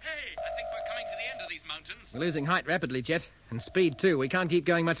 Hey, I think we're coming to the end of these mountains. We're losing height rapidly, Jet. And speed, too. We can't keep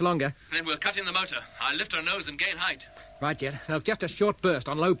going much longer. Then we'll cut in the motor. I'll lift our nose and gain height. Right, Jet. Now, just a short burst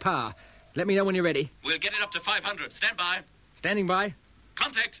on low power. Let me know when you're ready. We'll get it up to 500. Stand by. Standing by.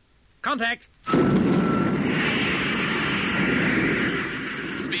 Contact. Contact.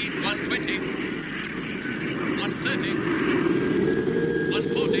 Speed 120. 130.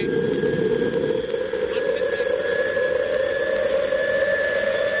 140.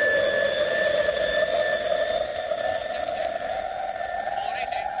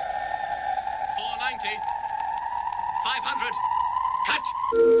 500. Cut!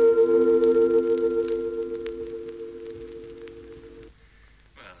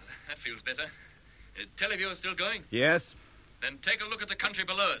 Well, that feels better. Televiewer still going? Yes. Then take a look at the country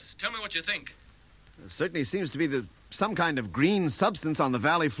below us. Tell me what you think. There certainly seems to be some kind of green substance on the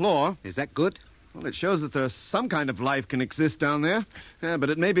valley floor. Is that good? Well, it shows that there's some kind of life can exist down there. But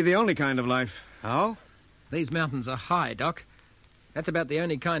it may be the only kind of life. Oh? These mountains are high, Doc. That's about the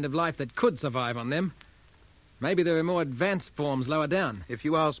only kind of life that could survive on them. Maybe there are more advanced forms lower down. If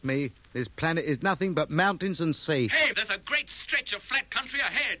you ask me, this planet is nothing but mountains and sea. Hey, there's a great stretch of flat country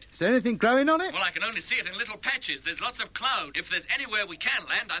ahead. Is there anything growing on it? Well, I can only see it in little patches. There's lots of cloud. If there's anywhere we can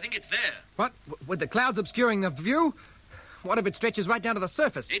land, I think it's there. What? With the clouds obscuring the view? What if it stretches right down to the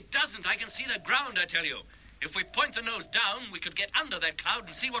surface? It doesn't. I can see the ground, I tell you. If we point the nose down, we could get under that cloud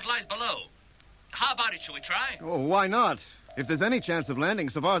and see what lies below. How about it? Shall we try? Oh, why not? If there's any chance of landing,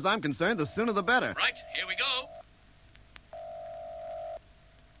 so far as I'm concerned, the sooner the better. Right, here we go.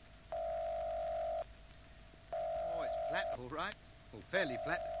 Oh, it's flat, all right. Well, fairly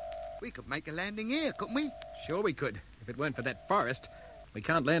flat. We could make a landing here, couldn't we? Sure we could, if it weren't for that forest. We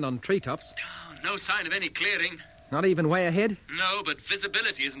can't land on treetops. Oh, no sign of any clearing. Not even way ahead? No, but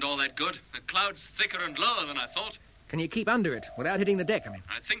visibility isn't all that good. The cloud's thicker and lower than I thought. Can you keep under it without hitting the deck,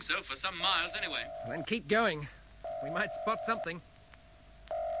 I think so, for some miles anyway. Then keep going. We might spot something.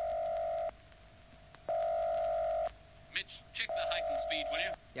 Mitch, check the height and speed, will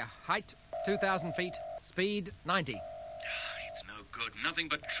you? Yeah, height 2,000 feet, speed 90. It's no good. Nothing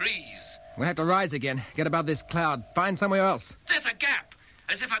but trees. We'll have to rise again, get above this cloud, find somewhere else. There's a gap,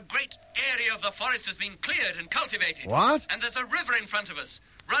 as if a great area of the forest has been cleared and cultivated. What? And there's a river in front of us,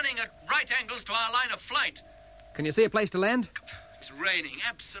 running at right angles to our line of flight. Can you see a place to land? It's raining,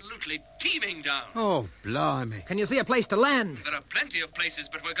 absolutely teeming down. Oh, blimey. Can you see a place to land? There are plenty of places,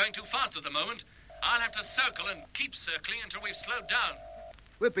 but we're going too fast at the moment. I'll have to circle and keep circling until we've slowed down.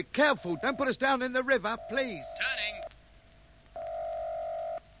 Well, be careful. Don't put us down in the river, please. Turning.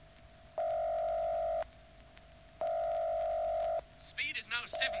 Speed is now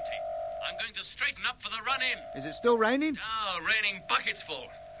 70. I'm going to straighten up for the run-in. Is it still raining? Oh, raining buckets full.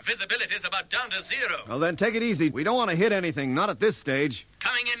 Visibility is about down to 0. Well, then take it easy. We don't want to hit anything, not at this stage.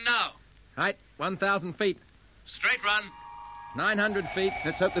 Coming in now. Height 1,000 feet. Straight run. 900 feet.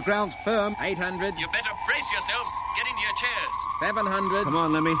 Let's hope the ground's firm. 800. You better brace yourselves. Get into your chairs. 700. Come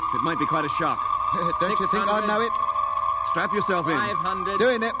on, Lemmy. It might be quite a shock. Don't you think I know it? Strap yourself in. 500.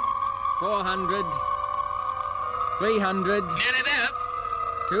 Doing it. 400. 300. Nearly there.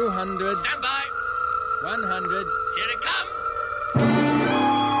 200. Stand by. 100. Here it comes.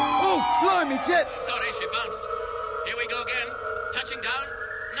 Oh, blimey, Jet! Sorry, she bounced. Here we go again. Touching down.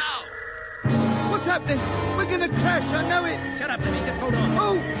 Now. What's happening? We're going to crash, I know it. Shut up, Lemmy. Just hold on.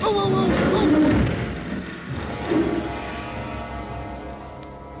 Oh.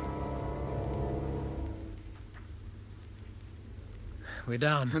 We're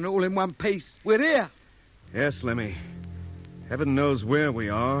down. And all in one piece. We're here. Yes, Lemmy. Heaven knows where we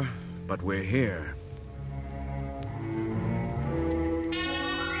are, but we're here.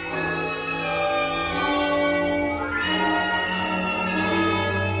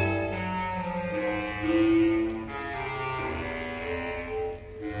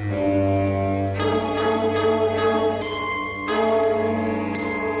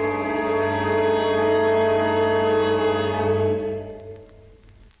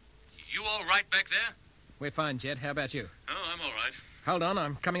 We're fine, Jet. How about you? Oh, I'm all right. Hold on.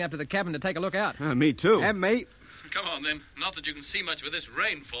 I'm coming up to the cabin to take a look out. Me too. And me. Come on, then. Not that you can see much with this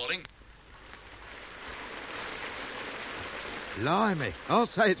rain falling. Blimey. I'll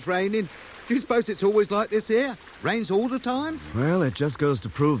say it's raining. Do you suppose it's always like this here? Rains all the time? Well, it just goes to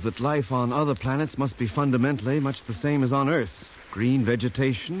prove that life on other planets must be fundamentally much the same as on Earth. Green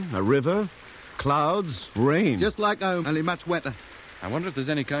vegetation, a river, clouds, rain. Just like home, only much wetter. I wonder if there's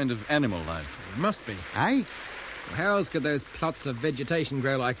any kind of animal life. It must be. Eh? How else could those plots of vegetation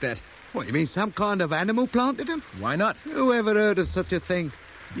grow like that? What, you mean some kind of animal planted them? Why not? Who ever heard of such a thing?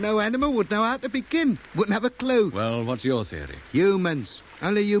 No animal would know how to begin. Wouldn't have a clue. Well, what's your theory? Humans.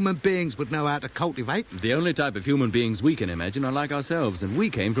 Only human beings would know how to cultivate. The only type of human beings we can imagine are like ourselves, and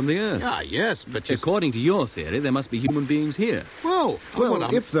we came from the Earth. Ah, yes, but according to your theory, there must be human beings here. Well,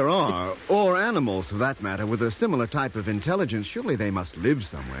 if there are, or animals for that matter, with a similar type of intelligence, surely they must live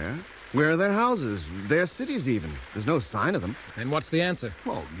somewhere. Where are their houses? Their cities, even? There's no sign of them. And what's the answer?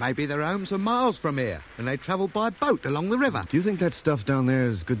 Well, maybe their homes are miles from here, and they travel by boat along the river. Do you think that stuff down there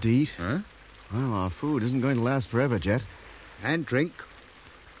is good to eat? Huh? Well, our food isn't going to last forever, Jet. And drink.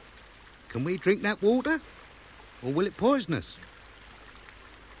 Can we drink that water? Or will it poison us?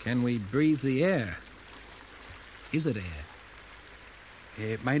 Can we breathe the air? Is it air?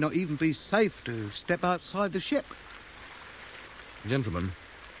 It may not even be safe to step outside the ship. Gentlemen,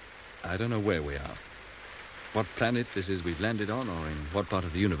 I don't know where we are, what planet this is we've landed on, or in what part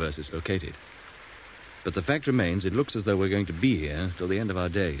of the universe it's located. But the fact remains, it looks as though we're going to be here till the end of our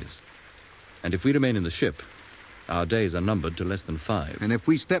days. And if we remain in the ship, our days are numbered to less than 5. And if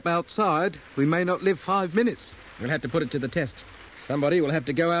we step outside, we may not live 5 minutes. We'll have to put it to the test. Somebody will have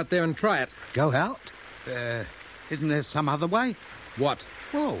to go out there and try it. Go out? Isn't there some other way? What?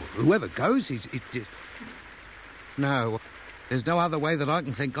 Well, whoever goes, No, there's no other way that I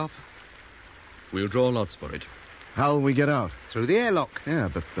can think of. We'll draw lots for it. How'll we get out? Through the airlock. Yeah,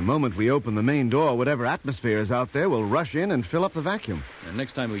 but the moment we open the main door, whatever atmosphere is out there will rush in and fill up the vacuum. And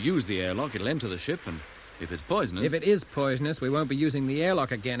next time we use the airlock, it'll enter the ship, and if it's poisonous... If it is poisonous, we won't be using the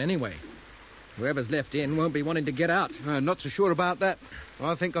airlock again anyway. Whoever's left in won't be wanting to get out. Not so sure about that.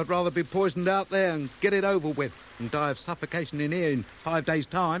 I think I'd rather be poisoned out there and get it over with and die of suffocation in here in 5 days'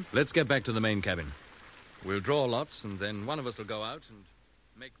 time. Let's get back to the main cabin. We'll draw lots, and then one of us will go out and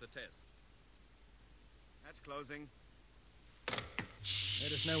make the test. That's closing.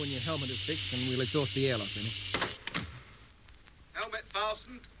 Let us know when your helmet is fixed, and we'll exhaust the airlock, Benny. Helmet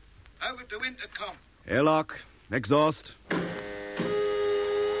fastened. Over to intercom. Airlock. Exhaust.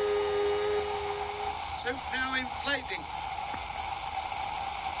 Suit now inflating.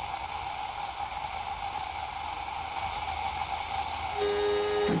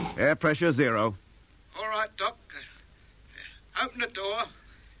 Air pressure 0. All right, Doc. Open the door.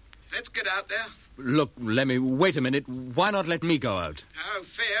 Let's get out there. Look, Lemmy, wait a minute. Why not let me go out? Oh,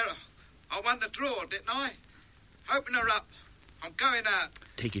 fair. I won the draw, didn't I? Open her up. I'm going out.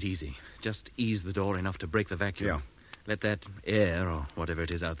 Take it easy. Just ease the door enough to break the vacuum. Yeah. Let that air, or whatever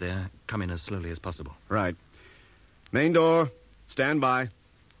it is out there, come in as slowly as possible. Right. Main door. Stand by.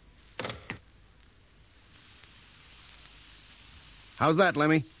 How's that,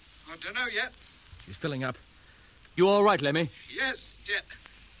 Lemmy? I don't know yet. She's filling up. You all right, Lemmy? Yes, Jet.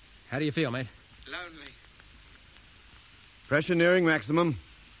 How do you feel, mate? Lonely. Pressure nearing maximum.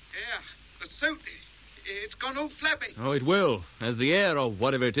 Yeah, the suit, it's gone all flabby. Oh, it will. As the air, or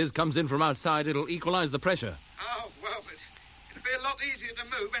whatever it is, comes in from outside, it'll equalize the pressure. Oh, well, it'll be a lot easier to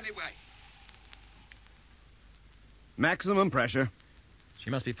move anyway. Maximum pressure. She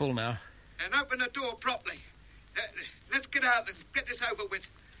must be full now. And open the door properly. Let's get out and get this over with.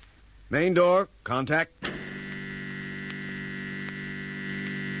 Main door, contact.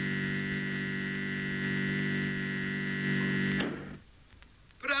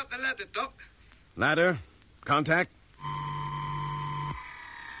 Put out the ladder, Doc. Ladder, contact.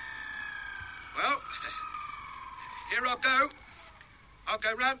 Well, here I go. I'll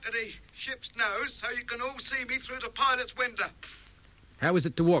go round to the ship's nose so you can all see me through the pilot's window. How is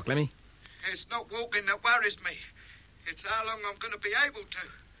it to walk, Lemmy? It's not walking that worries me. It's how long I'm going to be able to.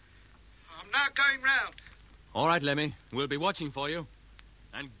 I'm now going round. All right, Lemmy. We'll be watching for you.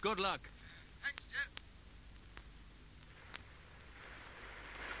 And good luck. Thanks, Jet.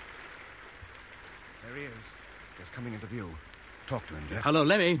 There he is. Just coming into view. Talk to him, Jet. Hello,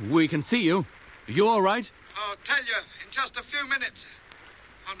 Lemmy. We can see you. You all right? I'll tell you in just a few minutes.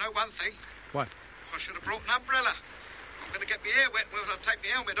 I know one thing. What? I should have brought an umbrella. I'm going to get my hair wet when I take my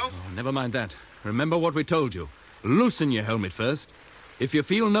helmet off. Oh, never mind that. Remember what we told you. Loosen your helmet first. If you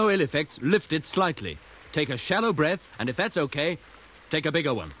feel no ill effects, lift it slightly. Take a shallow breath, and if that's okay, take a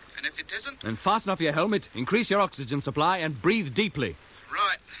bigger one. And if it isn't? And fasten up your helmet, increase your oxygen supply, and breathe deeply.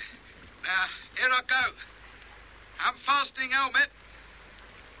 Right. Now, here I go. I'm fastening helmet.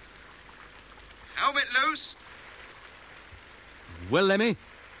 Helmet loose. Well, Lemmy,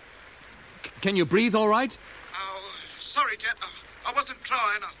 can you breathe all right? Oh, sorry, Jet. I wasn't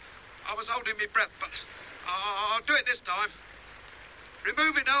trying. I was holding my breath, but I'll do it this time.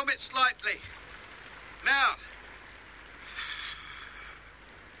 Removing helmet slightly. Now.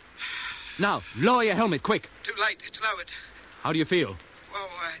 Now, lower your helmet, quick. Too late. It's lowered. How do you feel? Well,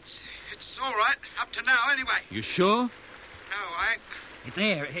 it's all right. Up to now, anyway. You sure? No, I ain't. It's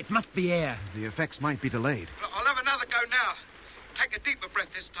air. It must be air. The effects might be delayed. I'll have another go now. Take a deeper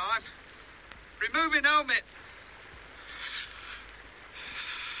breath this time. Removing helmet.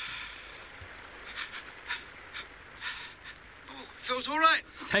 Oh, feels all right.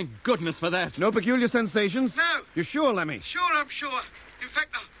 Thank goodness for that. No peculiar sensations? No. You're sure, Lemmy? Sure, I'm sure. In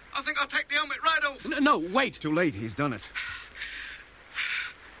fact, I think I'll take the helmet right off. No, wait. Too late. He's done it.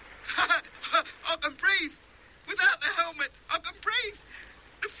 I can breathe. Without the helmet, I can breathe.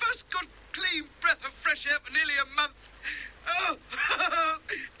 The first good, clean breath of fresh air for nearly a month. Oh,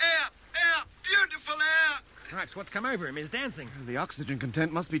 air, beautiful air. Perhaps what's come over him is dancing. The oxygen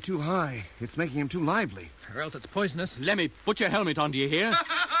content must be too high. It's making him too lively. Or else it's poisonous. Lemmy, put your helmet on, do you hear?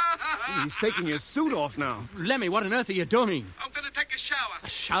 He's taking his suit off now. Lemmy, what on earth are you doing? I'm going to take a shower. A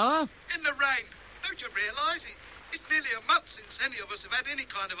shower? In the rain. Don't you realise? It's nearly a month since any of us have had any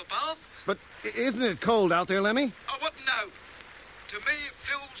kind of a bath. But isn't it cold out there, Lemmy? I wouldn't know. To me, it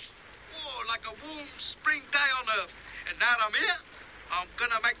feels like a warm spring day on Earth. And now that I'm here, I'm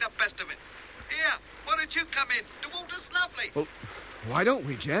going to make the best of it. Here, why don't you come in? The water's lovely. Well, why don't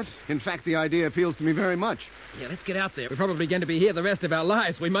we, Jet? In fact, the idea appeals to me very much. Yeah, let's get out there. We're probably going to be here the rest of our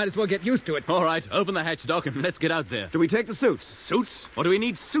lives. We might as well get used to it. All right, open the hatch, Doc, and let's get out there. Do we take the suits? Suits? What do we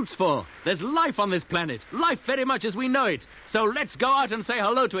need suits for? There's life on this planet. Life very much as we know it. So let's go out and say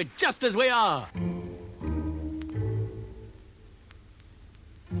hello to it just as we are.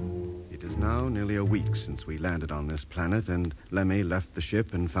 It is now nearly a week since we landed on this planet, and Lemmy left the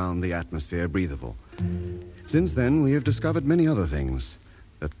ship and found the atmosphere breathable. Since then, we have discovered many other things.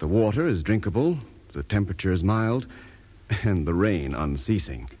 That the water is drinkable, the temperature is mild, and the rain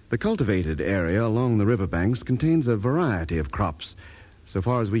unceasing. The cultivated area along the riverbanks contains a variety of crops. So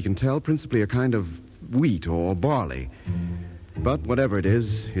far as we can tell, principally a kind of wheat or barley. But whatever it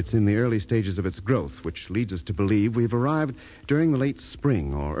is, it's in the early stages of its growth, which leads us to believe we've arrived during the late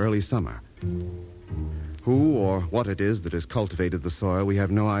spring or early summer. Who or what it is that has cultivated the soil, we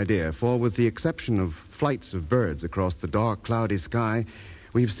have no idea, for with the exception of flights of birds across the dark, cloudy sky,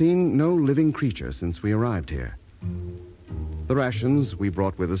 we've seen no living creature since we arrived here. The rations we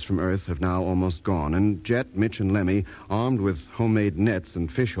brought with us from Earth have now almost gone, and Jet, Mitch, and Lemmy, armed with homemade nets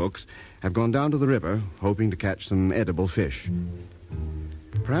and fish hooks, have gone down to the river, hoping to catch some edible fish.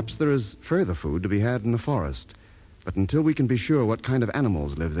 Perhaps there is further food to be had in the forest, but until we can be sure what kind of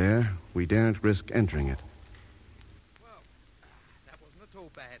animals live there, we daren't risk entering it. Well, that wasn't at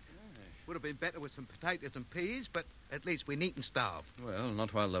all bad. Would have been better with some potatoes and peas, but at least we needn't starve. Well,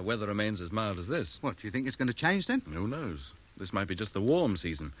 not while the weather remains as mild as this. What, do you think it's going to change then? Who knows? This might be just the warm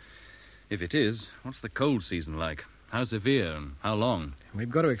season. If it is, what's the cold season like? How severe and how long? We've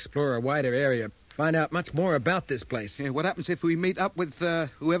got to explore a wider area, find out much more about this place. Yeah, what happens if we meet up with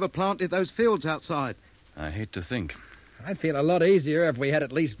whoever planted those fields outside? I hate to think. I'd feel a lot easier if we had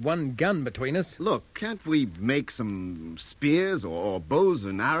at least one gun between us. Look, can't we make some spears or bows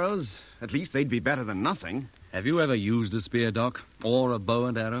and arrows? At least they'd be better than nothing. Have you ever used a spear, Doc? Or a bow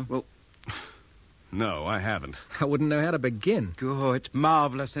and arrow? Well, no, I haven't. I wouldn't know how to begin. Oh, it's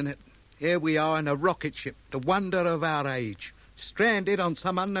marvellous, isn't it? Here we are in a rocket ship, the wonder of our age, stranded on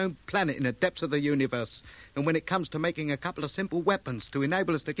some unknown planet in the depths of the universe. And when it comes to making a couple of simple weapons to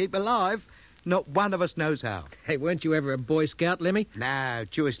enable us to keep alive, not one of us knows how. Hey, weren't you ever a Boy Scout, Lemmy? No,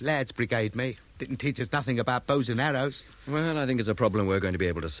 Jewish Lads Brigade, me. Didn't teach us nothing about bows and arrows. Well, I think it's a problem we're going to be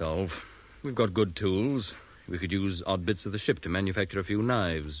able to solve. We've got good tools. We could use odd bits of the ship to manufacture a few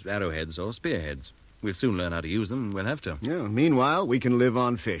knives, arrowheads, or spearheads. We'll soon learn how to use them. We'll have to. Yeah, meanwhile, we can live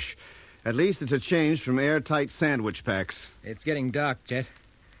on fish. At least it's a change from airtight sandwich packs. It's getting dark, Jet.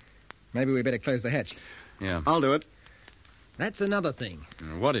 Maybe we better close the hatch. Yeah. I'll do it. That's another thing.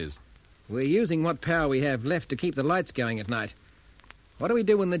 What is? We're using what power we have left to keep the lights going at night. What do we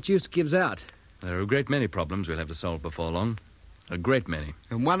do when the juice gives out? There are a great many problems we'll have to solve before long. A great many.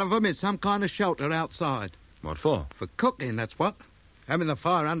 And one of them is some kind of shelter outside. What for? For cooking, that's what. Having the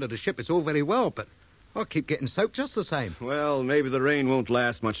fire under the ship is all very well, but I keep getting soaked just the same. Well, maybe the rain won't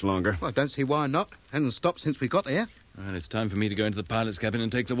last much longer. Well, I don't see why not. Hasn't stopped since we got here. Well, it's time for me to go into the pilot's cabin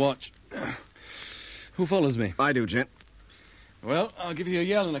and take the watch. Who follows me? I do, Gent. Well, I'll give you a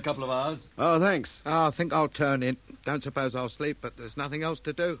yell in a couple of hours. Oh, thanks. Oh, I think I'll turn in. Don't suppose I'll sleep, but there's nothing else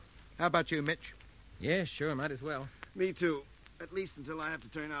to do. How about you, Mitch? Yeah, sure, might as well. Me too. At least until I have to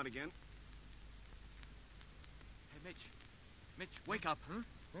turn out again. Hey, Mitch. Mitch, wake up.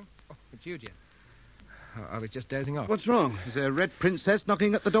 Huh? Oh, it's you, Jet. I was just dozing off. What's wrong? Is there a red princess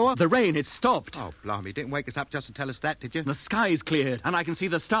knocking at the door? The rain, it's stopped. Oh, blimey, didn't wake us up just to tell us that, did you? The sky's cleared, and I can see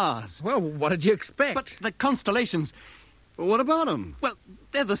the stars. Well, what did you expect? But the constellations... Well, what about them? Well,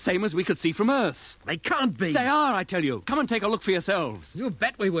 they're the same as we could see from Earth. They can't be. They are, I tell you. Come and take a look for yourselves. You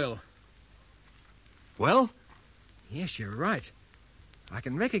bet we will. Well? Yes, you're right. I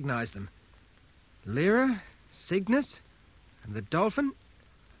can recognize them. Lyra, Cygnus, and the dolphin.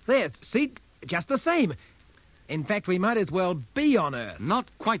 There, see? Just the same. In fact, we might as well be on Earth. Not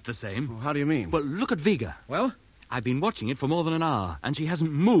quite the same. Well, how do you mean? Well, look at Vega. Well? I've been watching it for more than an hour, and she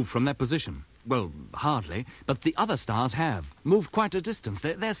hasn't moved from that position. Well, hardly, but the other stars have. Moved quite a distance.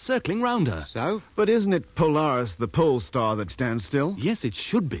 They're circling round her. So? But isn't it Polaris, the pole star, that stands still? Yes, it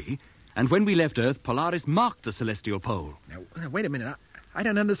should be. And when we left Earth, Polaris marked the celestial pole. Now wait a minute. I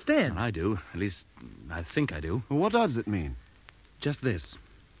don't understand. Well, I do. At least, I think I do. Well, what does it mean? Just this.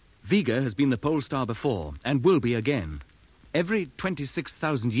 Vega has been the pole star before, and will be again. Every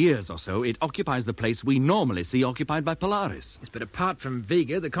 26,000 years or so, it occupies the place we normally see occupied by Polaris. Yes, but apart from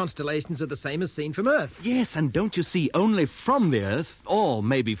Vega, the constellations are the same as seen from Earth. Yes, and don't you see, only from the Earth, or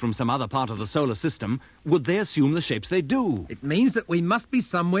maybe from some other part of the solar system, would they assume the shapes they do. It means that we must be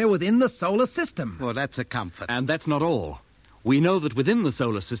somewhere within the solar system. Well, that's a comfort. And that's not all. We know that within the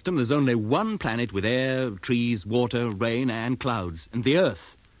solar system there's only one planet with air, trees, water, rain, and clouds, and the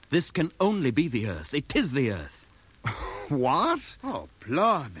Earth. This can only be the Earth. It is the Earth. What? Oh,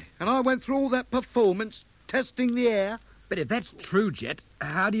 blimey. And I went through all that performance, testing the air. But if that's true, Jet,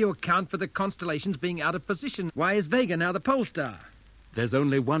 how do you account for the constellations being out of position? Why is Vega now the pole star? There's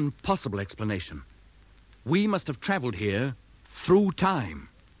only one possible explanation. We must have traveled here through time.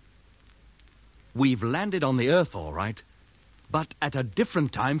 We've landed on the Earth, all right, but at a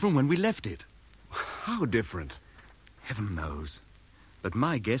different time from when we left it. How different? Heaven knows. But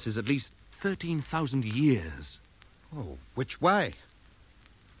my guess is at least 13,000 years. Oh, which way?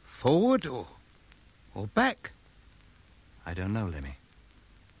 Forward or back? I don't know, Lemmy.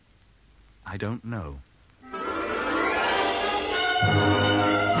 I don't know.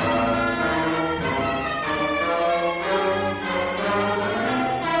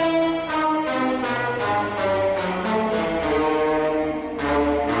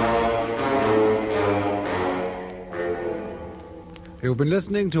 You've been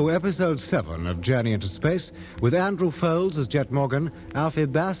listening to Episode 7 of Journey into Space with Andrew Foles as Jet Morgan, Alfie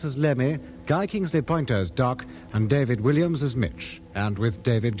Bass as Lemmy, Guy Kingsley Pointer as Doc, and David Williams as Mitch, and with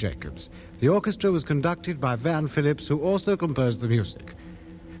David Jacobs. The orchestra was conducted by Van Phillips, who also composed the music.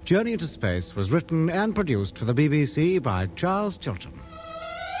 Journey into Space was written and produced for the BBC by Charles Chilton.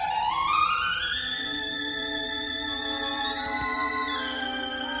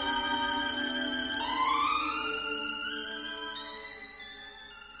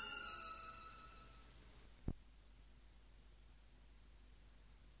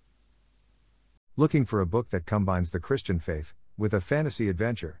 Looking for a book that combines the Christian faith with a fantasy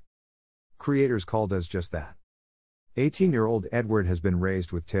adventure? Creators Call does just that. 18-year-old Edward has been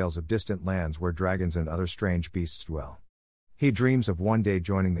raised with tales of distant lands where dragons and other strange beasts dwell. He dreams of one day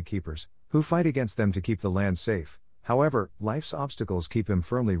joining the keepers, who fight against them to keep the land safe. However, life's obstacles keep him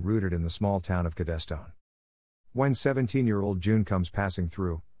firmly rooted in the small town of Cadestone. When 17-year-old June comes passing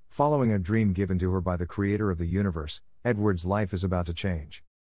through, following a dream given to her by the creator of the universe, Edward's life is about to change.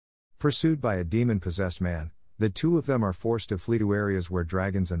 Pursued by a demon-possessed man, the two of them are forced to flee to areas where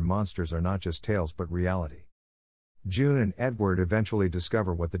dragons and monsters are not just tales but reality. June and Edward eventually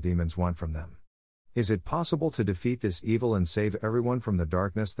discover what the demons want from them. Is it possible to defeat this evil and save everyone from the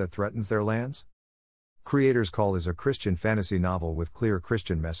darkness that threatens their lands? Creator's Call is a Christian fantasy novel with clear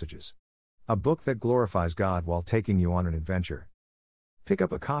Christian messages. A book that glorifies God while taking you on an adventure. Pick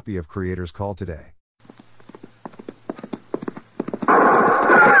up a copy of Creator's Call today.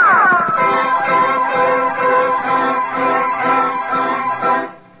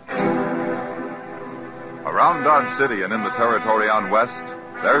 Around Dodge City and in the territory on West,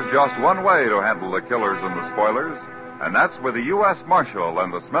 there's just one way to handle the killers and the spoilers, and that's with the U.S. Marshal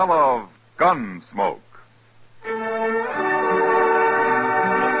and the smell of gun smoke.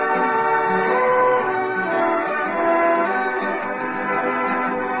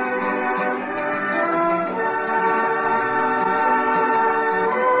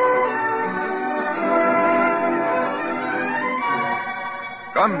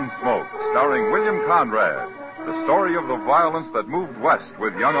 Gunsmoke, starring William Conrad. The story of the violence that moved west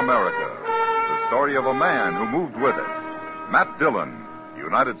with young America. The story of a man who moved with it. Matt Dillon,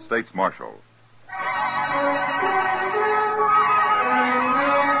 United States Marshal.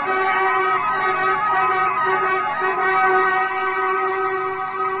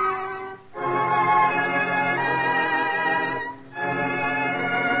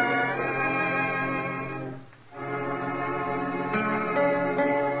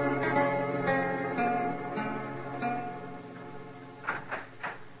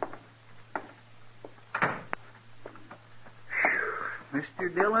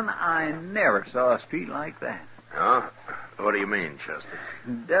 Mr. Dillon, I never saw a street like that. Huh? What do you mean, Chester?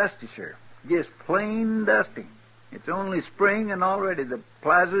 Dusty, sir. Just plain dusty. It's only spring and already the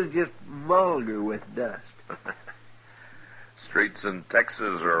plaza's just vulgar with dust. Streets in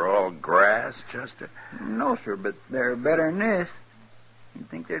Texas are all grass, Chester? No, sir, but they're better than this. You'd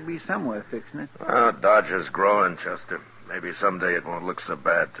think there'd be some way of fixing it. Well, Dodge is growing, Chester. Maybe someday it won't look so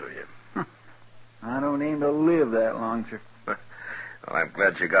bad to you. I don't aim to live that long, sir. Well, I'm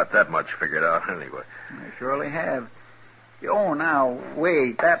glad you got that much figured out anyway. I surely have. Oh, now,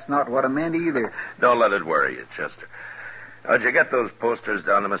 wait. That's not what I meant either. Don't let it worry you, Chester. Did you get those posters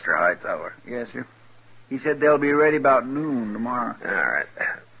down to Mr. Hightower? Yes, sir. He said they'll be ready about noon tomorrow. All right.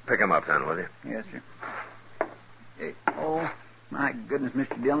 Pick them up then, will you? Yes, sir. Hey, oh, my goodness,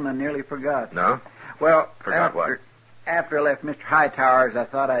 Mr. Dillon, I nearly forgot. No? Well, Forgot what? After I left Mr. Hightower's, I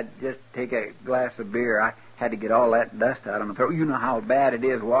thought I'd just take a glass of beer. I had to get all that dust out of my throat. You know how bad it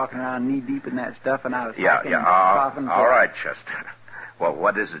is walking around knee-deep in that stuff, and I was hacking and coughing. All right, Chester. Well,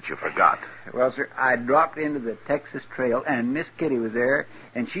 what is it you forgot? Well, sir, I dropped into the Texas Trail, and Miss Kitty was there,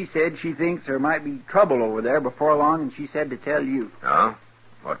 and she said she thinks there might be trouble over there before long, and she said to tell you. Oh?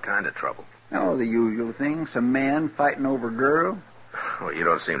 What kind of trouble? Oh, the usual thing. Some man fighting over a girl. Well, you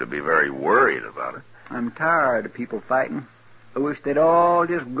don't seem to be very worried about it. I'm tired of people fighting. I wish they'd all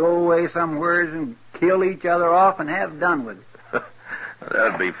just go away somewheres and kill each other off and have done with it.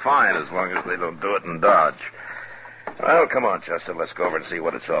 That'd be fine as long as they don't do it in Dodge. Well, come on, Chester. Let's go over and see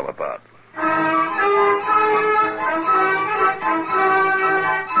what it's all about.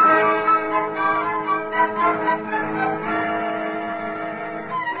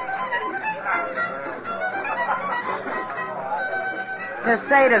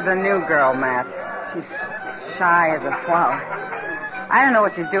 Casada's a new girl, Matt. She's shy as a flower. I don't know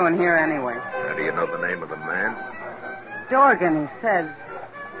what she's doing here anyway. How do you know the name of the man? Dorgan, he says.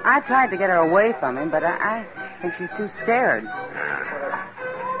 I tried to get her away from him, but I think she's too scared.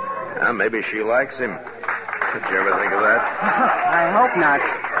 Maybe she likes him. Did you ever think of that? I hope not.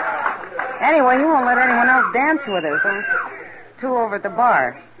 Anyway, he won't let anyone else dance with her. Those two over at the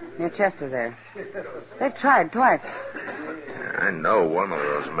bar near Chester there. They've tried twice. I know one of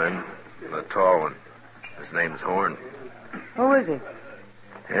those men. The tall one. His name's Horn. Who is he?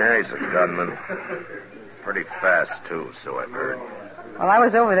 Yeah, he's a gunman. Pretty fast, too, so I've heard. Well, I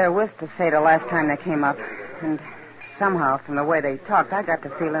was over there with Casada last time they came up, and somehow, from the way they talked, I got the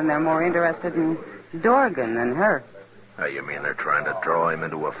feeling they're more interested in Dorgan than her. Oh, you mean they're trying to draw him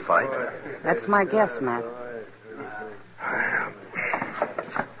into a fight? That's my guess, Matt.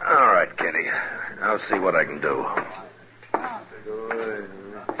 All right, Kitty. I'll see what I can do.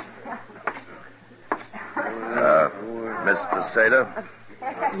 Miss Casada?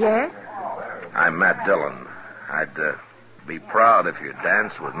 Yes? I'm Matt Dillon. I'd be proud if you'd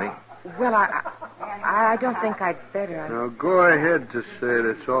dance with me. Well, I don't think I'd better. Now, go ahead,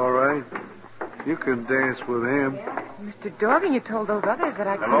 Casada. It's all right. You can dance with him. Mr. Dorgan, you told those others that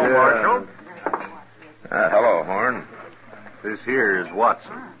I could. Hello, Marshal. Hello, Horn. This here is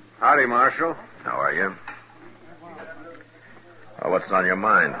Watson. Howdy, Marshal. How are you? Well, what's on your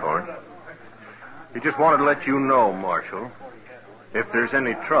mind, Horn? He just wanted to let you know, Marshal, if there's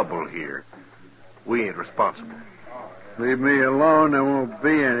any trouble here, we ain't responsible. Leave me alone, there won't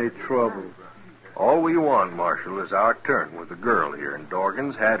be any trouble. All we want, Marshal, is our turn with the girl here, and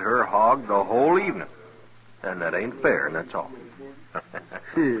Dorgan's had her hogged the whole evening. And that ain't fair, and that's all.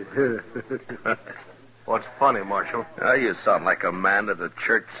 What's funny, Marshal? You sound like a man at a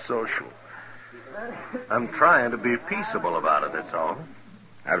church social. I'm trying to be peaceable about it, that's all.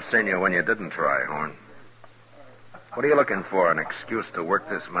 I've seen you when you didn't try, Horn. What are you looking for, an excuse to work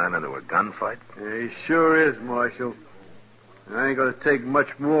this man into a gunfight? Yeah, he sure is, Marshal. I ain't going to take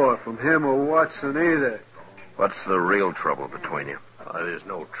much more from him or Watson either. What's the real trouble between you? There's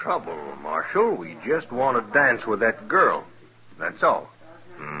no trouble, Marshal. We just want to dance with that girl. That's all.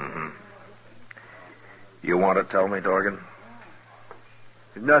 Mm-hmm. You want to tell me, Dorgan?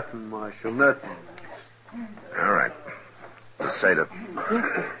 Nothing, Marshal, nothing. All right. Seda. Yes,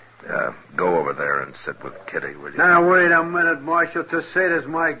 sir. Go over there and sit with Kitty, will you? Now, wait a minute, Marshal. Seda's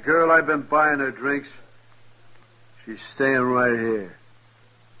my girl. I've been buying her drinks. She's staying right here.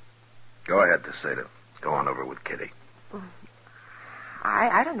 Go ahead, Seda. Go on over with Kitty.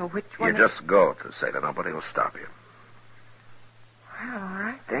 I don't know which one. You just go, Seda. Nobody will stop you. Well, all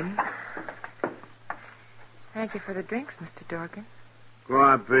right, then. Thank you for the drinks, Mr. Dorgan. Go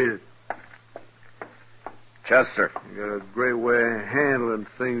on, beat it. Chester. You got a great way of handling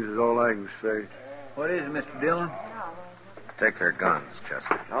things is all I can say. What is it, Mr. Dillon? Take their guns,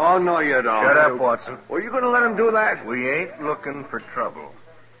 Chester. Oh, no, you don't. Shut up, Watson. Well, you going to let him do that? We ain't looking for trouble.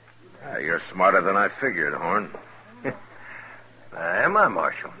 You're smarter than I figured, Horn. Am I,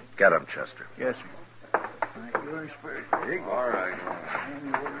 Marshal? Get him, Chester. Yes, sir. Yours first, Big. All right.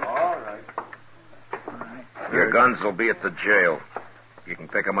 All right. Your guns will be at the jail. You can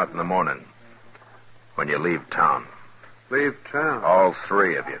pick them up in the morning when you leave town. Leave town? All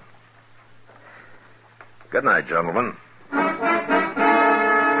three of you. Good night, gentlemen.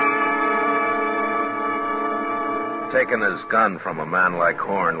 Taking his gun from a man like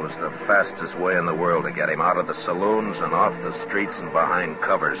Horn was the fastest way in the world to get him out of the saloons and off the streets and behind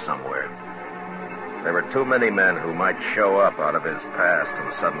cover somewhere. There were too many men who might show up out of his past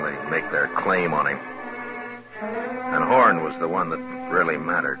and suddenly make their claim on him. And Horn was the one that really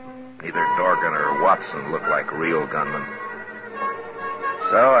mattered. Neither Dorgan or Watson looked like real gunmen.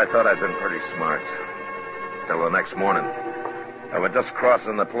 So I thought I'd been pretty smart. Till the next morning. I was just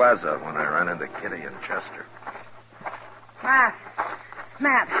crossing the plaza when I ran into Kitty and Chester.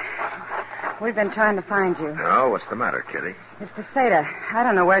 Matt, we've been trying to find you. Oh, what's the matter, Kitty? Mr. Seda, I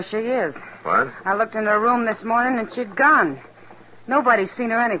don't know where she is. What? I looked in her room this morning and she'd gone. Nobody's seen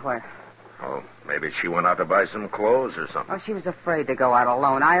her anywhere. Oh, maybe she went out to buy some clothes or something. Oh, she was afraid to go out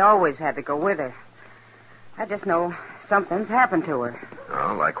alone. I always had to go with her. I just know something's happened to her.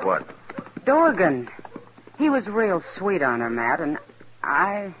 Oh, like what? Dorgan. He was real sweet on her, Matt, and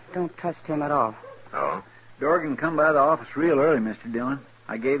I don't trust him at all. Oh? Dorgan come by the office real early, Mr. Dillon.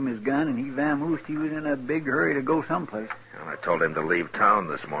 I gave him his gun, and he vamoosed. He was in a big hurry to go someplace. Well, I told him to leave town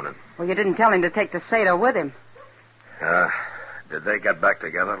this morning. Well, you didn't tell him to take the Seda with him. Did they get back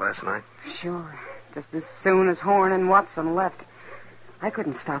together last night? Sure. Just as soon as Horn and Watson left. I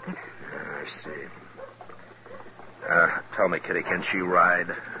couldn't stop it. I see. Tell me, Kitty, can she ride?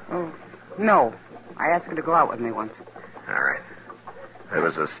 Oh, no. I asked her to go out with me once. All right. There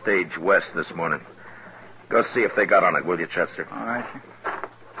was a stage west this morning. Go see if they got on it, will you, Chester? All right, sir.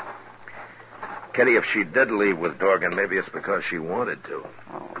 Kitty, if she did leave with Dorgan, maybe it's because she wanted to.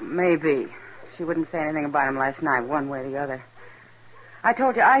 Oh, maybe. She wouldn't say anything about him last night, one way or the other. I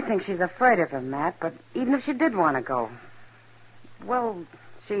told you I think she's afraid of him, Matt, but even if she did want to go, well,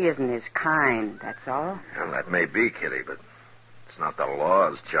 she isn't his kind, that's all. Well, that may be, Kitty, but it's not the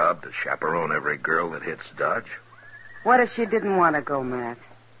law's job to chaperone every girl that hits Dodge. What if she didn't want to go, Matt?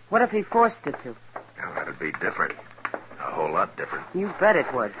 What if he forced her to? Well, that'd be different. A whole lot different. You bet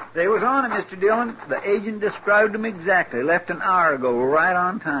it would. They was on him, Mr. Dillon. The agent described him exactly. Left an hour ago, right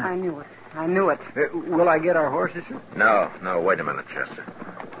on time. I knew it. I knew it. Will I get our horses, sir? No, wait a minute, Chester.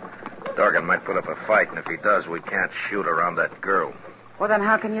 Dorgan might put up a fight, and if he does, we can't shoot around that girl. Well, then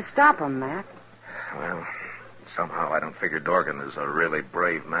how can you stop him, Matt? Well, somehow I don't figure Dorgan is a really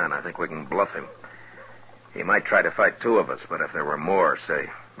brave man. I think we can bluff him. He might try to fight two of us, but if there were more, say,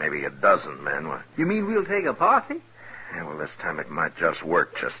 maybe a dozen men... Well... You mean we'll take a posse? Yeah, well, this time it might just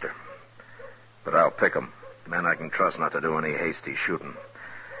work, Chester. But I'll pick 'em. Men I can trust not to do any hasty shooting.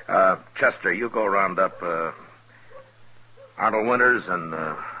 Chester, you go round up Arnold Winters and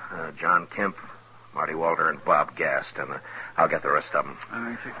John Kemp, Marty Walter, and Bob Gast, and I'll get the rest of them. All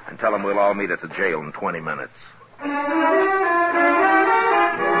right, sir. And tell them we'll all meet at the jail in 20 minutes.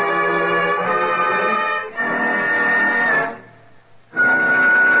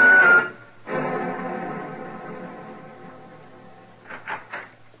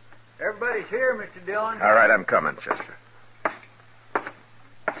 Everybody's here, Mr. Dillon. All right, I'm coming, Chester.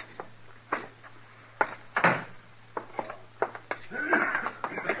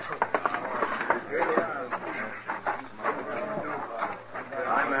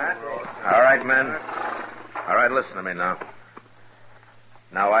 All right, men. All right, listen to me now.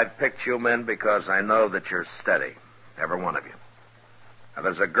 Now, I've picked you men because I know that you're steady, every one of you. Now,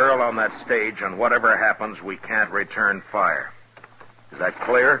 there's a girl on that stage, and whatever happens, we can't return fire. Is that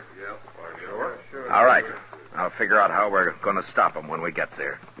clear? Sure. All right. I'll figure out how we're going to stop them when we get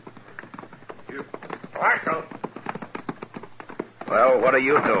there. Marshal. Well, what are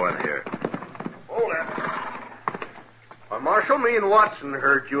you doing here? Hold it. Marshal, me and Watson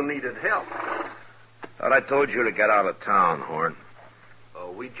heard you needed help. Thought I told you to get out of town, Horn.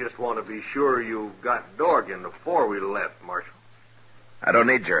 Oh, we just want to be sure you got Dorgan before we left, Marshal. I don't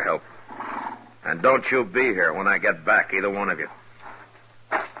need your help. And don't you be here when I get back, either one of you.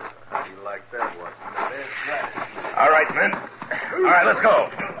 You like that, Watson? All right, men. All right, let's go.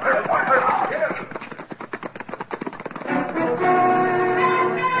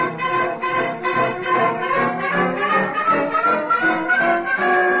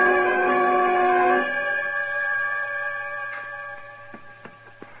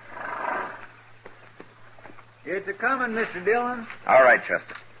 It's a-coming, Mr. Dillon. All right,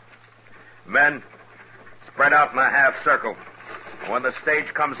 Chester. Men, spread out in a half circle. When the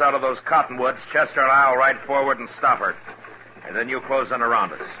stage comes out of those cottonwoods, Chester and I'll ride forward and stop her. And then you close in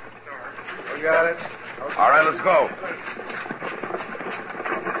around us. We got it. All right, let's go.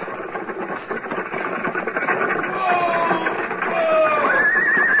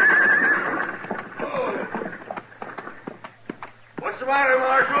 What's the matter,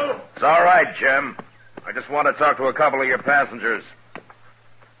 Marshal? It's all right, Jim. I just want to talk to a couple of your passengers.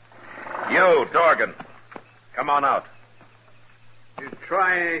 You, Dorgan, come on out. You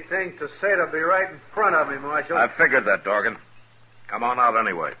try anything to say to be right in front of me, Marshal. I figured that, Dorgan. Come on out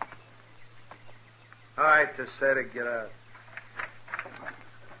anyway. All right, to say to get out.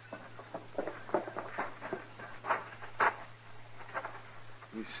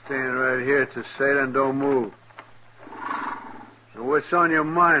 You stand right here, Teseda, and don't move. Now, what's on your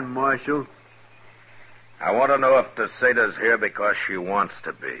mind, Marshal? I want to know if Teseda's here because she wants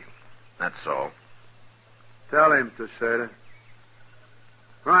to be. That's all. Tell him, Teseda.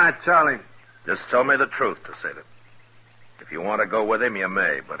 Right, tell him. Just tell me the truth, Teseda. If you want to go with him, you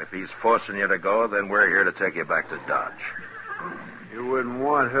may. But if he's forcing you to go, then we're here to take you back to Dodge. You wouldn't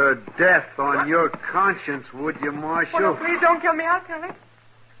want her death on your conscience, would you, Marshal? Oh, no, please don't kill me. I'll tell her.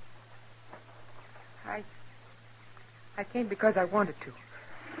 I came because I wanted to.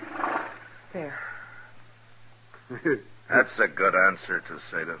 There. That's a good answer,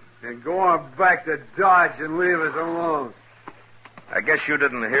 Teseda. Then go on back to Dodge and leave us alone. I guess you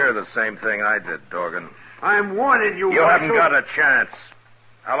didn't hear the same thing I did, Dorgan. I'm warning you, You Marshal. haven't got a chance.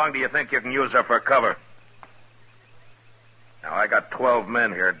 How long do you think you can use her for cover? Now, I got 12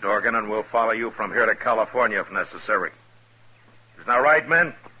 men here, Dorgan, and we'll follow you from here to California if necessary. Isn't that right,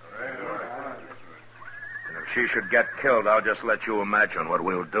 men? And if she should get killed, I'll just let you imagine what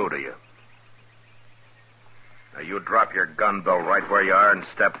we'll do to you. Now, you drop your gun belt right where you are and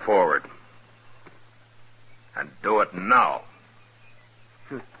step forward. And do it now.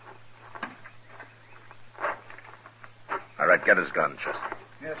 All right, get his gun, Chester.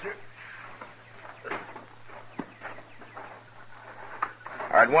 Yes, sir.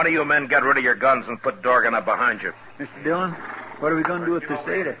 All right, one of you men get rid of your guns and put Dorgan up behind you. Mr. Dillon, what are we going to do with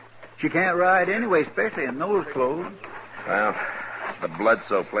Teseda? She can't ride anyway, especially in those clothes. Well, the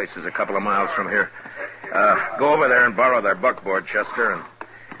Bledsoe place is a couple of miles from here. Go over there and borrow their buckboard, Chester, and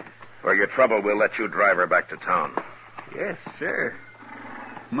for your trouble, we'll let you drive her back to town. Yes, sir.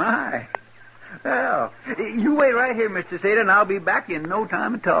 My. Well, you wait right here, Mr. Teseda, and I'll be back in no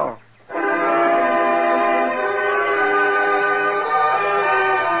time at all.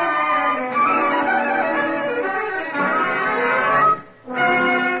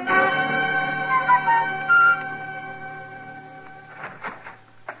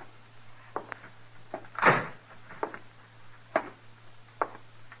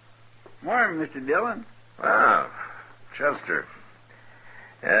 Morning, Mr. Dillon. Wow, Chester.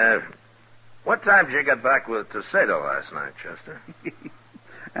 What time did you get back with Teseda last night, Chester?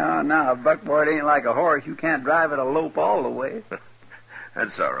 Oh, now, a buckboard ain't like a horse. You can't drive it a lope all the way.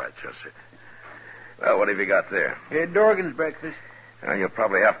 That's all right, Chester. Well, what have you got there? Hey, Dorgan's breakfast. Well, you'll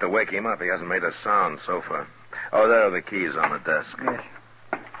probably have to wake him up. He hasn't made a sound so far. Oh, there are the keys on the desk. Yes.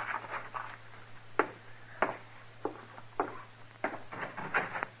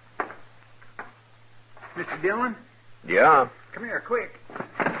 Mr. Dillon? Yeah? Come here, quick.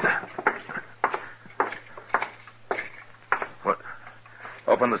 What?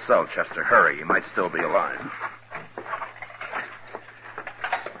 Open the cell, Chester. Hurry. He might still be alive.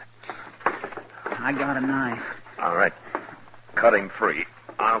 I got a knife. All right. Cut him free.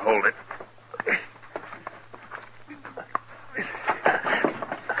 I'll hold it.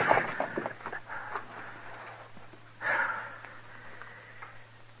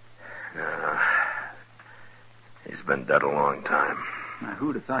 No. He's been dead a long time. Now,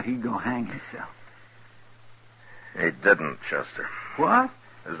 who'd have thought he'd go hang himself? He didn't, Chester. What?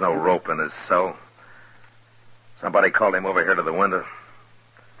 There's no rope in his cell. Somebody called him over here to the window.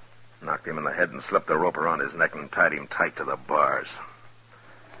 Knocked him in the head and slipped the rope around his neck and tied him tight to the bars.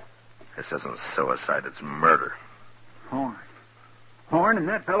 This isn't suicide, it's murder. Horn and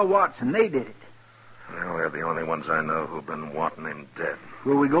that fellow Watson, they did it. Well, they're the only ones I know who've been wanting him dead.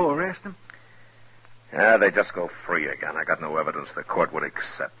 Will we go arrest him? Yeah, they just go free again. I got no evidence the court would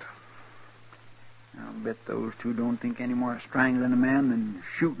accept. I'll bet those two don't think any more of strangling a man than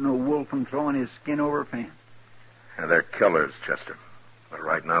shooting a wolf and throwing his skin over a fence. Yeah, they're killers, Chester. But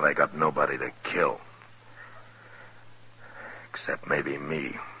right now they got nobody to kill. Except maybe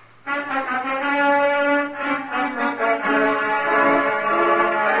me.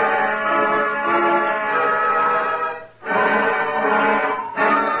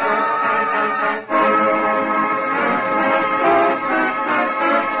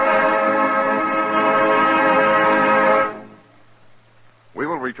 We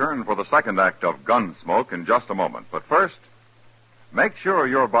will return for the second act of Gunsmoke in just a moment. But first, make sure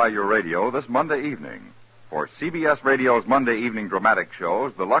you're by your radio this Monday evening. For CBS Radio's Monday evening dramatic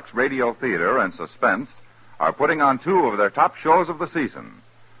shows, the Lux Radio Theater and Suspense are putting on two of their top shows of the season.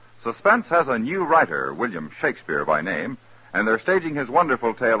 Suspense has a new writer, William Shakespeare by name, and they're staging his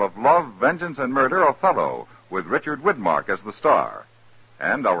wonderful tale of love, vengeance, and murder, Othello, with Richard Widmark as the star.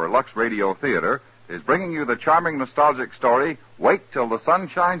 And our Lux Radio Theater is bringing you the charming nostalgic story, Wait Till the Sun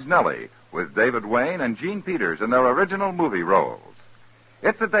Shines Nellie, with David Wayne and Gene Peters in their original movie roles.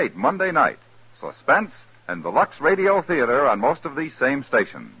 It's a date Monday night. Suspense and the Lux Radio Theater on most of these same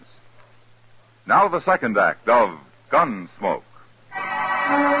stations. Now the second act of Gunsmoke.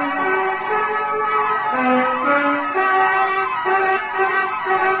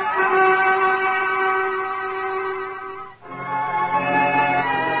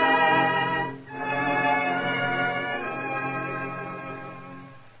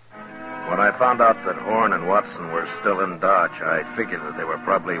 When I found out that Horn and Watson were still in Dodge, I figured that they were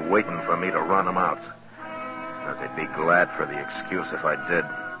probably waiting for me to run them out. That they'd be glad for the excuse if I did,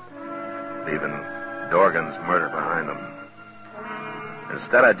 leaving Dorgan's murder behind them.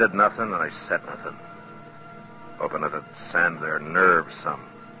 Instead, I did nothing and I said nothing, hoping it'd sand their nerves some,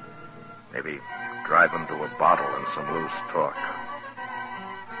 maybe drive them to a bottle and some loose talk.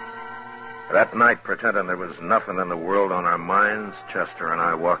 That night, pretending there was nothing in the world on our minds, Chester and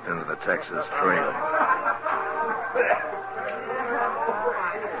I walked into the Texas Trail.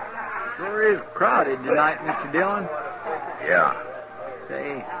 Sure is crowded tonight, Mr. Dillon. Yeah.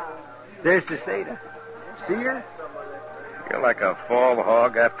 Say, there's the Seda. See her? You're like a fall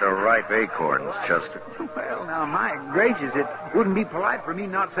hog after ripe acorns, Chester. Well, now, my gracious, it wouldn't be polite for me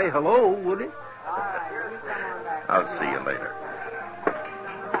not to say hello, would it? I'll see you later.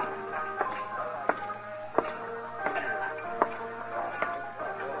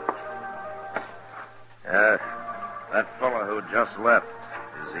 That fellow who just left,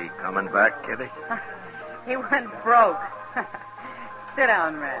 is he coming back, Kitty? He went broke. Sit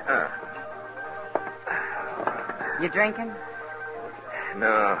down, Red. You drinking?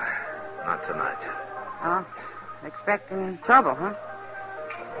 No, not tonight. Oh, expecting trouble, huh?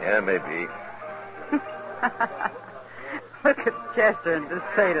 Yeah, maybe. Look at Chester and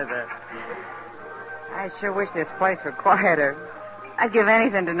DeSada there. I sure wish this place were quieter. I'd give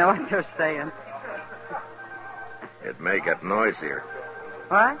anything to know what they're saying. It may get noisier.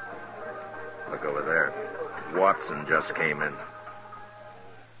 What? Look over there. Watson just came in.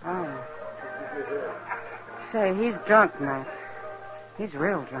 Oh. Say, he's drunk, Matt. He's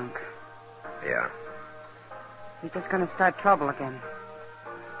real drunk. Yeah. He's just going to start trouble again.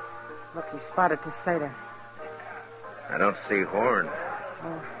 Look, he spotted DeSada. I don't see Horn.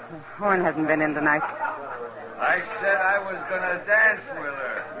 Oh, Horn hasn't been in tonight. I said I was going to dance with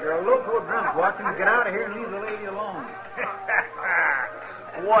her. You're a loco drunk, Watson. Get out of here and leave the lady alone.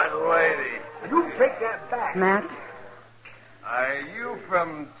 What lady? You take that back. Matt? Are you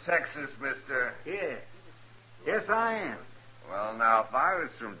from Texas, mister? Yeah. Yes, I am. Well, now, if I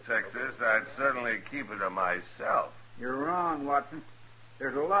was from Texas, I'd certainly keep it to myself. You're wrong, Watson.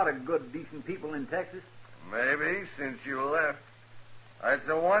 There's a lot of good, decent people in Texas. Maybe, since you left. It's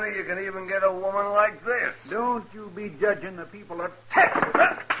a wonder you can even get a woman like this. Don't you be judging the people of Texas.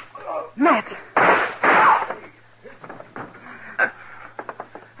 Matt!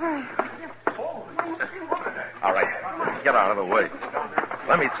 All right, get out of the way.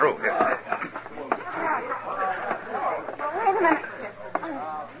 Let me through here. Wait a minute.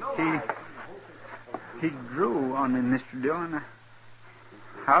 He drew on me, Mr. Dillon.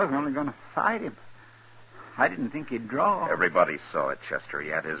 I was only going to fight him. I didn't think he'd draw. Everybody saw it, Chester. He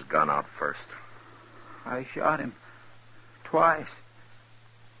had his gun out first. I shot him twice.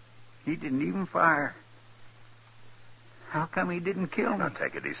 He didn't even fire. How come he didn't kill me? Now,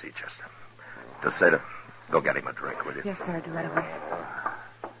 take it easy, Chester. DeSeta, go get him a drink, will you? Yes, sir. I'll do right away.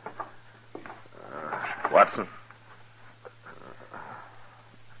 Watson.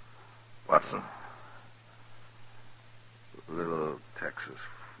 Watson. Little Texas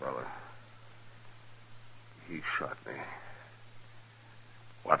fella. He shot me.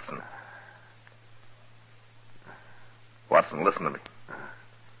 Watson. Watson, listen to me.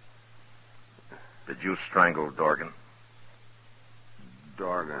 Did you strangle Dorgan?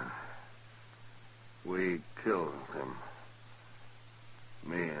 Dorgan. We killed him.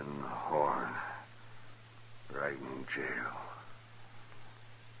 Me and Horn. Right in jail.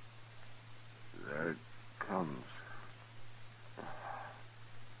 There it comes.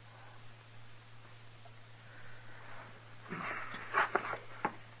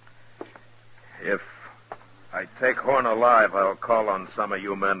 If I take Horn alive, I'll call on some of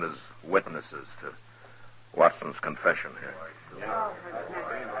you men as witnesses to Watson's confession here.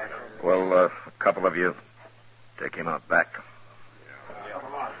 Well, a couple of you take him out back.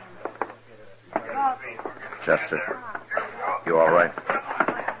 Chester, you all right?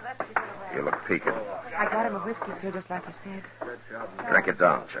 You look peaked. I got him a whiskey, sir, just like you said. Drink it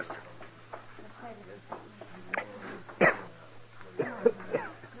down, Chester.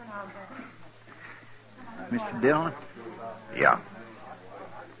 Mr. Dillon? Yeah.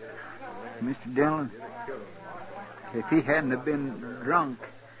 Mr. Dillon, if he hadn't have been drunk,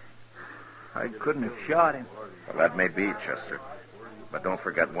 I couldn't have shot him. Well, that may be, Chester. But don't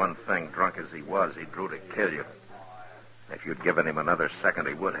forget one thing. Drunk as he was, he drew to kill you. If you'd given him another second,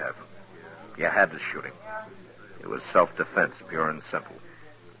 he would have. You had to shoot him. It was self-defense, pure and simple.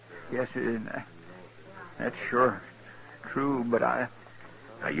 Yes, sir. That's sure true, but I...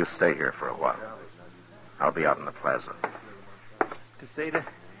 Now, you stay here for a while. I'll be out in the plaza. DeSeta,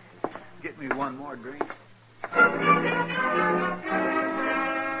 get me one more drink.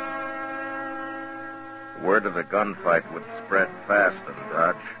 Word of the gunfight would spread fast in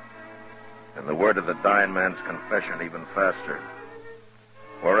Dodge, and the word of the dying man's confession even faster.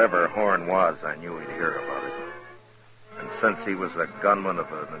 Wherever Horn was, I knew he'd hear about it. And since he was a gunman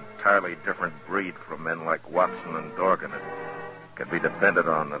of an entirely different breed from men like Watson and Dorgan, it could be depended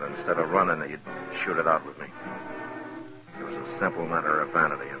on that instead of running, he'd shoot it out with me. It was a simple matter of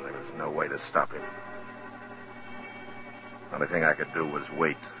vanity, and there was no way to stop him. The only thing I could do was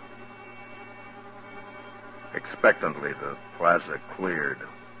wait. Expectantly, the plaza cleared.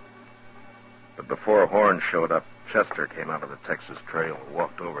 But before Horn showed up, Chester came out of the Texas Trail and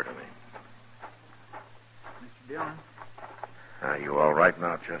walked over to me. Mr. Dillon? Are you all right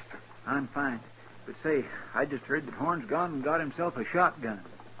now, Chester? I'm fine. But say, I just heard that Horn's gone and got himself a shotgun.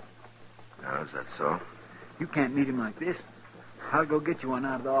 Now, is that so? You can't meet him like this. I'll go get you one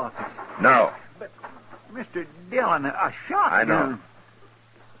out of the office. No. But, Mr. Dillon, a shotgun... I know.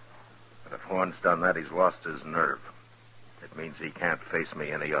 But if Horn's done that, he's lost his nerve. It means he can't face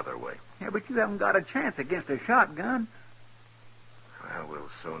me any other way. Yeah, but you haven't got a chance against a shotgun. Well, we'll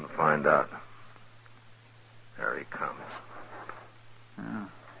soon find out. There he comes. Oh.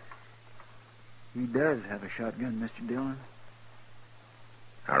 He does have a shotgun, Mr. Dillon.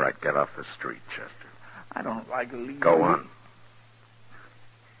 All right, get off the street, Chester. I don't like to leave. Go on.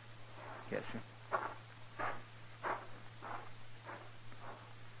 Yes, sir.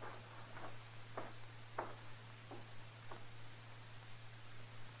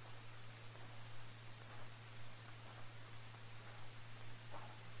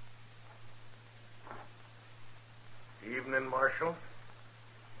 Evening, Marshal.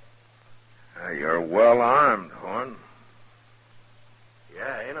 You're well armed, Horn.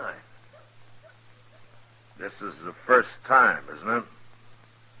 Yeah, ain't I? This is the first time, isn't it?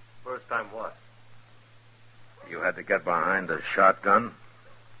 time what? You had to get behind a shotgun?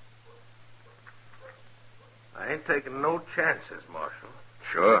 I ain't taking no chances, Marshal.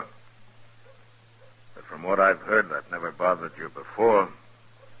 Sure. But from what I've heard, that never bothered you before.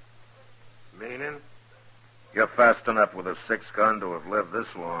 Meaning? You're fast enough with a 6-gun to have lived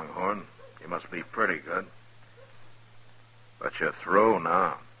this long, Horn. You must be pretty good. But you're through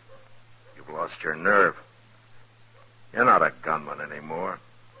now. You've lost your nerve. You're not a gunman anymore.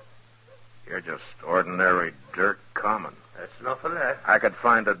 You're just ordinary dirt common. That's enough of that. I could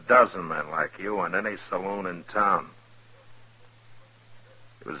find a dozen men like you in any saloon in town.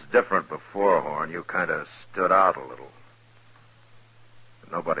 It was different before, Horn. You kind of stood out a little.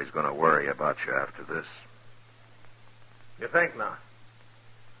 But nobody's going to worry about you after this. You think not?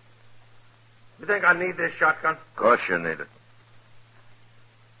 You think I need this shotgun? Of course you need it.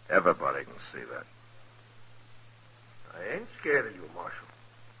 Everybody can see that. I ain't scared of you, Marshal.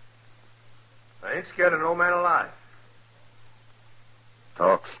 I ain't scared of no man alive.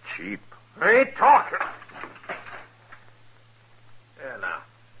 Talk's cheap. I ain't talking. There now.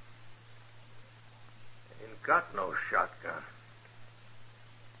 Ain't got no shotgun.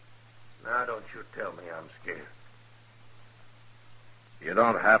 Now don't you tell me I'm scared. You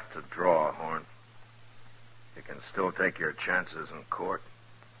don't have to draw, Horn. You can still take your chances in court.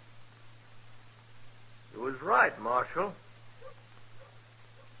 You was right, Marshal.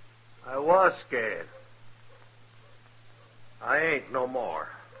 I was scared. I ain't no more.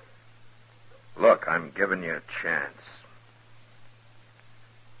 Look, I'm giving you a chance.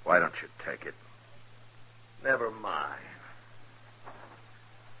 Why don't you take it? Never mind.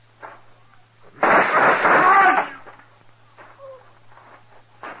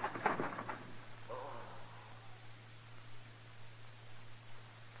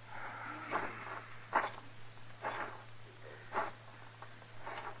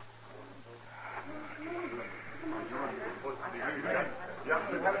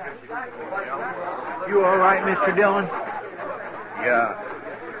 You all right, Mr. Dillon? Yeah.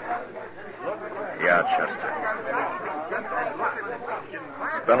 Yeah, Chester.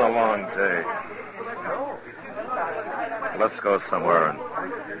 It's been a long day. Let's go somewhere and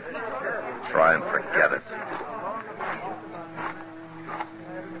try and forget it.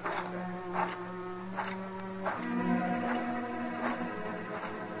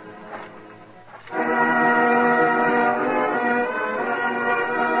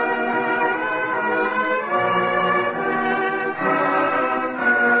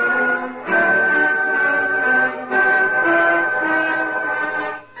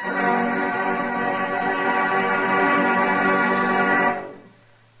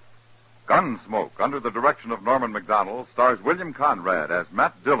 Gunsmoke, under the direction of Norman Macdonald, stars William Conrad as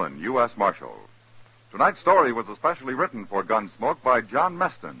Matt Dillon, U.S. Marshal. Tonight's story was especially written for Gunsmoke by John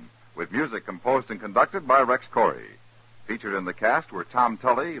Meston, with music composed and conducted by Rex Corey. Featured in the cast were Tom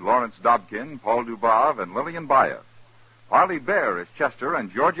Tully, Lawrence Dobkin, Paul Dubov, and Lillian Baeff. Parley Bear is Chester,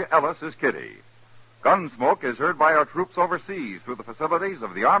 and Georgia Ellis is Kitty. Gunsmoke is heard by our troops overseas through the facilities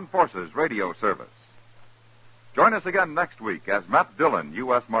of the Armed Forces Radio Service. Join us again next week as Matt Dillon,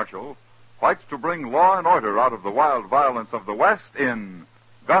 U.S. Marshal, fights to bring law and order out of the wild violence of the West in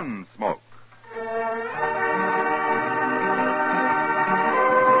Gunsmoke.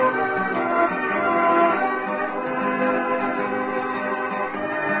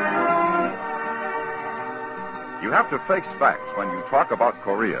 You have to face facts when you talk about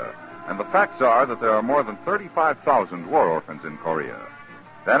Korea, and the facts are that there are more than 35,000 war orphans in Korea.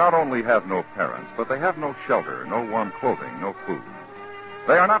 They not only have no parents, but they have no shelter, no warm clothing, no food.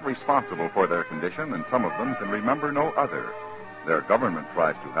 They are not responsible for their condition, and some of them can remember no other. Their government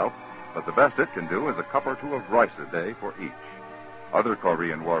tries to help, but the best it can do is a cup or two of rice a day for each. Other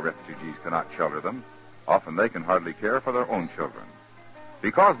Korean War refugees cannot shelter them. Often they can hardly care for their own children.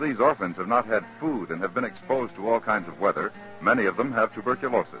 Because these orphans have not had food and have been exposed to all kinds of weather, many of them have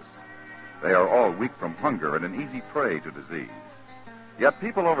tuberculosis. They are all weak from hunger and an easy prey to disease. Yet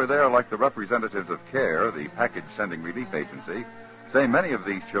people over there, like the representatives of CARE, the package sending relief agency, say many of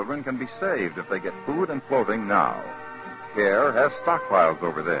these children can be saved if they get food and clothing now. CARE has stockpiles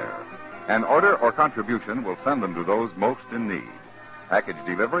over there. An order or contribution will send them to those most in need. Package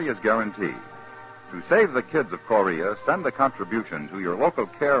delivery is guaranteed. To save the kids of Korea, send a contribution to your local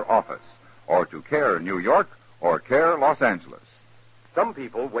CARE office, or to CARE New York, or CARE Los Angeles. Some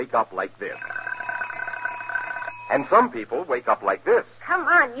people wake up like this. And some people wake up like this. Come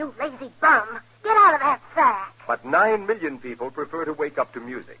on, you lazy bum. Get out of that sack. But 9 million people prefer to wake up to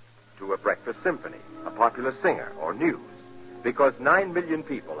music, to a breakfast symphony, a popular singer, or news. Because 9 million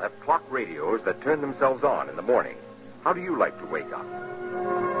people have clock radios that turn themselves on in the morning. How do you like to wake up?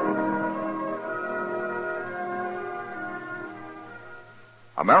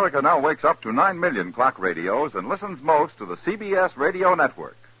 America now wakes up to 9 million clock radios and listens most to the CBS radio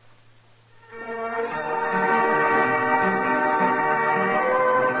network.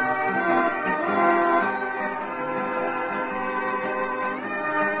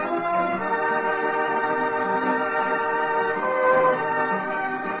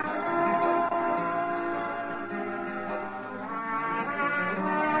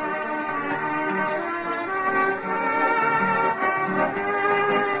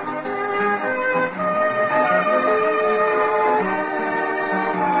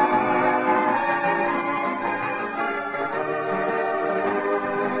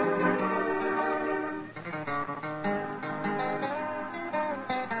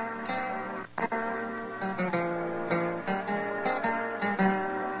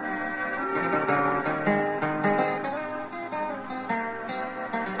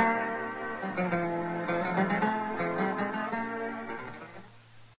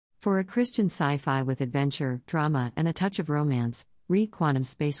 For a Christian sci-fi with adventure, drama, and a touch of romance, read Quantum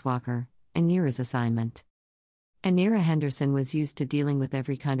Spacewalker, Anira's Assignment. Anira Henderson was used to dealing with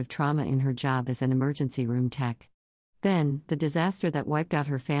every kind of trauma in her job as an emergency room tech. Then, the disaster that wiped out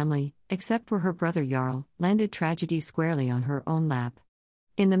her family, except for her brother Jarl, landed tragedy squarely on her own lap.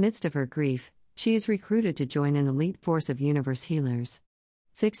 In the midst of her grief, she is recruited to join an elite force of universe healers.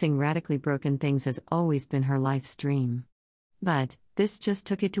 Fixing radically broken things has always been her life's dream. But, this just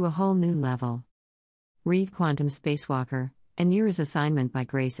took it to a whole new level. Read Quantum Spacewalker, Anira's Assignment by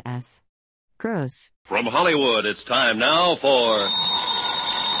Grace S. Gross. From Hollywood, it's time now for...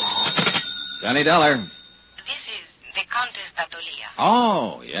 Johnny Dollar. This is the Countess Datolia.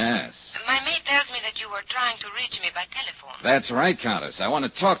 Oh, yes. My maid tells me that you were trying to reach me by telephone. That's right, Countess. I want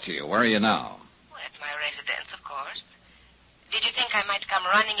to talk to you. Where are you now? At my residence, of course. Did you think I might come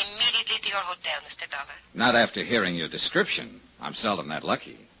running immediately to your hotel, Mr. Dollar? Not after hearing your description. I'm seldom that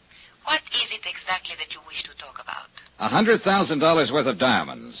lucky. What is it exactly that you wish to talk about? $100,000 worth of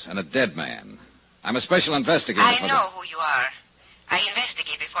diamonds and a dead man. I'm a special investigator. I know who you are. I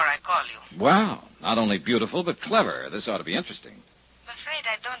investigate before I call you. Wow. Not only beautiful, but clever. This ought to be interesting. I'm afraid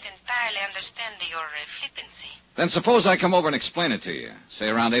I don't entirely understand your flippancy. Then suppose I come over and explain it to you. Say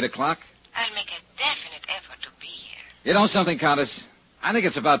around 8 o'clock? I'll make a definite effort to be here. You know something, Countess? I think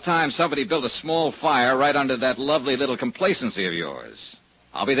it's about time somebody built a small fire right under that lovely little complacency of yours.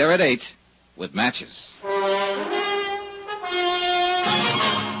 I'll be there at 8 with matches.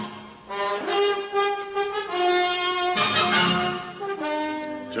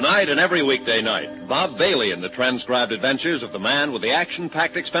 Tonight and every weekday night, Bob Bailey in the transcribed adventures of the man with the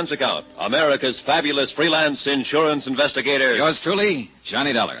action-packed expense account, America's fabulous freelance insurance investigator. Yours truly,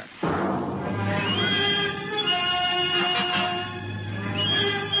 Johnny Dollar.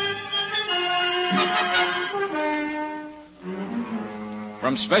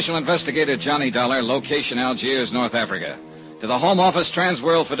 From Special Investigator Johnny Dollar, location Algiers, North Africa, to the Home Office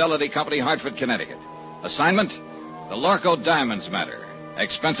Transworld Fidelity Company, Hartford, Connecticut. Assignment, the Lorco Diamonds matter.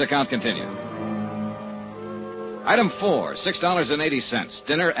 Expense account continued. Item 4, $6.80,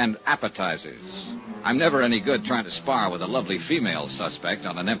 dinner and appetizers. I'm never any good trying to spar with a lovely female suspect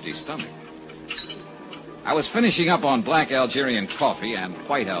on an empty stomach. I was finishing up on black Algerian coffee and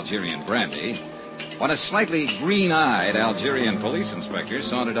white Algerian brandy when a slightly green-eyed Algerian police inspector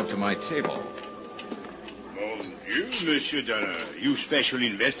sauntered up to my table. Mon Dieu, Monsieur Dollar, you special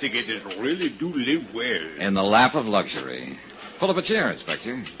investigators really do live well. In the lap of luxury. Pull up a chair,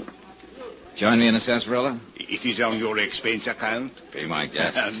 Inspector. Join me in a sarsaparilla? It is on your expense account. Be my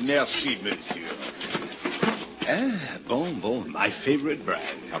guest. Merci, monsieur. Bon, my favorite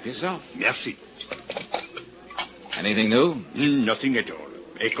brand. Help yourself. Merci. Anything new? Nothing at all.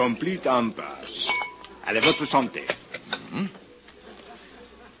 A complete impasse. Allez, votre santé. Mm-hmm.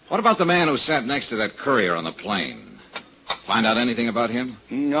 What about the man who sat next to that courier on the plane? Find out anything about him?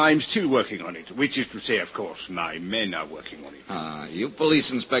 I'm still working on it, which is to say, of course, my men are working on it. You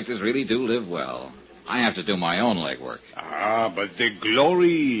police inspectors really do live well. I have to do my own legwork. But the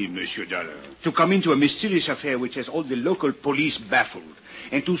glory, Monsieur Dollar. To come into a mysterious affair which has all the local police baffled,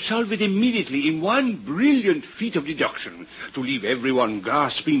 and to solve it immediately in one brilliant feat of deduction, to leave everyone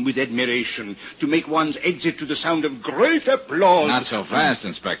gasping with admiration, to make one's exit to the sound of great applause. Not so fast,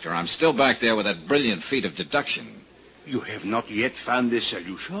 Inspector. I'm still back there with that brilliant feat of deduction. You have not yet found the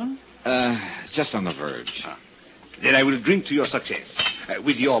solution? Just on the verge. Then I will drink to your success.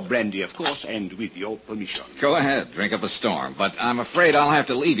 With your brandy, of course, and with your permission. Go ahead, drink up a storm. But I'm afraid I'll have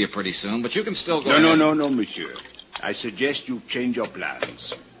to leave you pretty soon, but you can still go ahead. No, monsieur. I suggest you change your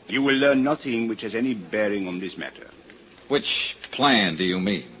plans. You will learn nothing which has any bearing on this matter. Which plan do you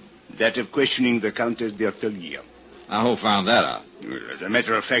mean? That of questioning the Countess d'Artelier. Now, who found that out? Well, as a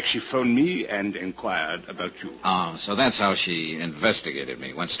matter of fact, she phoned me and inquired about you. Oh, so that's how she investigated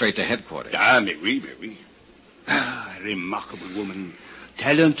me. Went straight to headquarters. Ah, mais oui. Ah, remarkable woman.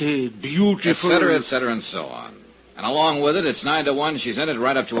 Talented, beautiful. Et cetera, and so on. And along with it, it's 9 to 1. She's in it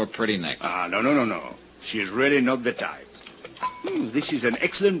right up to her pretty neck. Ah, no. She is really not the type. This is an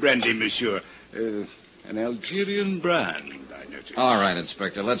excellent brandy, monsieur. An Algerian brand, I notice. All right,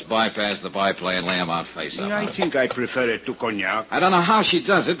 Inspector. Let's bypass the byplay and lay him out face up. I think I prefer it to cognac. I don't know how she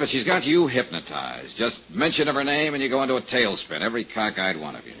does it, but she's got you hypnotized. Just mention of her name and you go into a tailspin. Every cockeyed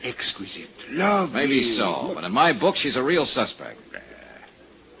one of you. Exquisite. Lovely. Maybe so, but in my book, she's a real suspect.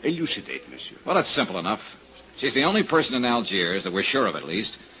 Elucidate, monsieur. Well, it's simple enough. She's the only person in Algiers, that we're sure of at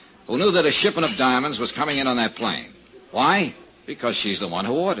least, who knew that a shipment of diamonds was coming in on that plane. Why? Because she's the one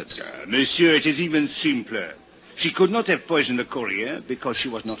who ordered it. Monsieur, it is even simpler. She could not have poisoned the courier because she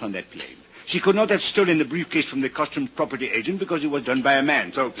was not on that plane. She could not have stolen the briefcase from the customs property agent because it was done by a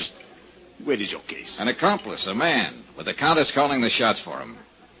man. So, where is your case? An accomplice, a man, with the Countess calling the shots for him.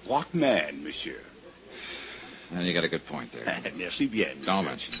 What man, monsieur? And you got a good point there. Merci bien. Don't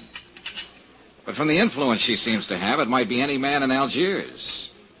mention it. But from the influence she seems to have, it might be any man in Algiers.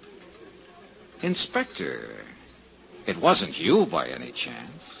 Inspector, it wasn't you by any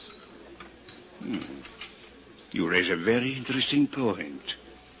chance. You raise a very interesting point.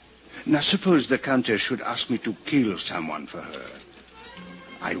 Now, suppose the Countess should ask me to kill someone for her.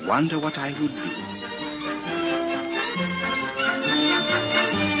 I wonder what I would do.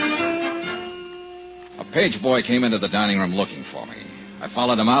 A page boy came into the dining room looking for me. I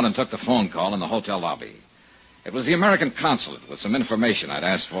followed him out and took the phone call in the hotel lobby. It was the American consulate with some information I'd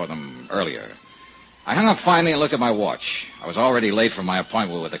asked for them earlier. I hung up finally and looked at my watch. I was already late for my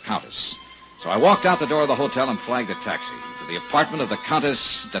appointment with the Countess. So I walked out the door of the hotel and flagged a taxi to the apartment of the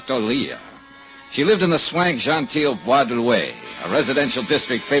Countess de Tolia. She lived in the swank genteel Bois de Louet, a residential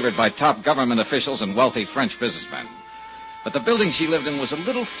district favored by top government officials and wealthy French businessmen. But the building she lived in was a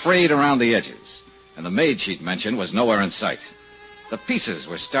little frayed around the edges, and the maid she'd mentioned was nowhere in sight. The pieces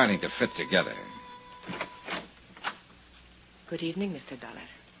were starting to fit together. Good evening, Mr. Dollar.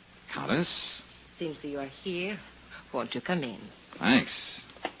 Countess? Since you are here, won't you come in? Thanks.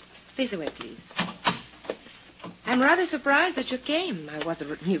 This way, please. I'm rather surprised that you came. I was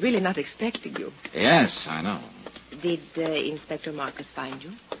really not expecting you. Yes, I know. Did Inspector Marcus find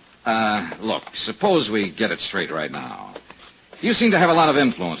you? Look, suppose we get it straight right now. You seem to have a lot of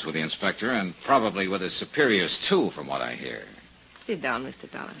influence with the inspector, and probably with his superiors, too, from what I hear. Sit down, Mr.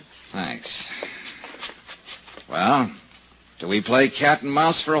 Dollar. Thanks. Well, do we play cat and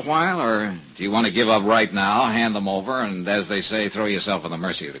mouse for a while, or do you want to give up right now, hand them over, and, as they say, throw yourself on the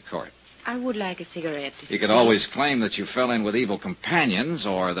mercy of the court? I would like a cigarette. You could always claim that you fell in with evil companions,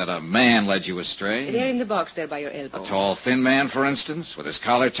 or that a man led you astray. They're in the box there by your elbow. A tall, thin man, for instance, with his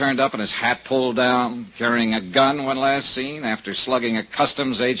collar turned up and his hat pulled down, carrying a gun when last seen after slugging a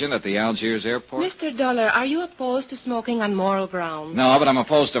customs agent at the Algiers airport. Mr. Dollar, are you opposed to smoking on moral grounds? No, but I'm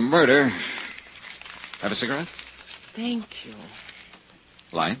opposed to murder. Have a cigarette? Thank you.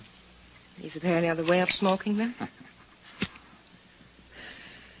 Light? Is there any other way of smoking, then?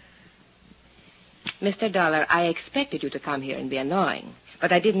 Mr. Dollar, I expected you to come here and be annoying,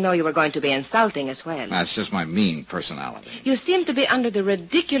 but I didn't know you were going to be insulting as well. That's just my mean personality. You seem to be under the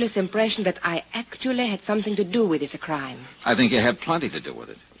ridiculous impression that I actually had something to do with this crime. I think you had plenty to do with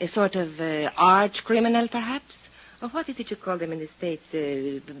it. A sort of arch criminal, perhaps? Or what is it you call them in the States?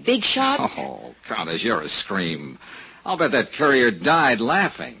 Big shot? Oh, Countess, you're a scream. I'll bet that courier died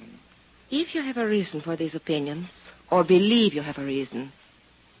laughing. If you have a reason for these opinions, or believe you have a reason,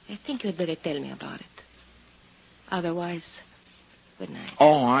 I think you'd better tell me about it. Otherwise, good night.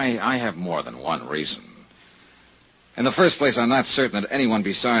 Oh, I have more than one reason. In the first place, I'm not certain that anyone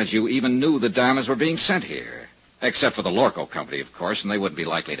besides you even knew the diamonds were being sent here. Except for the Lorco Company, of course, and they wouldn't be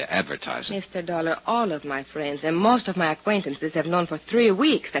likely to advertise it. Mr. Dollar, all of my friends and most of my acquaintances have known for 3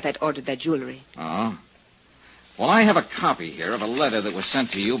 weeks that I'd ordered that jewelry. Oh? Well, I have a copy here of a letter that was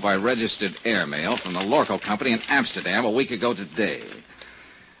sent to you by registered airmail from the Lorco Company in Amsterdam a week ago today.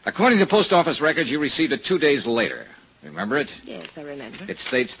 According to post office records, you received it 2 days later. Remember it? Yes, I remember. It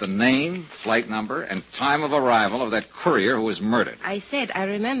states the name, flight number, and time of arrival of that courier who was murdered. I said I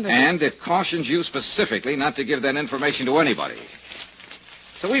remember. And it cautions you specifically not to give that information to anybody.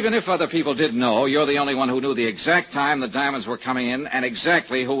 So even if other people did know, you're the only one who knew the exact time the diamonds were coming in and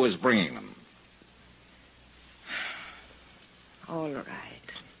exactly who was bringing them. All right.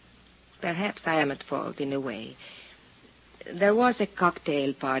 Perhaps I am at fault in a way. There was a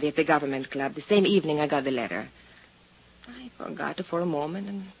cocktail party at the government club the same evening I got the letter. I forgot it for a moment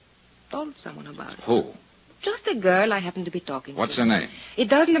and told someone about it. Who? Just a girl I happened to be talking What's to. her name? It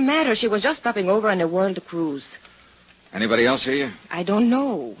doesn't matter. She was just stopping over on a world cruise. Anybody else hear you? I don't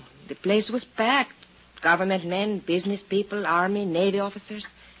know. The place was packed. Government men, business people, Army, Navy officers.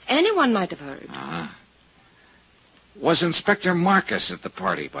 Anyone might have heard. Ah. Was Inspector Marcus at the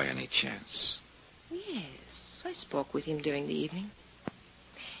party by any chance? Yes, I spoke with him during the evening.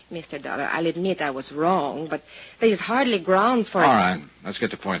 Mr. Dollar, I'll admit I was wrong, but there is hardly grounds for... All right, let's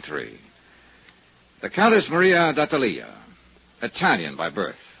get to point 3. The Countess Maria d'Atalia, Italian by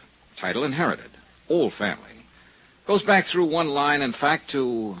birth, title inherited, old family. Goes back through one line, in fact,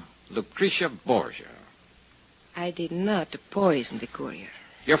 to Lucretia Borgia. I did not poison the courier.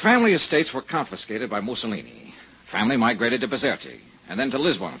 Your family estates were confiscated by Mussolini. Family migrated to Bizerte, and then to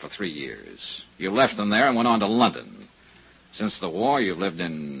Lisbon for 3 years. You left them there and went on to London. Since the war, you've lived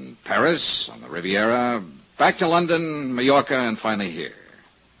in Paris, on the Riviera, back to London, Mallorca, and finally here.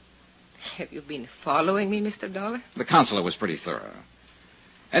 Have you been following me, Mr. Dollar? The consulate was pretty thorough.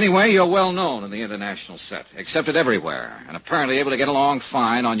 Anyway, you're well known in the international set, accepted everywhere, and apparently able to get along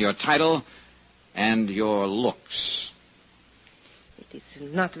fine on your title and your looks. It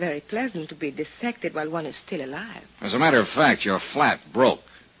is not very pleasant to be dissected while one is still alive. As a matter of fact, you're flat broke.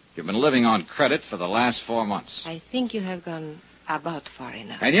 You've been living on credit for the last 4 months. I think you have gone about far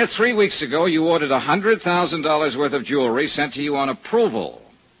enough. And yet 3 weeks ago, you ordered $100,000 worth of jewelry sent to you on approval.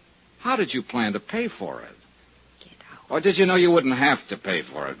 How did you plan to pay for it? Get out. Or did you know you wouldn't have to pay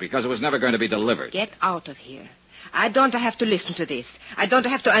for it because it was never going to be delivered? Get out of here. I don't have to listen to this. I don't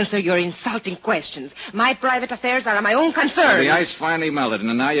have to answer your insulting questions. My private affairs are my own concern. Well, the ice finally melted,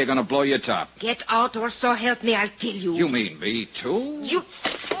 and now you're going to blow your top. Get out, or so help me, I'll kill you. You mean me, too? You...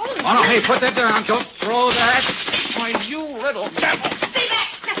 Oh, no, hey, put that down. Don't throw that. Why, you little devil. Stay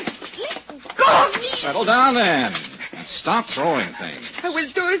back. Let go of me. Settle down, then, and stop throwing things. I will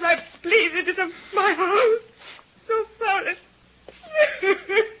do as I please. It is my house. So sorry.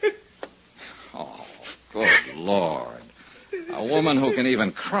 Oh, good Lord. A woman who can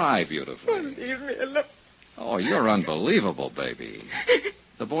even cry beautifully. Leave me alone. Oh, you're unbelievable, baby.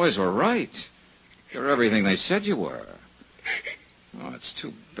 The boys were right. You're everything they said you were. Oh, it's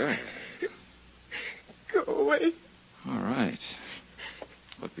too bad. Go away. All right.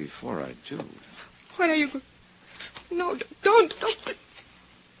 But before I do... What are you going... No, don't.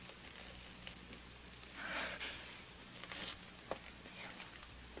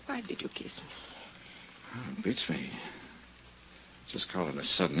 Why did you kiss me? Oh, it beats me. Just call it a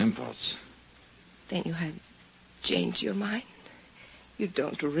sudden impulse. Then you have changed your mind? You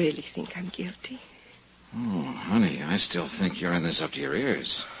don't really think I'm guilty? Oh, honey, I still think you're in this up to your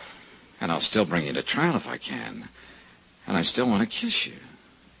ears. And I'll still bring you to trial if I can. And I still want to kiss you.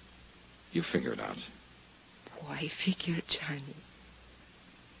 You figure it out. Why figure, Johnny?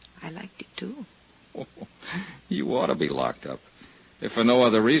 I liked it, too. Oh, you ought to be locked up. If for no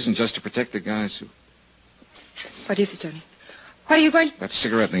other reason, just to protect the guys who... What is it, Johnny? What are you going... That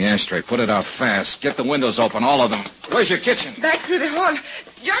cigarette in the ashtray. Put it out fast. Get the windows open, all of them. Where's your kitchen? Back through the hall.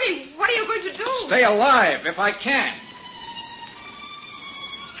 Johnny, what are you going to do? Stay alive, if I can.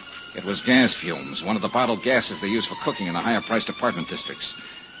 It was gas fumes, one of the bottled gases they use for cooking in the higher-priced apartment districts.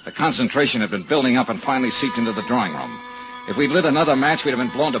 The concentration had been building up and finally seeped into the drawing room. If we'd lit another match, we'd have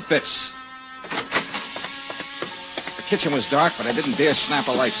been blown to bits. The kitchen was dark, but I didn't dare snap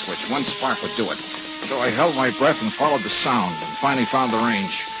a light switch. One spark would do it. So I held my breath and followed the sound and finally found the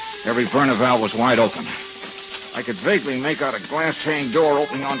range. Every burner valve was wide open. I could vaguely make out a glass-pane door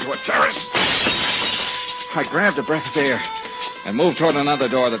opening onto a terrace. I grabbed a breath of air and moved toward another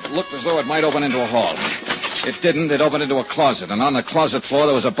door that looked as though it might open into a hall. It didn't. It opened into a closet, and on the closet floor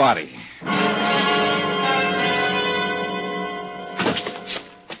there was a body.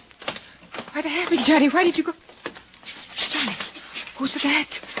 What happened, Johnny? Why did you go... Johnny, who's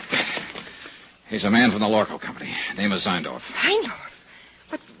that? He's a man from the Lorco Company. Name is Zeindorf. Zeindorf?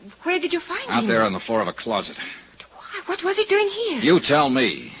 But where did you find him? Out there on the floor of a closet. Why? What was he doing here? You tell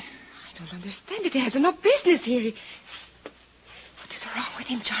me. I don't understand it. He has no business here. What is wrong with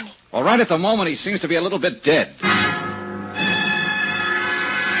him, Johnny? Well, right at the moment, he seems to be a little bit dead.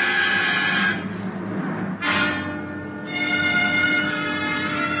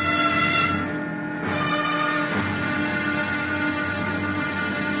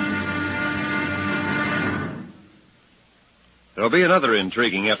 There'll be another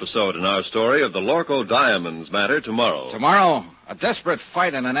intriguing episode in our story of the Lorco Diamonds matter tomorrow. Tomorrow, a desperate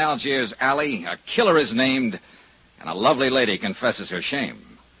fight in an Algiers alley, a killer is named, and a lovely lady confesses her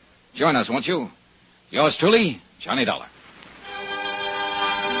shame. Join us, won't you? Yours truly, Johnny Dollar.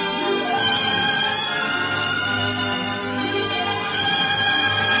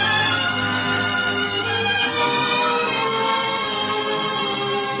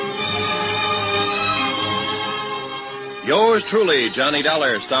 Truly, Johnny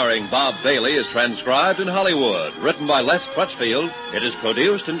Dollar, starring Bob Bailey, is transcribed in Hollywood. Written by Les Crutchfield, it is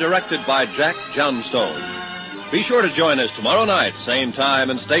produced and directed by Jack Johnstone. Be sure to join us tomorrow night, same time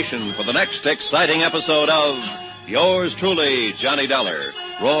and station, for the next exciting episode of Yours Truly, Johnny Dollar.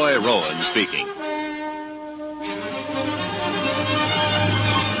 Roy Rowan speaking.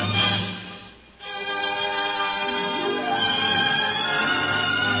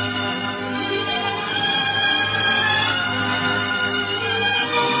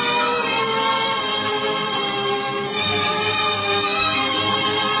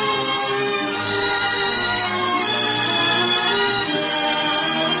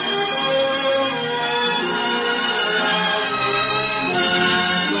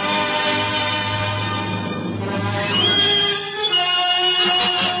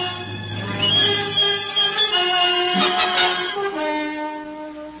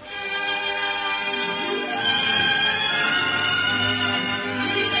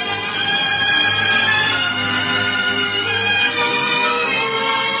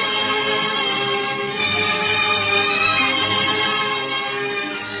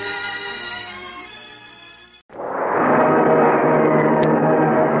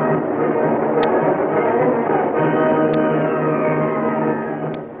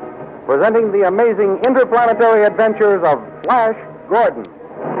 Presenting the amazing interplanetary adventures of Flash Gordon.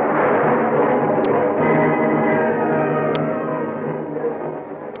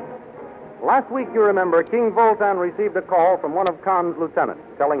 Last week, you remember, King Voltan received a call from one of Khan's lieutenants,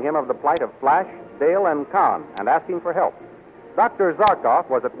 telling him of the plight of Flash, Dale, and Khan, and asking for help. Dr. Zarkov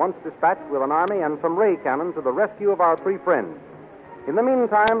was at once dispatched with an army and some ray cannon to the rescue of our three friends. In the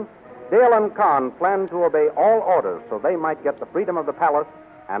meantime, Dale and Khan planned to obey all orders so they might get the freedom of the palace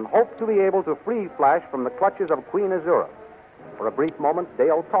and hoped to be able to free Flash from the clutches of Queen Azura. For a brief moment,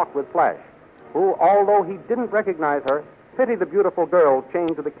 Dale talked with Flash, who, although he didn't recognize her, pitied the beautiful girl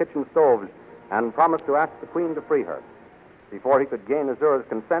chained to the kitchen stove and promised to ask the Queen to free her. Before he could gain Azura's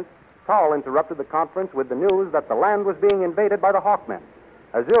consent, Tal interrupted the conference with the news that the land was being invaded by the Hawkmen.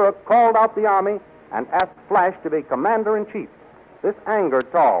 Azura called out the army and asked Flash to be commander-in-chief. This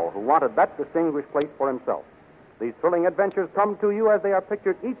angered Tal, who wanted that distinguished place for himself. These thrilling adventures come to you as they are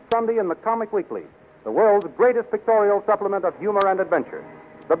pictured each Sunday in the Comic Weekly, the world's greatest pictorial supplement of humor and adventure.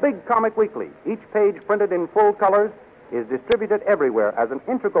 The Big Comic Weekly, each page printed in full colors, is distributed everywhere as an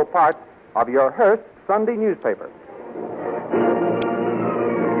integral part of your Hearst Sunday newspaper.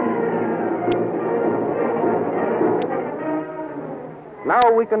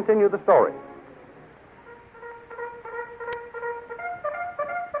 Now we continue the story.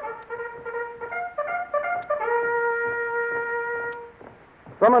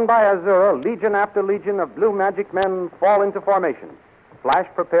 Summoned by Azura, legion after legion of blue magic men fall into formation. Flash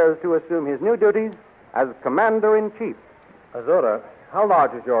prepares to assume his new duties as commander-in-chief. Azura, how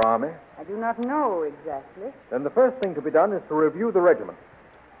large is your army? I do not know exactly. Then the first thing to be done is to review the regiment.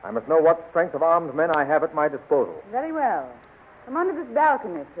 I must know what strength of armed men I have at my disposal. Very well. Come onto this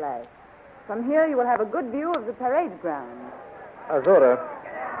balcony, Flash. From here you will have a good view of the parade ground. Azura,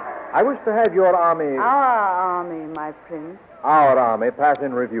 I wish to have your army... Our army, my prince. Our army pass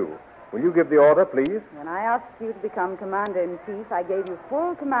in review. Will you give the order, please? When I asked you to become commander-in-chief, I gave you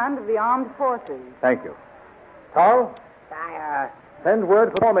full command of the armed forces. Thank you. Carl? Sire. Send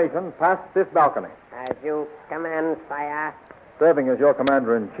word for formation past this balcony. As you command, sire. Serving as your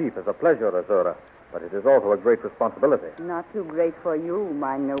commander-in-chief is a pleasure, Azura, but it is also a great responsibility. Not too great for you,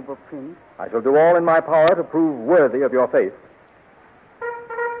 my noble prince. I shall do all in my power to prove worthy of your faith.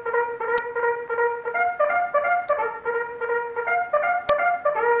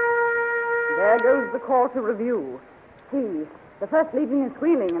 There goes the call to review. See, the First Legion is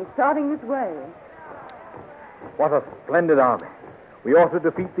wheeling and starting this way. What a splendid army. We ought to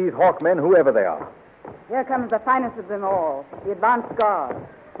defeat these Hawkmen, whoever they are. Here comes the finest of them all, the advance guard.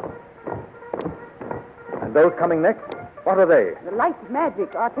 And those coming next, what are they? The light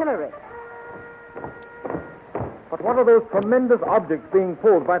magic artillery. But what are those tremendous objects being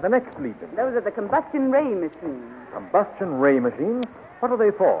pulled by the next legion? Those are the combustion ray machines. Combustion ray machines? What are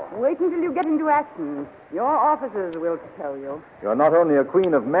they for? Wait until you get into action. Your officers will tell you. You're not only a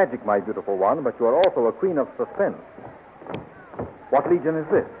queen of magic, my beautiful one, but you're also a queen of suspense. What legion is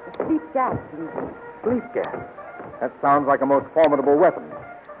this? The sleep gas legion. Sleep gas. That sounds like a most formidable weapon.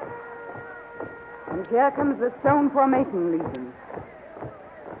 And here comes the stone formation legion.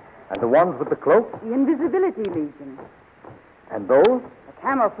 And the ones with the cloak? The invisibility legion. And those? The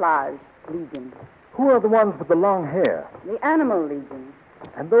camouflage legion. Who are the ones with the long hair? The animal legion.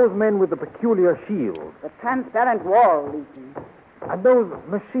 And those men with the peculiar shields? The transparent wall legion. And those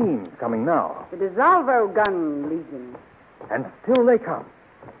machines coming now? The dissolvo gun legion. And still they come.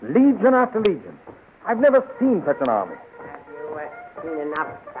 Legion after legion. I've never seen such an army. Have you seen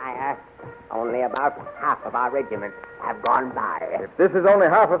enough, sire? Only about half of our regiments have gone by. If this is only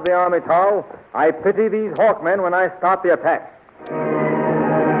half of the army, Tal, I pity these hawkmen when I start the attack.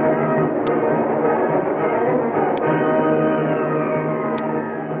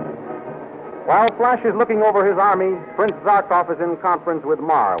 While Flash is looking over his army, Prince Zarkov is in conference with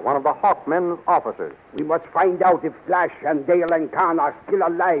Mar, one of the Hawkmen's officers. We must find out if Flash and Dale and Khan are still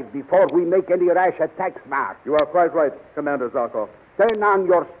alive before we make any rash attacks, Mar. You are quite right, Commander Zarkov. Turn on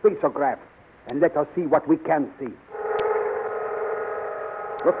your spacograph and let us see what we can see.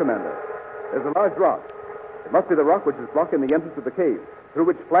 Look, Commander. There's a large rock. It must be the rock which is blocking the entrance of the cave, through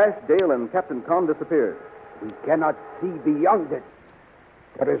which Flash, Dale, and Captain Khan disappeared. We cannot see beyond it.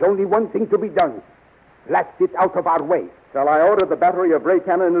 There is only one thing to be done. Blast it out of our way. Shall I order the battery of ray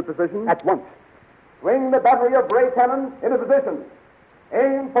cannon into position? At once. Swing the battery of ray cannon into position.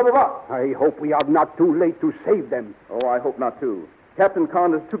 Aim for the rock. I hope we are not too late to save them. Oh, I hope not, too. Captain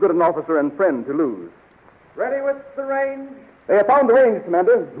Khan is too good an officer and friend to lose. Ready with the range? They have found the range,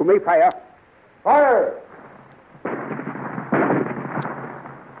 Commander. You may fire. Fire!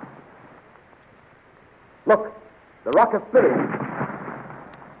 Look, the rock is splitting.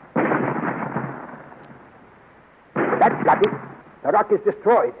 That's got it. The rock is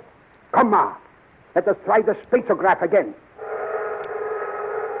destroyed. Come on. Let us try the spacograph again.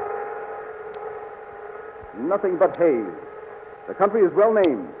 Nothing but haze. The country is well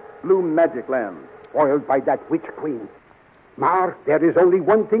named, Blue Magic Land. Spoiled by that witch queen. Mar, there is only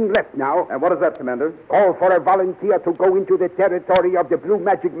one thing left now. And what is that, Commander? Call for a volunteer to go into the territory of the Blue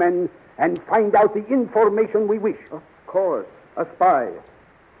Magic Men and find out the information we wish. Of course. A spy.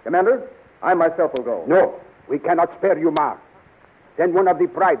 Commander, I myself will go. No, we cannot spare you, Mar. Send one of the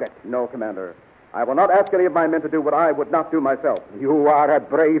privates. No, Commander. I will not ask any of my men to do what I would not do myself. You are a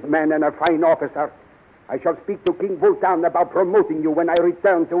brave man and a fine officer. I shall speak to King Vultan about promoting you when I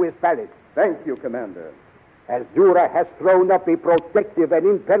return to his palace. Thank you, Commander. Azura has thrown up a protective and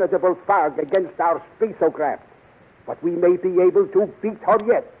impenetrable fog against our spacograph. But we may be able to beat her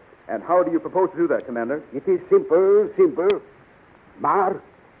yet. And how do you propose to do that, Commander? It is simple. Mar,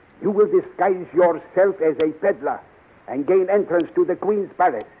 you will disguise yourself as a peddler and gain entrance to the Queen's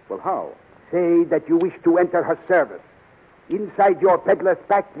palace. Well, how? Say that you wish to enter her service. Inside your peddler's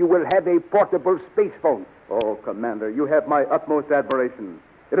pack, you will have a portable space phone. Oh, Commander, you have my utmost admiration.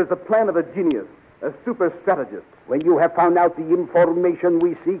 It is the plan of a genius, a super strategist. When you have found out the information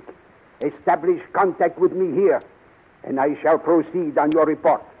we seek, establish contact with me here, and I shall proceed on your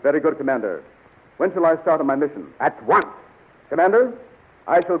report. Very good, Commander. When shall I start on my mission? At once. Commander,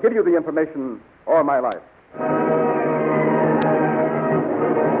 I shall give you the information or my life.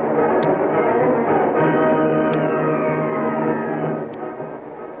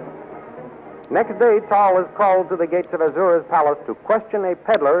 Next day, Tal is called to the gates of Azura's palace to question a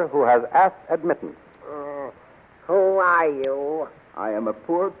peddler who has asked admittance. Who are you? I am a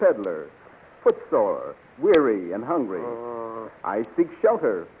poor peddler, footsore, weary, and hungry. I seek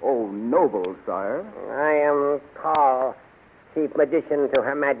shelter, O noble sire. I am Tal, Chief Magician to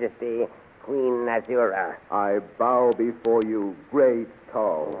Her Majesty, Queen Azura. I bow before you, great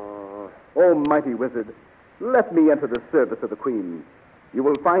Tal. O mighty wizard, let me enter the service of the Queen. You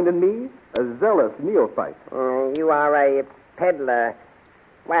will find in me a zealous neophyte. You are a peddler.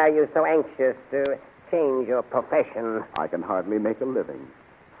 Why are you so anxious to change your profession? I can hardly make a living.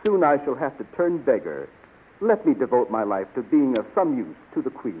 Soon I shall have to turn beggar. Let me devote my life to being of some use to the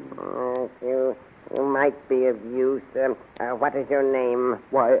Queen. You might be of use. What is your name?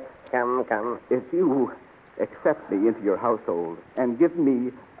 Why... Come. If you accept me into your household and give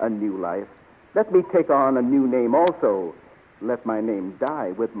me a new life, let me take on a new name also. Let my name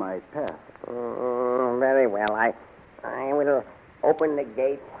die with my past. Very well. I will open the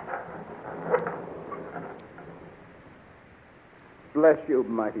gate. Bless you,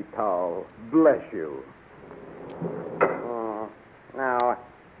 mighty Tal. Bless you. Now,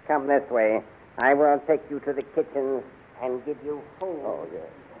 come this way. I will take you to the kitchen and give you food. Oh, yes.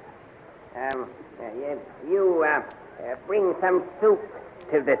 You bring some soup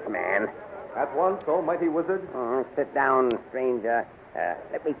to this man. At once, oh mighty wizard. Sit down, stranger.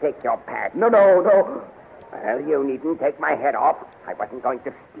 Let me take your pack. No. Well, you needn't take my head off. I wasn't going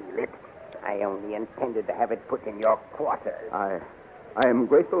to steal it. I only intended to have it put in your quarters. I am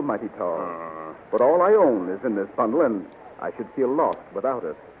grateful, mighty Tal. But all I own is in this bundle, and I should feel lost without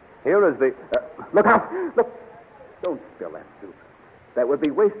it. Here is the... look out! Look! Don't spill that soup. That would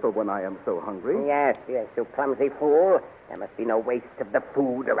be wasteful when I am so hungry. Yes, you clumsy fool. There must be no waste of the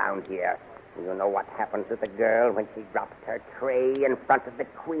food around here. You know what happened to the girl when she dropped her tray in front of the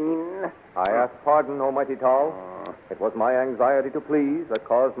Queen? I ask pardon, Almighty Tall. It was my anxiety to please that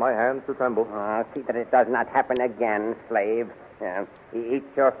caused my hands to tremble. See that it does not happen again, slave. Eat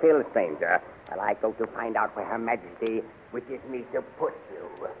your fill, stranger, while I go to find out where Her Majesty wishes me to put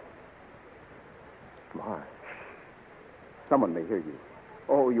you. Marsh. Someone may hear you.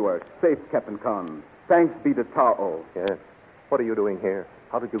 Oh, you are safe, Captain Con. Thanks be to Tao. Yes. What are you doing here?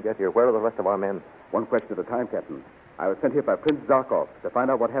 How did you get here? Where are the rest of our men? One question at a time, Captain. I was sent here by Prince Zarkov to find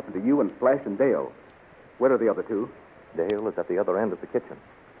out what happened to you and Flash and Dale. Where are the other two? Dale is at the other end of the kitchen,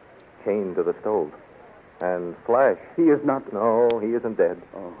 chained to the stove. And Flash... He is not... No, he isn't dead.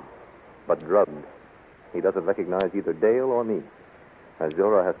 Oh. But drugged. He doesn't recognize either Dale or me.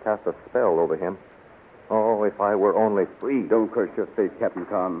 Azura has cast a spell over him. Oh, if I were only free. Don't curse your fate, Captain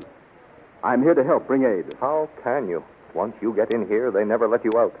Con. I'm here to help bring aid. How can you? Once you get in here, they never let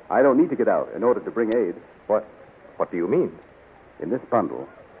you out. I don't need to get out in order to bring aid. What? What do you mean? In this bundle,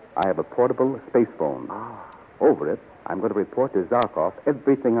 I have a portable space phone. Over it, I'm going to report to Zarkov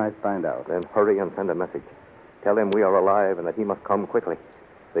everything I find out. Then hurry and send a message. Tell him we are alive and that he must come quickly.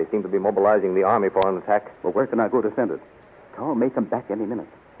 They seem to be mobilizing the army for an attack. Well, where can I go to send it? Tao may come back any minute.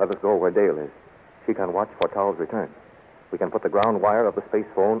 Let us go where Dale is. She can watch for Tao's return. We can put the ground wire of the space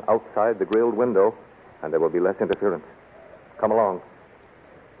phone outside the grilled window, and there will be less interference. Come along.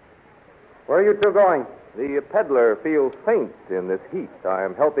 Where are you two going? The peddler feels faint in this heat. I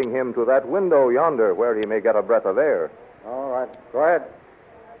am helping him to that window yonder where he may get a breath of air. All right. Go ahead.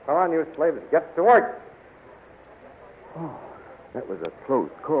 Come on, you slaves. Get to work. Oh, that was a close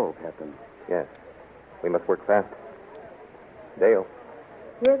call, Captain. Yes. We must work fast. Dale.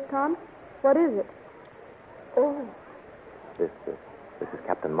 Yes, Tom? What is it? Oh. This is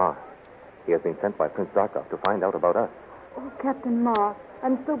Captain Ma. He has been sent by Prince Zarkov to find out about us. Oh, Captain Ma,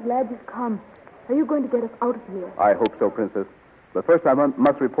 I'm so glad you've come. Are you going to get us out of here? I hope so, Princess. But first I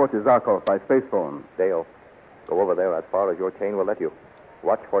must report to Zarkov by space phone. Dale, go over there as far as your chain will let you.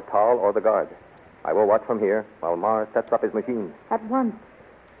 Watch for Tal or the guard. I will watch from here while Mars sets up his machines. At once.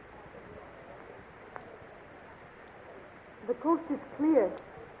 The coast is clear.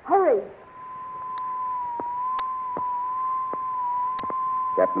 Hurry.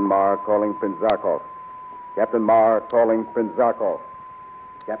 Captain Marr calling Prince Zarkov. Captain Marr calling Prince Zarkov.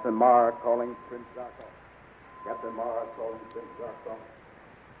 Captain Marr calling Prince Zarkov. Captain Marr calling Prince Zarkov.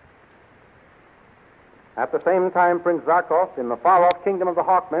 At the same time, Prince Zarkov, in the far-off kingdom of the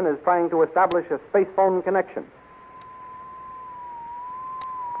Hawkmen, is trying to establish a space phone connection.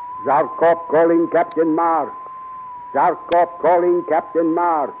 Zarkov calling Captain Marr. Zarkov calling Captain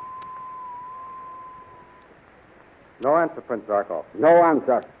Marr. No answer, Prince Zarkov. No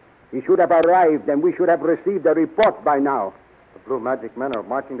answer. He should have arrived, and we should have received a report by now. The blue magic men are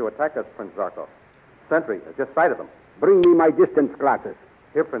marching to attack us, Prince Zarkov. Sentry has just sighted them. Bring me my distance glasses.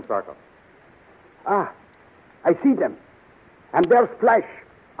 Here, Prince Zarkov. Ah, I see them. And there's Flash,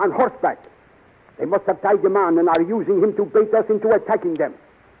 on horseback. They must have tied him on and are using him to bait us into attacking them.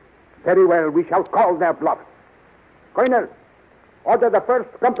 Very well, we shall call their bluff. Colonel, order the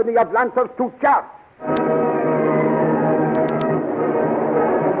first company of Lancers to charge.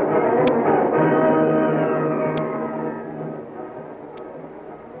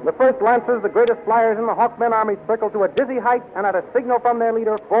 The first Lancers, the greatest flyers in the Hawkmen army, circle to a dizzy height and at a signal from their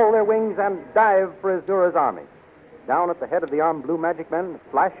leader, fold their wings and dive for Azura's army. Down at the head of the armed blue magic men,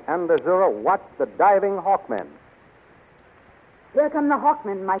 Flash and Azura watch the diving Hawkmen. Here come the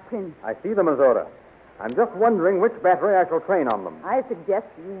Hawkmen, my prince. I see them, Azura. I'm just wondering which battery I shall train on them. I suggest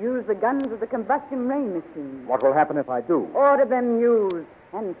you use the guns of the combustion ray machine. What will happen if I do? Order them used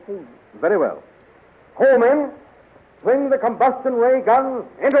and see. Very well. Ho, men! Swing the combustion ray guns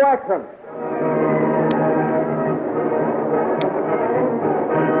into action.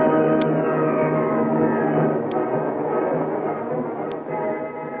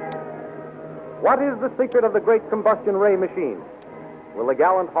 What is the secret of the great combustion ray machine? Will the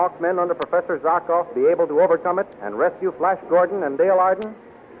gallant Hawkmen under Professor Zarkov be able to overcome it and rescue Flash Gordon and Dale Arden?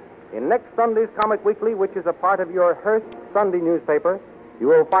 In next Sunday's Comic Weekly, which is a part of your Hearst Sunday newspaper, you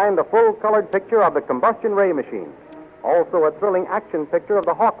will find a full-colored picture of the combustion ray machine. Also a thrilling action picture of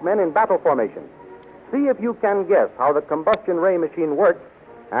the Hawkmen in battle formation. See if you can guess how the combustion ray machine works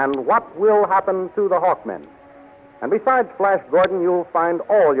and what will happen to the Hawkmen. And besides Flash Gordon, you'll find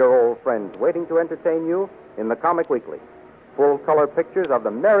all your old friends waiting to entertain you in the Comic Weekly. Full-color pictures of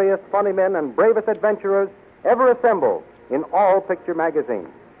the merriest, funny men and bravest adventurers ever assembled in all picture magazines.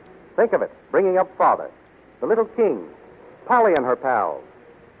 Think of it, bringing up Father, the Little King, Polly and her pals,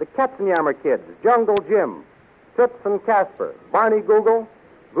 the Katzenjammer Kids, Jungle Jim, Toots and Casper, Barney Google,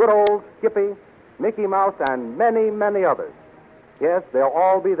 Good old Skippy, Mickey Mouse, and many, many others. Yes, they'll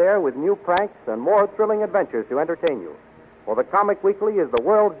all be there with new pranks and more thrilling adventures to entertain you. For the Comic Weekly is the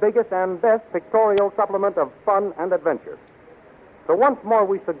world's biggest and best pictorial supplement of fun and adventure. So once more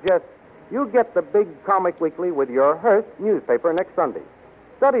we suggest you get the big Comic Weekly with your Hearst newspaper next Sunday.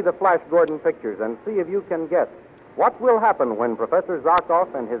 Study the Flash Gordon pictures and see if you can guess what will happen when Professor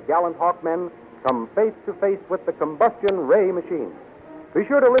Zarkov and his gallant Hawkmen come face to face with the combustion ray machine. Be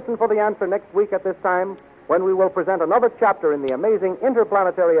sure to listen for the answer next week at this time when we will present another chapter in the amazing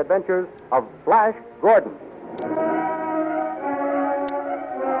interplanetary adventures of Flash Gordon.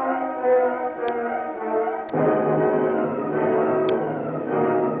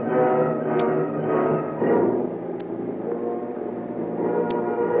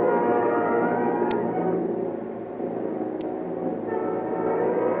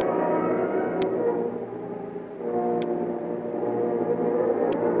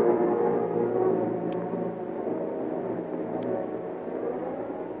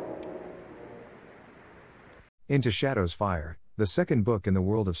 Into Shadows Fire, the second book in the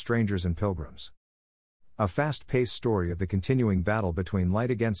world of Strangers and Pilgrims. A fast-paced story of the continuing battle between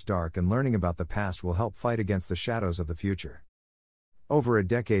light against dark and learning about the past will help fight against the shadows of the future. Over a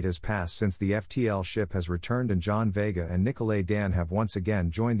decade has passed since the FTL ship has returned and John Vega and Nicolay Dan have once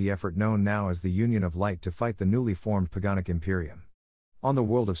again joined the effort known now as the Union of Light to fight the newly formed Pagonic Imperium. On the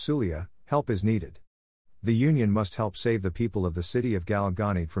world of Sulia, help is needed. The Union must help save the people of the city of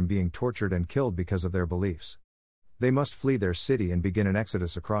Galganid from being tortured and killed because of their beliefs. They must flee their city and begin an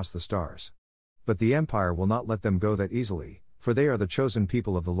exodus across the stars. But the Empire will not let them go that easily, for they are the chosen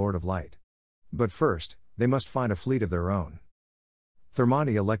people of the Lord of Light. But first, they must find a fleet of their own.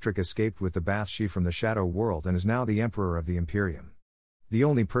 Thermani Electric escaped with the Bathshi from the Shadow World and is now the Emperor of the Imperium. The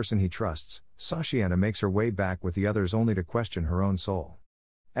only person he trusts, Sashiana, makes her way back with the others only to question her own soul.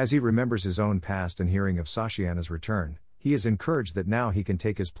 As he remembers his own past and hearing of Sashiana's return, he is encouraged that now he can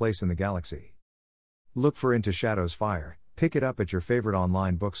take his place in the galaxy. Look for Into Shadows Fire, pick it up at your favorite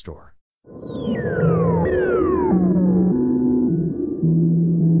online bookstore.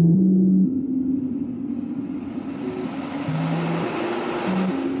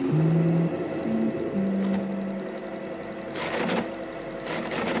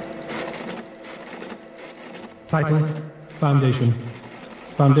 Title, Foundation.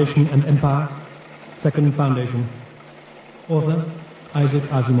 Foundation and Empire, Second Foundation. Author, Isaac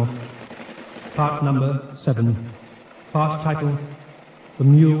Asimov. Part number 7. Part title, The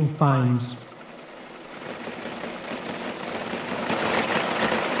Mule Finds.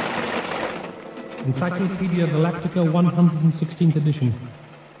 Encyclopedia Galactica 116th edition.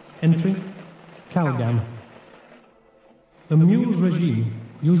 Entry, Calgan. The Mule's regime,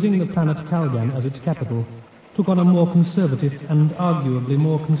 using the planet Calgan as its capital, took on a more conservative and arguably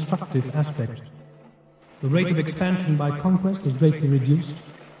more constructive aspect. The rate of expansion by conquest was greatly reduced.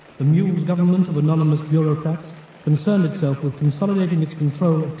 The Mule's government of anonymous bureaucrats concerned itself with consolidating its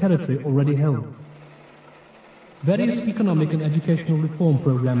control of territory already held. Various economic and educational reform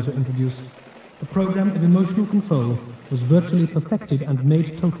programs were introduced. The program of emotional control was virtually perfected and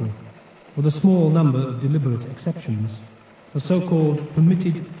made total, with a small number of deliberate exceptions, the so-called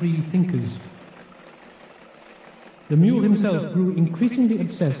permitted free thinkers. The Mule himself grew increasingly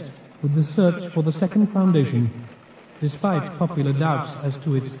obsessed with the search for the Second Foundation, despite popular doubts as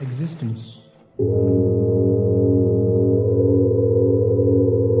to its existence.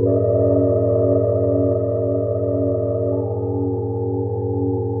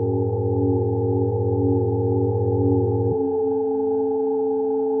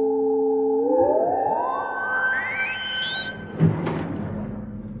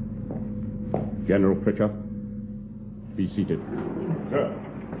 General Pritchard, be seated. Sir.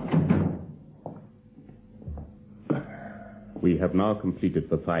 We have now completed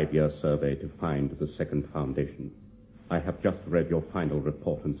the 5-year survey to find the Second Foundation. I have just read your final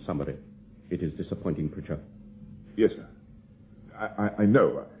report and summary. It is disappointing, Pritchard. Yes, sir. I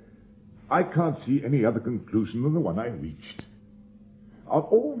know. I can't see any other conclusion than the one I reached. On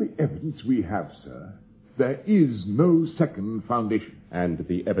all the evidence we have, sir, there is no Second Foundation. And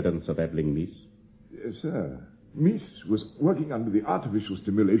the evidence of Evelyn Meese? Yes, sir. Meese was working under the artificial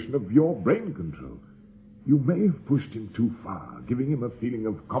stimulation of your brain control. You may have pushed him too far, giving him a feeling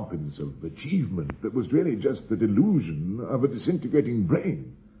of competence, of achievement that was really just the delusion of a disintegrating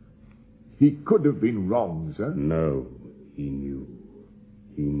brain. He could have been wrong, sir. No, he knew.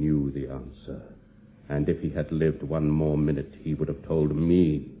 He knew the answer. And if he had lived one more minute, he would have told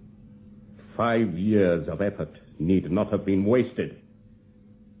me. 5 years of effort need not have been wasted.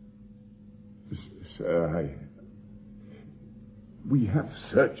 Sir, We have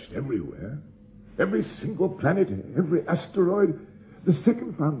searched everywhere. Every single planet, every asteroid. The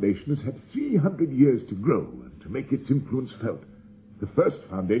second foundation has had 300 years to grow and to make its influence felt. The first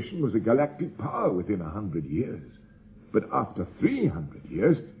foundation was a galactic power within 100 years. But after 300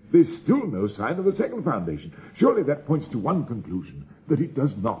 years, there's still no sign of the second foundation. Surely that points to one conclusion, that it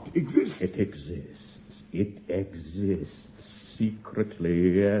does not exist. It exists. It exists.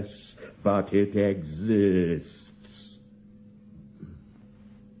 Secretly, yes, but it exists.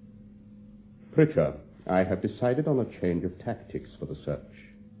 Pritchard, I have decided on a change of tactics for the search.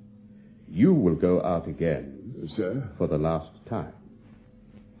 You will go out again, sir, for the last time.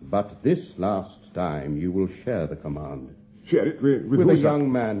 But this last time you will share the command. Share it with a who,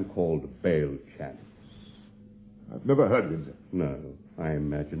 young man called Bale Chance. I've never heard of him, sir. No, I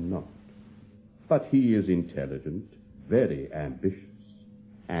imagine not. But he is intelligent, very ambitious,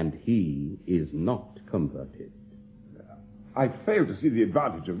 and he is not converted. I fail to see the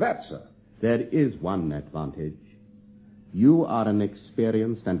advantage of that, sir. There is one advantage. You are an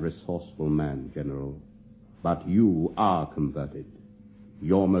experienced and resourceful man, General, but you are converted.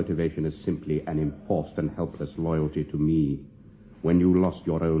 Your motivation is simply an enforced and helpless loyalty to me. When you lost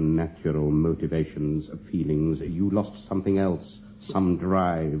your own natural motivations, feelings, you lost something else, some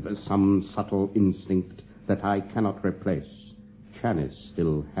drive, some subtle instinct that I cannot replace. Chanis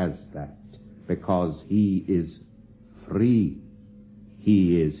still has that, because he is free.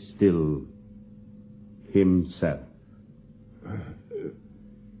 He is still himself.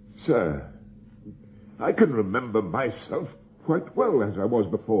 Sir, I can remember myself quite well as I was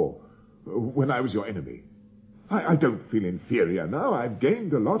before, when I was your enemy. I don't feel inferior now. I've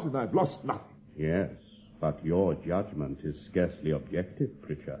gained a lot and I've lost nothing. Yes, but your judgment is scarcely objective,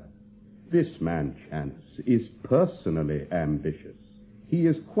 Pritchard. This man, Chanis, is personally ambitious. He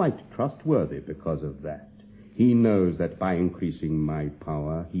is quite trustworthy because of that. He knows that by increasing my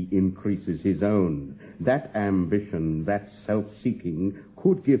power, he increases his own. That ambition, that self-seeking,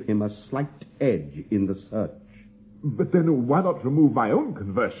 could give him a slight edge in the search. But then why not remove my own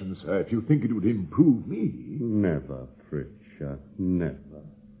conversion, sir, if you think it would improve me? Never, Pritchard, never.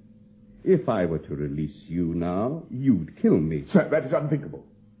 If I were to release you now, you'd kill me. Sir, that is unthinkable.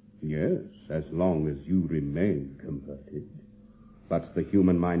 Yes, as long as you remain converted. But the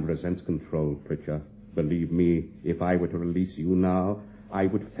human mind resents control, Pritchard. Believe me, if I were to release you now, I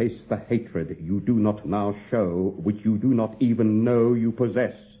would face the hatred you do not now show, which you do not even know you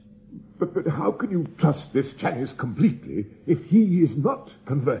possess. But how can you trust this Chanis completely if he is not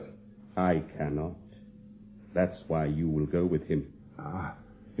converted? I cannot. That's why you will go with him. Ah,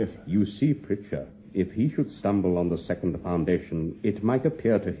 yes, sir. You see, Pritchard, if he should stumble on the second foundation, it might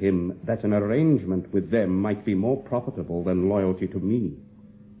appear to him that an arrangement with them might be more profitable than loyalty to me.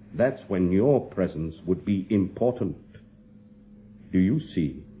 That's when your presence would be important. Do you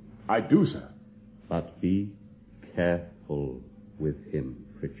see? I do, sir. But be careful with him,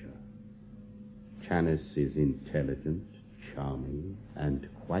 Pritchard. Chanis is intelligent, charming, and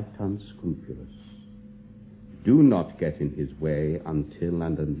quite unscrupulous. Do not get in his way until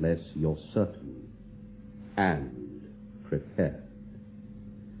and unless you're certain and prepared.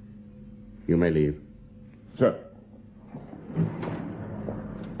 You may leave. Sir.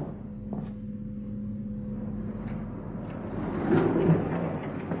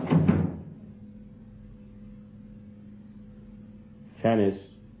 Chanis,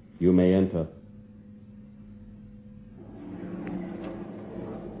 you may enter.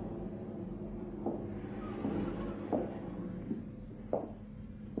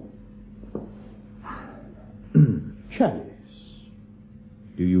 Chanis,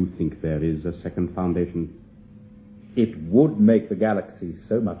 do you think there is a second foundation? It would make the galaxy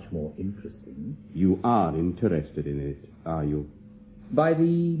so much more interesting. You are interested in it, are you? By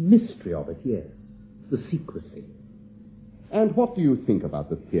the mystery of it, yes. The secrecy. And what do you think about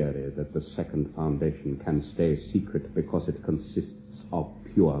the theory that the second foundation can stay secret because it consists of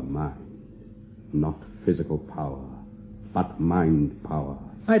pure mind? Not physical power, but mind power.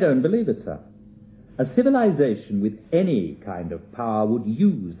 I don't believe it, sir. A civilization with any kind of power would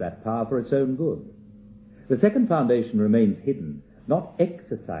use that power for its own good. The second foundation remains hidden, not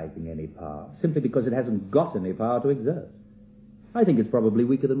exercising any power, simply because it hasn't got any power to exert. I think it's probably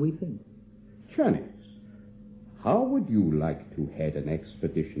weaker than we think. Chanis, how would you like to head an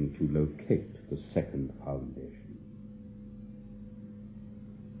expedition to locate the second foundation?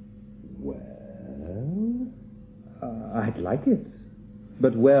 Well? I'd like it.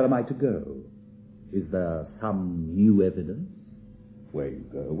 But where am I to go? Is there some new evidence? Where you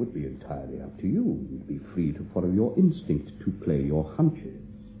go would be entirely up to you. You'd be free to follow your instinct, to play your hunches.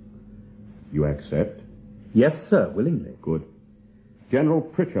 You accept? Yes, sir, willingly. Good. General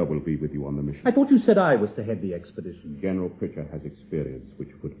Pritchard will be with you on the mission. I thought you said I was to head the expedition. General Pritchard has experience which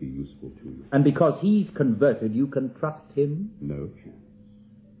could be useful to you. And because he's converted, you can trust him? No chance.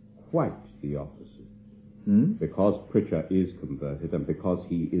 Quite the opposite. Hmm? Because Pritchard is converted and because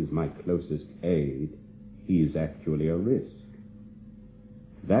he is my closest aide, he is actually a risk.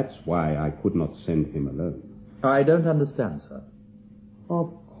 That's why I could not send him alone. I don't understand, sir.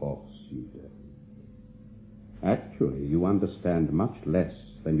 Of course you don't. Actually, you understand much less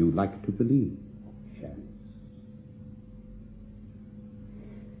than you like to believe, Janice.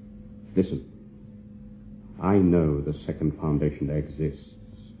 Listen. I know the Second Foundation exists.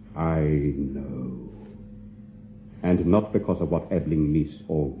 I know. And not because of what Evelyn Meese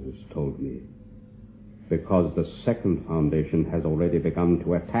always told me. Because the Second Foundation has already begun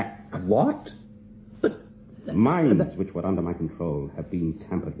to attack. What? Minds which were under my control have been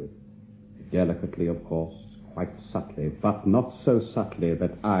tampered with. Delicately, of course, quite subtly, but not so subtly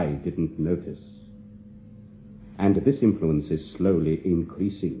that I didn't notice. And this influence is slowly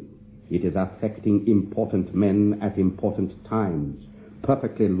increasing. It is affecting important men at important times.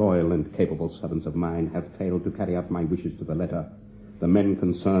 Perfectly loyal and capable servants of mine have failed to carry out my wishes to the letter. The men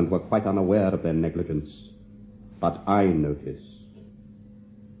concerned were quite unaware of their negligence. But I noticed.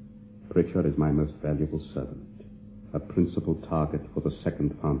 Pritchard is my most valuable servant, a principal target for the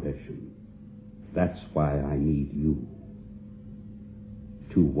Second Foundation. That's why I need you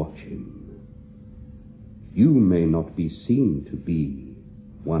to watch him. You may not be seen to be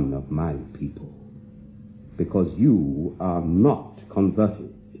one of my people, because you are not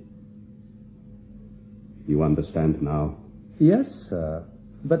converted. You understand now? Yes, sir.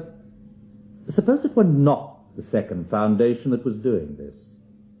 But suppose it were not the Second Foundation that was doing this.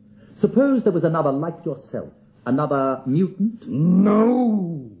 Suppose there was another like yourself, another mutant?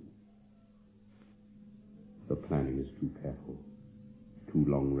 No! The planning is too careful, too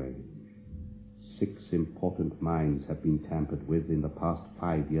long range. 6 important minds have been tampered with in the past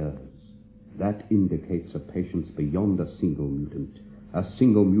 5 years. That indicates a patience beyond a single mutant. A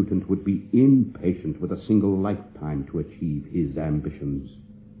single mutant would be impatient with a single lifetime to achieve his ambitions.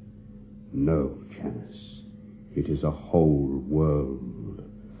 No, Janice. It is a whole world,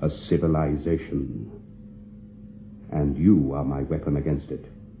 a civilization. And you are my weapon against it.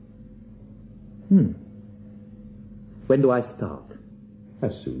 When do I start?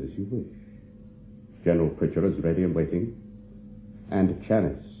 As soon as you wish. General Pritchard is ready and waiting. And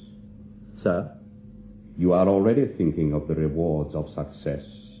Janice. Sir? You are already thinking of the rewards of success.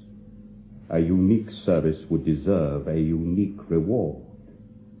 A unique service would deserve a unique reward.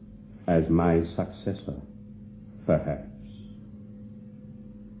 As my successor, perhaps.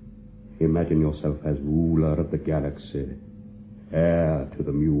 Imagine yourself as ruler of the galaxy, heir to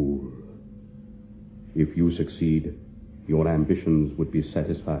the mule. If you succeed, your ambitions would be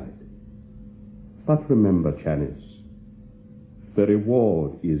satisfied. But remember, Janice, the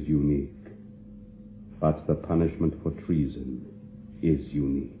reward is unique. But the punishment for treason is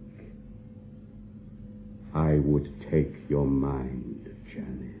unique. I would take your mind,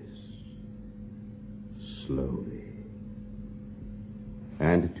 Janice, slowly.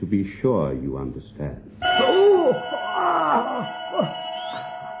 And to be sure you understand.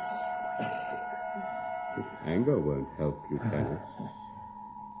 This anger won't help you, Janice.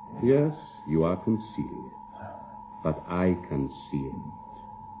 Yes, you are concealing it, but I can see it.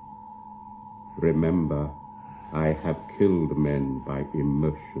 Remember, I have killed men by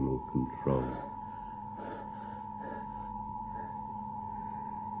emotional control.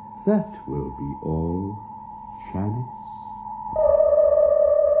 That will be all, Janice.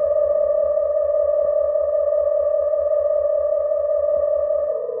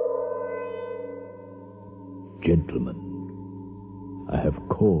 Gentlemen, I have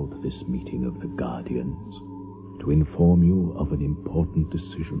called this meeting of the Guardians to inform you of an important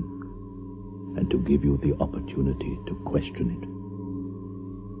decision and to give you the opportunity to question it.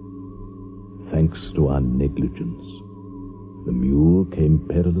 Thanks to our negligence, the mule came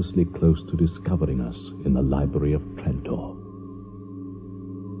perilously close to discovering us in the library of Trantor.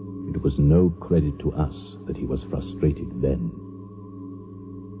 It was no credit to us that he was frustrated then.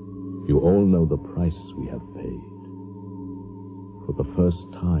 You all know the price we have paid. For the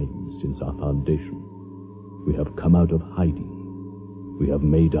first time since our foundation, we have come out of hiding. We have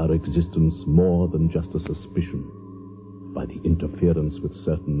made our existence more than just a suspicion by the interference with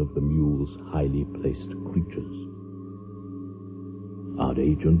certain of the mule's highly placed creatures. Our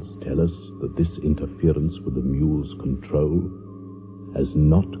agents tell us that this interference with the mule's control has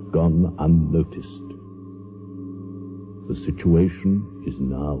not gone unnoticed. The situation is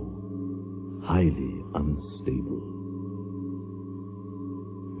now highly unstable.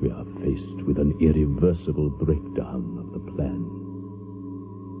 We are faced with an irreversible breakdown of the plan.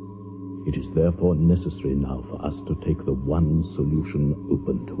 It is therefore necessary now for us to take the one solution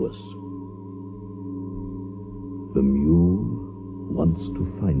open to us. The mule wants to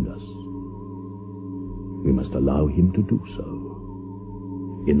find us. We must allow him to do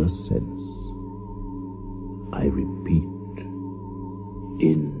so. In a sense. I repeat,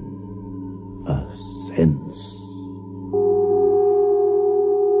 in a sense.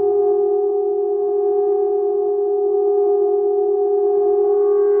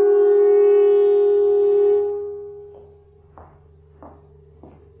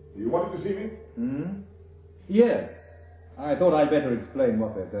 You wanted to see me? Yes. I thought I'd better explain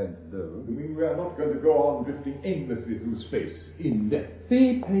what they're going to do. You mean we are not going to go on drifting aimlessly through space, in depth?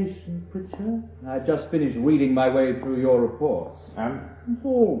 Be patient, Pritchard. I've just finished reading my way through your reports. And? It's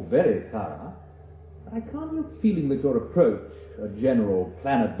all very thorough. But I can't help feeling that your approach, a general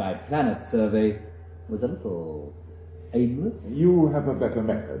planet-by-planet survey, was a little aimless. You have a better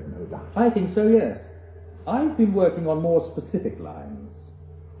method, no doubt. I think so, yes. I've been working on more specific lines.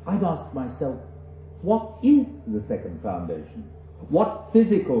 I've asked myself, what is the second foundation? What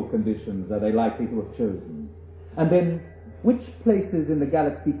physical conditions are they likely to have chosen? And then, which places in the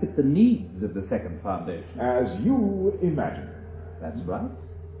galaxy fit the needs of the second foundation? As you imagine. That's right.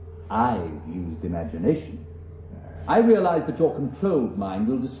 I've used imagination. I realize that your controlled mind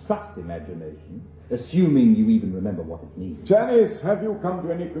will distrust imagination, assuming you even remember what it means. Janice, have you come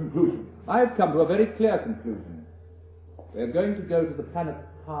to any conclusion? I've come to a very clear conclusion. We're going to go to the planet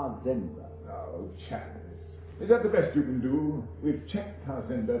Tarzenda. Oh, Janice. Is that the best you can do? We've checked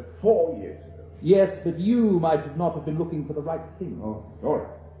Tarzenda 4 years ago. Yes, but you might not have been looking for the right thing. Oh, all right.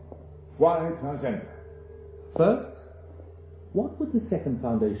 Why Tarzenda? First, what would the second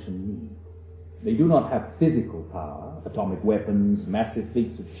foundation need? They do not have physical power, atomic weapons, massive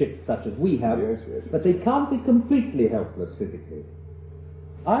fleets of ships such as we have, yes. But they can't be completely helpless physically.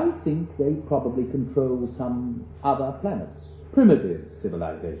 I think they probably control some other planets, primitive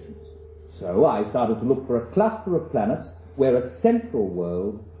civilizations. So I started to look for a cluster of planets where a central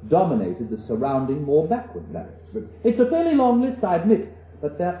world dominated the surrounding, more backward planets. It's a fairly long list, I admit,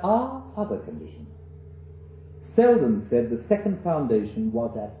 but there are other conditions. Selden said the second foundation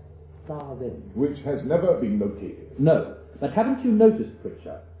was at Star's End. Which has never been located. No, but haven't you noticed,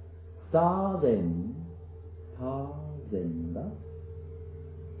 Pritchard? Star's End, Tarzenda?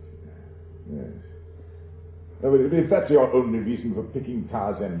 Yes. No, if that's your only reason for picking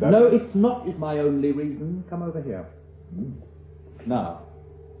Tarzenda... No, it's not my only reason. Come over here. Now,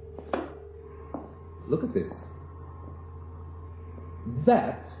 look at this.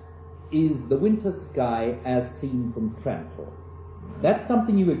 That is the winter sky as seen from Trantor. That's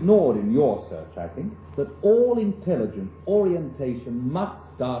something you ignored in your search, I think, that all intelligent orientation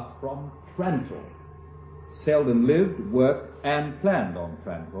must start from Trantor. Selden lived, worked, and planned on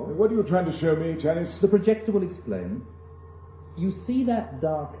Trantor. What are you trying to show me, Janice? The projector will explain. You see that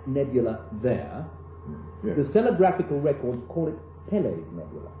dark nebula there? Yes. The stellographical records call it Pele's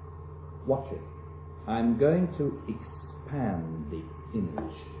Nebula. Watch it. I'm going to expand the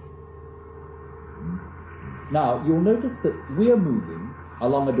image. Now, you'll notice that we're moving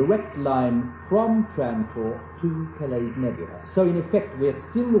along a direct line from Trantor to Pele's Nebula. So, in effect, we're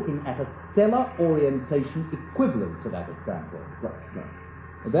still looking at a stellar orientation equivalent to that of Trantor.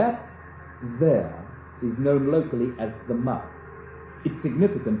 Right. That there is known locally as the mouth. It's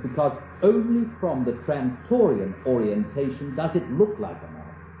significant because only from the Trantorian orientation does it look like a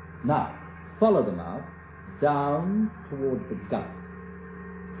mouth. Now, follow the mouth down towards the gut.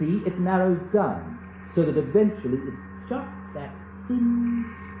 See, it narrows down so that eventually it's just that thin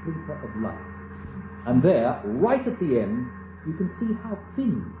splinter of light. And there, right at the end, you can see how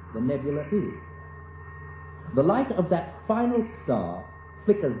thin the nebula is. The light of that final star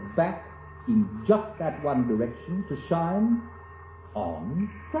flickers back in just that one direction to shine on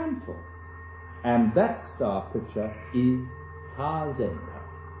Trantor. And that star picture is Tarzenda,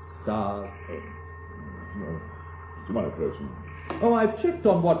 Star's End. Well, do you mind approaching? Oh, I've checked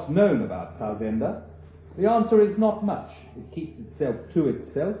on what's known about Tarzenda. The answer is not much. It keeps itself to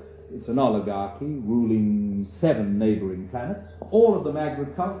itself. It's an oligarchy ruling 7 neighboring planets, all of them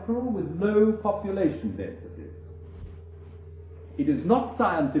agricultural with low population densities. It is not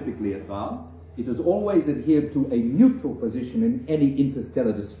scientifically advanced. It has always adhered to a neutral position in any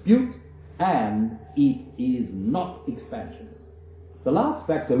interstellar dispute, and it is not expansionist. The last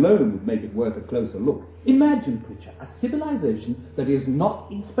fact alone would make it worth a closer look. Imagine, Pritchard, a civilization that is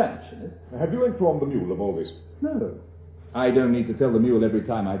not expansionist. Have you informed the mule of all this? No. I don't need to tell the mule every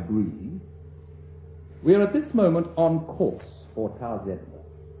time I breathe. We are at this moment on course for Tarzenda.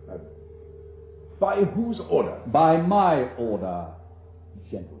 By whose order? By my order,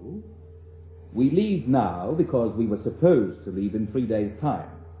 General. We leave now because we were supposed to leave in 3 days' time.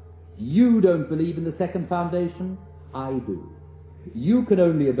 You don't believe in the second foundation? I do. You can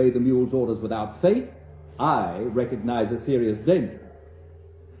only obey the mule's orders without faith. I recognize a serious danger.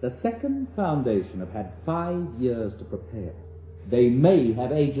 The second foundation have had 5 years to prepare. They may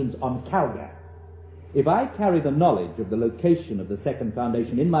have agents on Calgary. If I carry the knowledge of the location of the second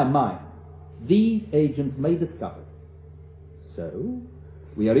foundation in my mind, these agents may discover it. So,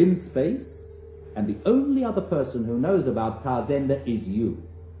 we are in space, and the only other person who knows about Tarzenda is you.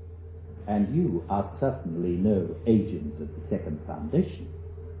 And you are certainly no agent of the second foundation.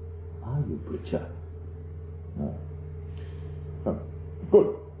 Are you, Pritchard? No.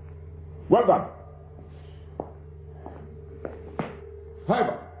 Good. Well done.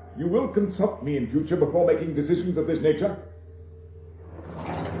 However, you will consult me in future before making decisions of this nature?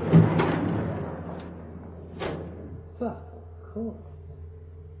 But, of course.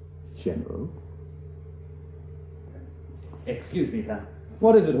 General? Excuse me, sir.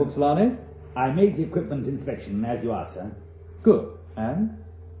 What is it, Huxlani? I made the equipment inspection, as you asked, sir. Good. And?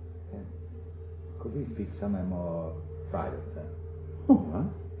 Could we speak somewhere more private, sir? All right.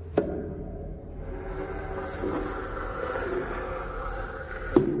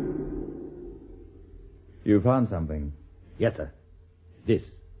 You found something? Yes, sir. This.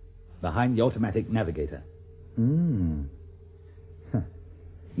 Behind the automatic navigator.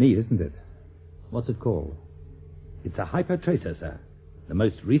 Neat, isn't it? What's it called? It's a hypertracer, sir. The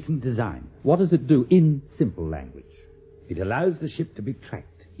most recent design. What does it do in simple language? It allows the ship to be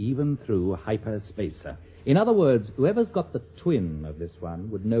tracked, even through hyperspace, sir. In other words, whoever's got the twin of this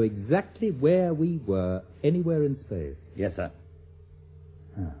one would know exactly where we were anywhere in space. Yes, sir.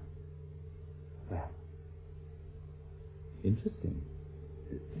 Well, interesting.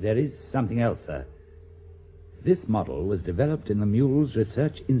 There is something else, sir. This model was developed in the Mules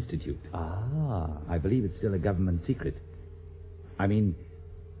Research Institute. I believe it's still a government secret. I mean,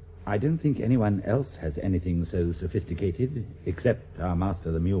 I don't think anyone else has anything so sophisticated, except our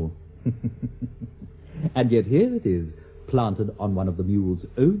master, the mule. And yet here it is, planted on one of the mule's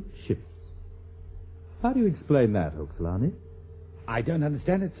own ships. How do you explain that, Huxlani? I don't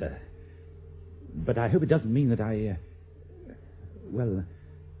understand it, sir. But I hope it doesn't mean that well,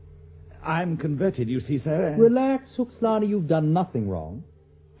 I'm converted, you see, sir. Relax, Huxlani, you've done nothing wrong.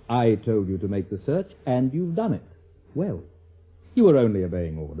 I told you to make the search, and you've done it. Well, you were only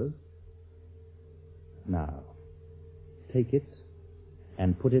obeying orders. Now, take it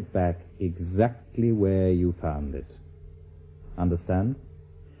and put it back exactly where you found it. Understand?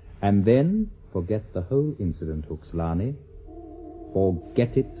 And then forget the whole incident, Huxlani.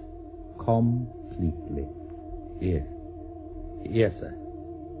 Forget it completely. Yes. Yes, sir.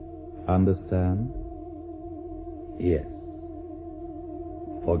 Understand? Yes.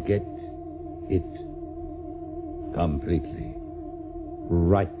 Forget it completely.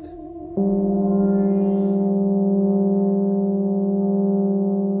 Right.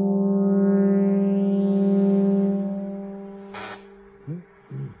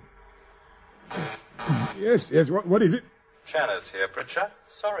 Yes, what is it? Janice here, Pritchard.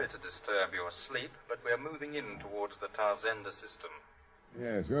 Sorry to disturb your sleep, but we're moving in towards the Tarzenda system.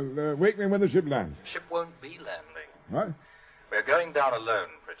 Yes, well, wake me when the ship lands. The ship won't be landing. What? We're going down alone,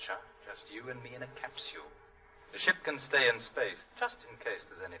 Pritchard. Just you and me in a capsule. The ship can stay in space, just in case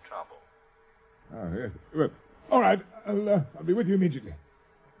there's any trouble. Oh, yes. Well, all right. I'll be with you immediately.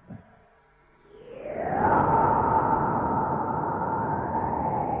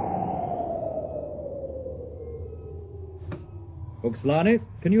 Huxlani,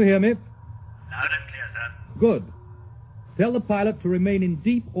 can you hear me? Loud and clear, sir. Good. Tell the pilot to remain in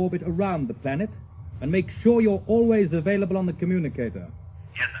deep orbit around the planet and make sure you're always available on the communicator.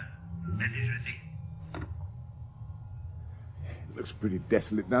 Yes, sir. Message received. It looks pretty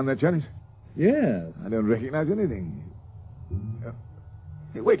desolate down there, Janice. Yes. I don't recognize anything.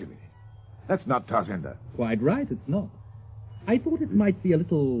 Hey, wait a minute. That's not Tarzenda. Quite right, it's not. I thought it might be a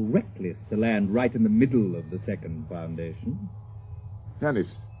little reckless to land right in the middle of the second foundation.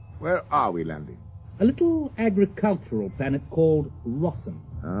 Janice, where are we landing? A little agricultural planet called Rossum.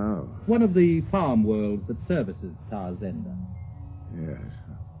 Oh. One of the farm worlds that services Tarzenda. Yes.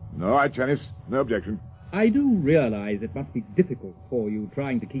 All right, Janice. No objection. I do realize it must be difficult for you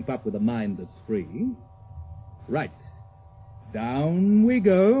trying to keep up with a mind that's free. Right. Down we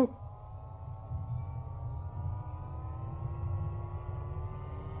go.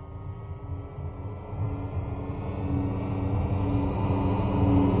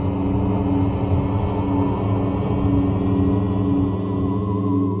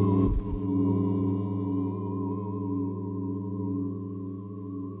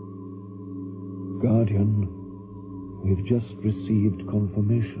 Guardian, we've just received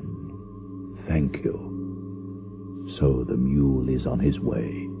confirmation. Thank you. So the mule is on his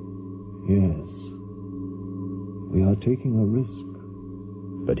way. Yes. We are taking a risk.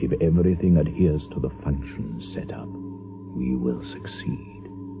 But if everything adheres to the functions set up, we will succeed.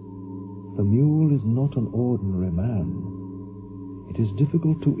 The mule is not an ordinary man. It is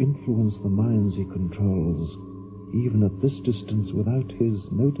difficult to influence the minds he controls, even at this distance without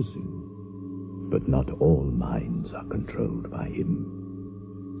his noticing. But not all minds are controlled by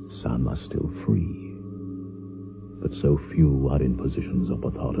him. Some are still free. But so few are in positions of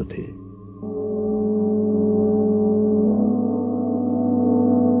authority.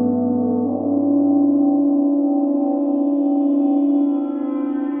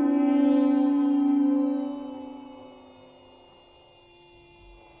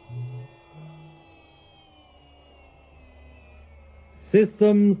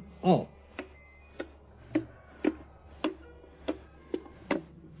 Systems off.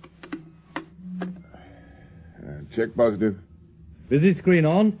 Check positive. Busy screen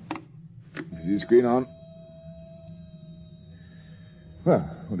on. Busy screen on. Well,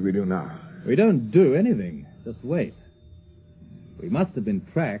 what do we do now? We don't do anything. Just wait. We must have been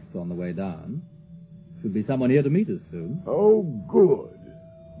tracked on the way down. Should be someone here to meet us soon. Oh, good.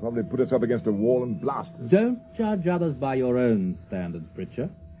 Probably put us up against a wall and blast us. Don't judge others by your own standards,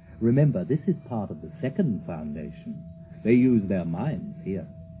 Pritchard. Remember, this is part of the second foundation. They use their minds here.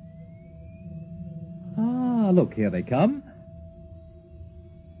 Ah, look, here they come.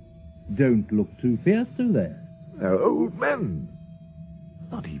 Don't look too fierce, do they? They're old men.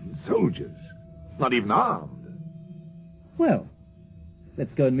 Not even soldiers. Not even armed. Well,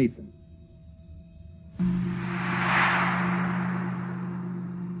 let's go and meet them.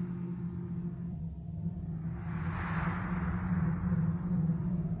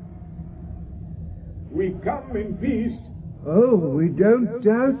 We come in peace. Oh, we don't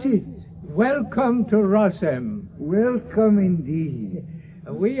doubt it. Welcome to Rossem. Welcome indeed.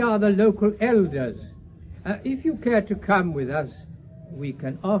 We are the local elders. If you care to come with us, we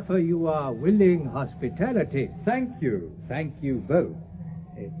can offer you our willing hospitality. Thank you. Thank you both.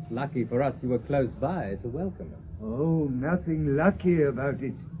 It's lucky for us you were close by to welcome us. Oh, nothing lucky about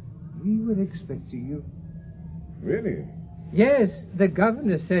it. We were expecting you. Really? Yes, the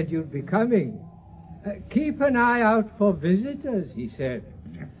governor said you'd be coming. Keep an eye out for visitors, he said.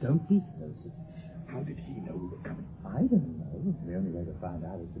 Don't be so suspicious. How did he know we were coming? I don't know. The only way to find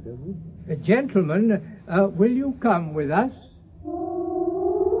out is to go with him. Gentlemen, will you come with us?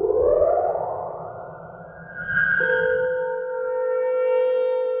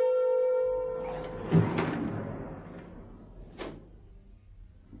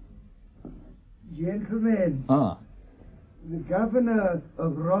 Gentlemen. Ah. The governor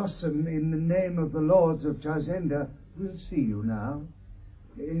of Rossum, in the name of the lords of Chazenda, will see you now.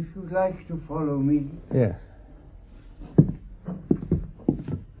 If you'd like to follow me. Yes.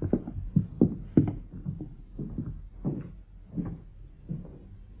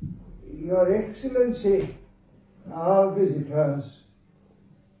 Your Excellency, our visitors.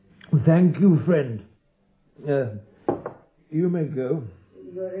 Thank you, friend. You may go.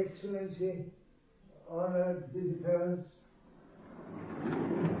 Your Excellency, honored visitors.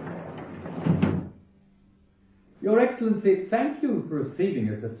 Your Excellency, thank you for receiving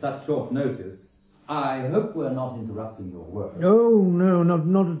us at such short notice. I hope we're not interrupting your work. Oh, no,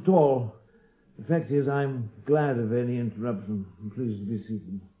 not at all. The fact is, I'm glad of any interruption. Please be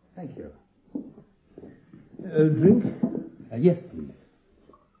seated. Thank you. Drink? Yes, please.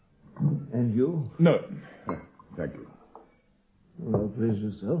 And you? No. Thank you. Well, please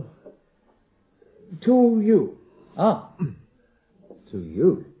yourself. To you. Ah. To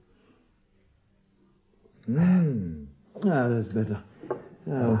you. That's better.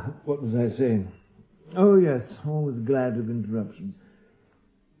 What was I saying? Oh, yes, always glad of interruptions.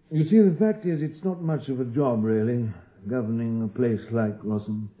 You see, the fact is, it's not much of a job, really, governing a place like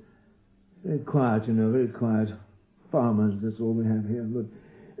Rossum. Very quiet, very quiet. Farmers, that's all we have here. But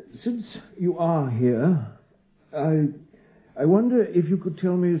since you are here, I wonder if you could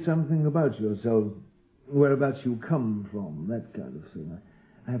tell me something about yourself, whereabouts you come from, that kind of thing.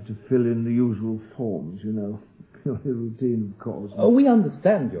 I have to fill in the usual forms, Purely routine, of course. Oh, we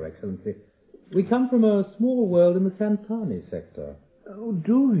understand, Your Excellency. We come from a small world in the Santani sector. Oh,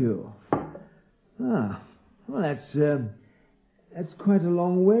 do you? Well, that's quite a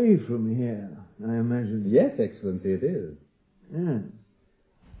long way from here, I imagine. Yes, Excellency, it is. Yes.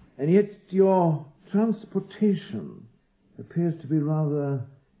 And yet your transportation appears to be rather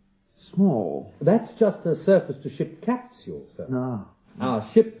small. That's just a surface-to-ship capsule, sir. Our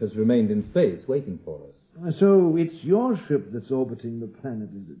ship has remained in space, waiting for us. So it's your ship that's orbiting the planet,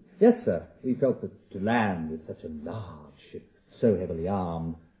 is it? Yes, sir. We felt that to land with such a large ship, so heavily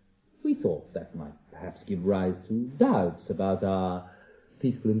armed, we thought that might perhaps give rise to doubts about our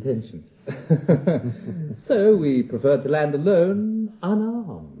peaceful intentions. So we preferred to land alone,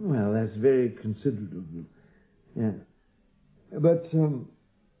 unarmed. Well, that's very considerate of you. Yeah. But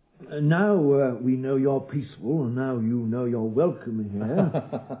now we know you're peaceful, and now you know you're welcome here.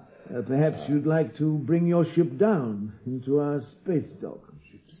 Perhaps you'd like to bring your ship down into our space dock.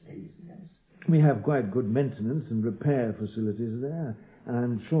 Ship stays, yes. We have quite good maintenance and repair facilities there, and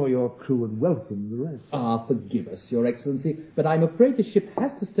I'm sure your crew would welcome the rest. Forgive us, Your Excellency, but I'm afraid the ship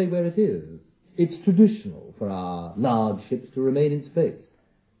has to stay where it is. It's traditional for our large ships to remain in space.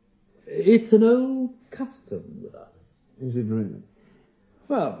 It's an old custom with us. Is it really?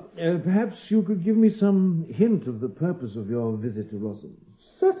 Well, perhaps you could give me some hint of the purpose of your visit to Rossum.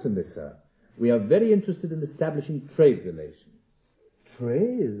 Certainly, sir. We are very interested in establishing trade relations.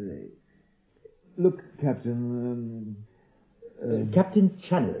 Trade? Look, Captain... Captain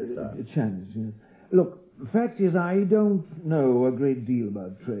Chanis, sir. Chanis, yes. Look, the fact is I don't know a great deal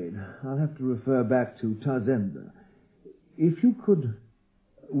about trade. I'll have to refer back to Tarzenda. If you could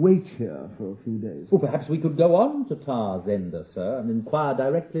wait here for a few days. Well, perhaps we could go on to Tarzenda, sir, and inquire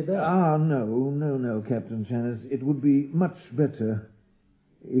directly there. No, Captain Chanis. It would be much better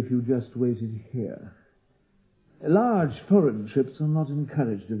if you just waited here. Large foreign ships are not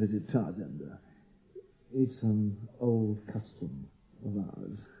encouraged to visit Tarzenda. It's an old custom of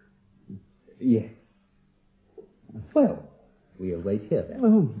ours. Yes. Well, we'll wait here then.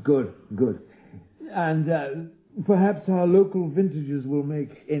 Oh, good. And perhaps our local vintages will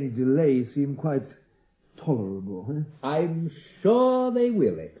make any delay seem quite tolerable. Huh? I'm sure they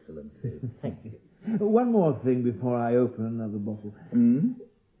will, Excellency. Thank you. One more thing before I open another bottle. Hmm?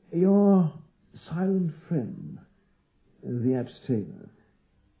 Your silent friend, the abstainer.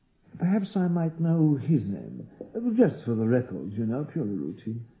 Perhaps I might know his name. Just for the record, purely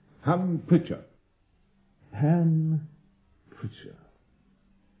routine. Han Pritchard. Han Pritchard.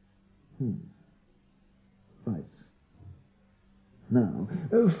 Right. Now,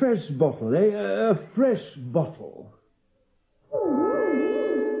 a fresh bottle, eh? A fresh bottle.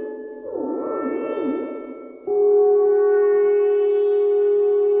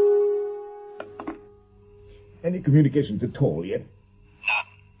 Any communications at all yet?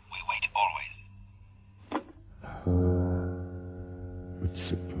 But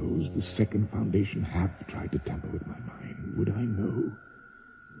suppose the second foundation have tried to tamper with my mind. Would I know?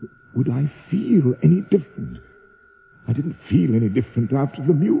 Would I feel any different? I didn't feel any different after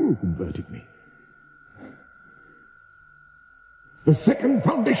the mule converted me. The second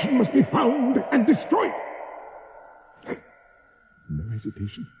foundation must be found and destroyed. No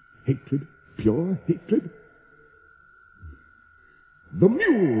hesitation. Hatred. Pure hatred. The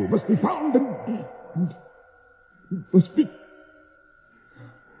mule must be found and must be...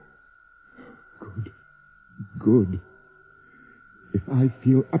 Good. If I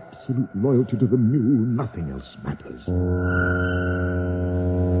feel absolute loyalty to the mule, nothing else matters.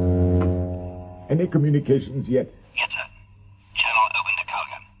 Any communications yet? Yes, sir. Channel open to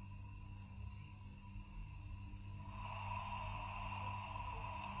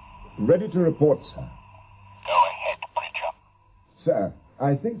Calgan. Ready to report, sir. Go ahead, Pritchard. Sir,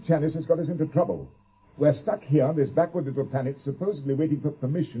 I think Chanis has got us into trouble. We're stuck here on this backward little planet, supposedly waiting for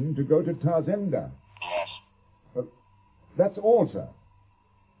permission to go to Tarzenda. Yes. That's all, sir.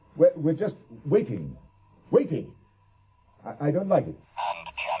 We're just waiting. Waiting. I don't like it. And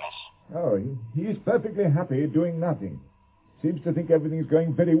Chanis? Oh, he's perfectly happy doing nothing. Seems to think everything's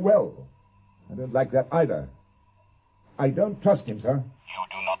going very well. I don't like that either. I don't trust him, sir. You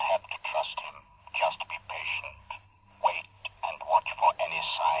do not have to trust him. Just be patient. Wait and watch for any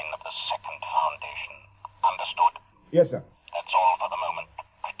sign of the second foundation. Understood? Yes, sir. That's all for the moment,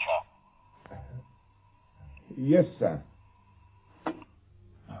 Pritchard. Yes, sir.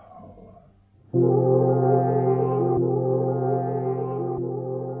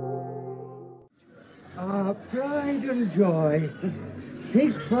 Our pride and joy.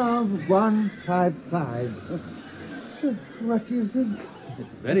 Take 155. What do you think?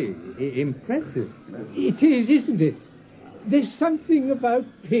 It's very impressive. It is, isn't it? There's something about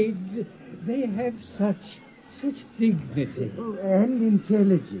pigs. They have such dignity. Oh, and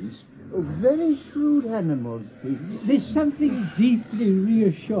intelligence. Oh, very shrewd animals, pigs. There's something deeply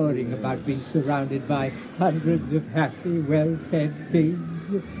reassuring about being surrounded by hundreds of happy, well-fed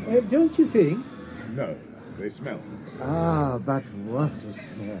pigs. Don't you think? No. They smell. Ah, but what a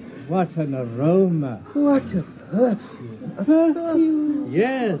smell. What an aroma. What a perfume. A perfume.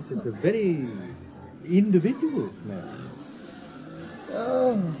 Yes, it's a very individual smell.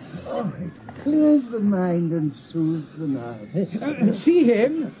 Oh, it clears the mind and soothes the nerves. See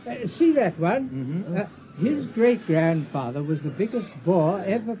him? See that one? His great-grandfather was the biggest boar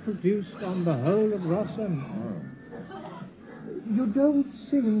ever produced on the whole of Rossum. You don't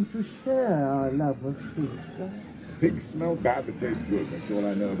seem to share our love of food, sir. Pigs smell bad but taste good. That's all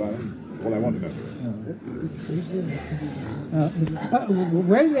I know about them. All I want to know.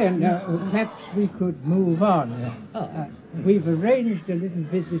 Well then, perhaps we could move on. We've arranged a little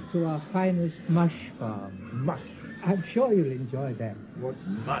visit to our finest mush farm. Mush? I'm sure you'll enjoy that. What's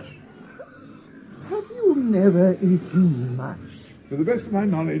mush? Have you never eaten mush? To the best of my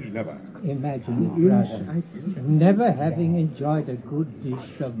knowledge, never. Imagine it, brother. Never having enjoyed a good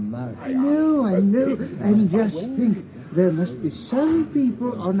dish of mush. I know. And just think, there must be some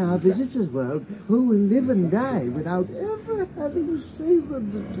people on our visitors' world who will live and die without ever having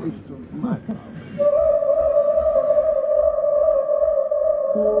savored the taste of mush.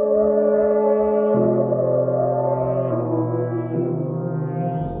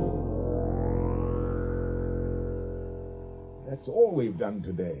 That's all we've done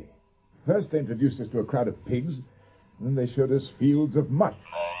today. First they introduced us to a crowd of pigs, and then they showed us fields of mush.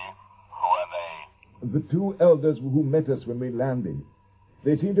 Who are they? The two elders who met us when we landed.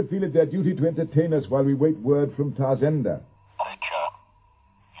 They seem to feel it their duty to entertain us while we wait word from Tarzenda. Preacher,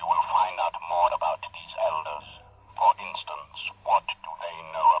 you will find out more about these elders. For instance, what do they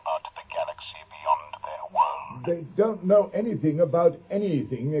know about the galaxy beyond their world? They don't know anything about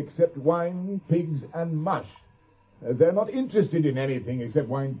anything except wine, pigs, and mush. They're not interested in anything except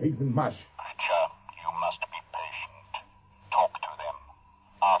wine, pigs, and mush. Preacher, you must be patient. Talk to them.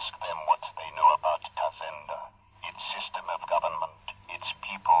 Ask them what they know about Tazenda, its system of government, its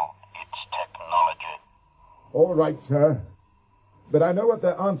people, its technology. All right, sir. But I know what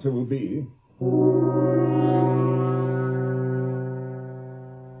their answer will be.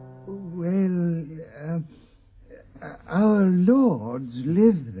 Well, our lords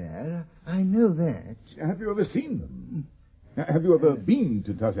live there. I know that. Have you ever seen them? Have you ever been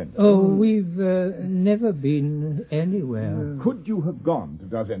to Tazenda? Oh, we've never been anywhere. Could you have gone to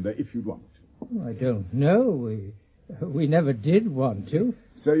Tazenda if you'd wanted to? I don't know. We never did want to.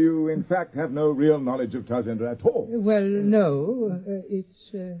 So you, in fact, have no real knowledge of Tazenda at all? Well, no.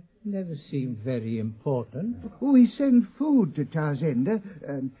 It's never seemed very important. We send food to Tarzenda,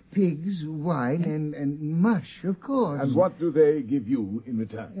 pigs, wine, and mush, of course. And what do they give you in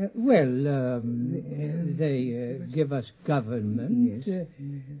return? They give us government. Yes.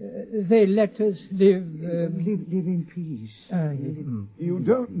 They let us live... live in peace. You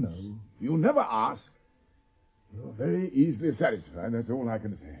don't know. You never ask. You're very easily satisfied, that's all I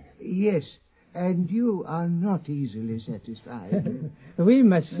can say. Yes, and you are not easily satisfied. We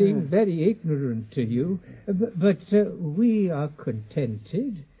must seem very ignorant to you, but we are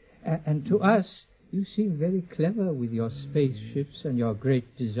contented, and to us you seem very clever with your spaceships and your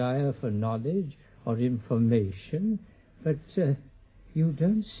great desire for knowledge or information, but you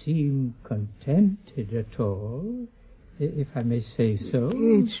don't seem contented at all, if I may say so.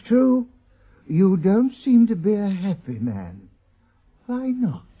 It's true. You don't seem to be a happy man. Why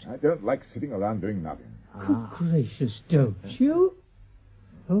not? I don't like sitting around doing nothing. Good gracious, don't you?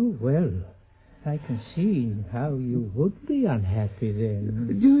 Oh, well, I can see how you would be unhappy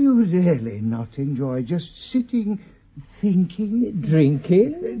then. Do you really not enjoy just sitting, thinking?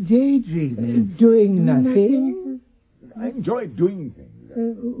 Drinking? Daydreaming? Doing nothing? I enjoy doing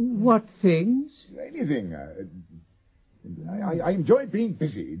things. What things? Anything. I enjoy being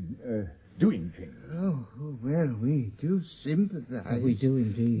busy, doing things. Oh, well, we do sympathize. We do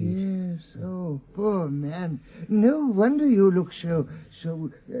indeed. Yes, oh, poor man. No wonder you look so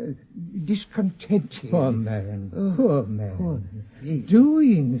discontented. Poor man, oh, poor man. Poor thing.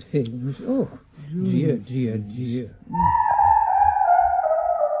 Doing things. Oh, dear, dear, dear.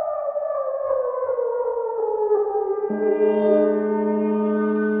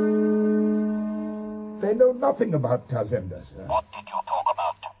 They know nothing about Tazenda, sir. What did you talk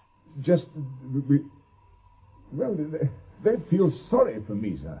about? Just, well, they feel sorry for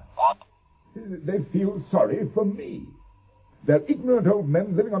me, sir. What? They feel sorry for me. They're ignorant old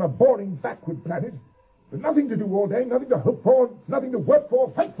men living on a boring, backward planet, with nothing to do all day, nothing to hope for, nothing to work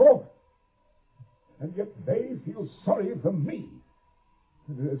for, fight for. And yet they feel sorry for me.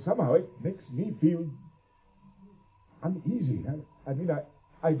 Somehow it makes me feel uneasy. I mean,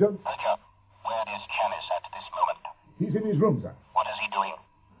 I don't... Roger, where is Janice at this moment? He's in his room, sir. What is he doing?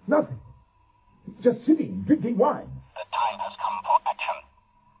 Nothing. Just sitting, drinking wine. The time has come for action.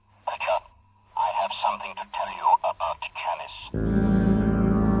 Richard, I have something to tell you about Janice.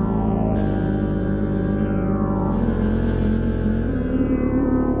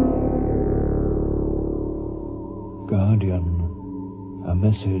 Guardian, a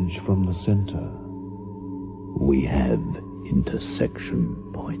message from the center. We have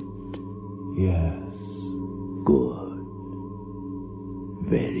intersection point. Yes. Good.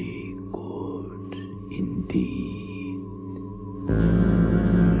 Very good indeed.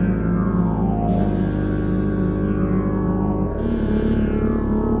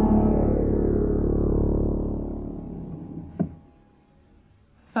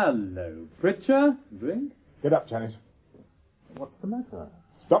 Hello, Pritchard. Drink? Get up, Janice. What's the matter?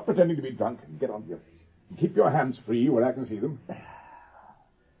 Stop pretending to be drunk and get on your feet. Keep your hands free where I can see them.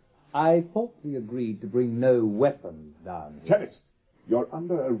 I thought we agreed to bring no weapons down here. Janice, you're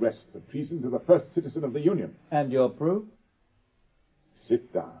under arrest for treason to the first citizen of the Union. And your proof?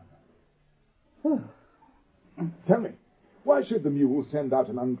 Sit down. Tell me, why should the mule send out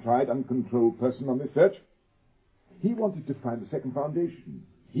an untried, uncontrolled person on this search? He wanted to find the second foundation.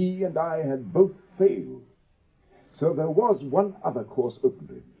 He and I had both failed. So there was one other course open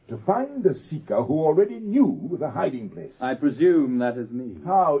to him, to find a seeker who already knew the hiding place. I presume that is me.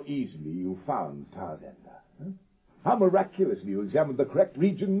 How easily you found Tarzenda. Huh? How miraculously you examined the correct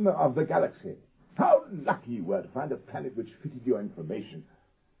region of the galaxy. How lucky you were to find a planet which fitted your information.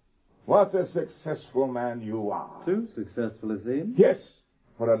 What a successful man you are. Too successful, it seems. Yes,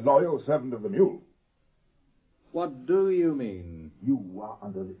 for a loyal servant of the mule. What do you mean? You are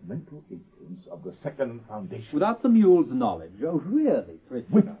under the mental influence of the second foundation. Without the mule's knowledge? Oh, really,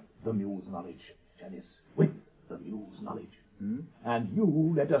 Pritchard? With the mule's knowledge, Janice. With the mule's knowledge. And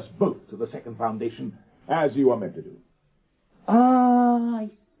you led us both to the second foundation, as you are meant to do. Ah, I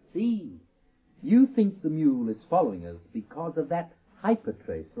see. You think the mule is following us because of that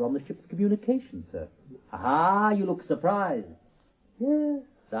hypertracer on the ship's communication circuit. Ah, you look surprised. Yes,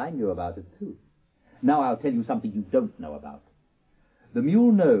 I knew about it, too. Now I'll tell you something you don't know about. The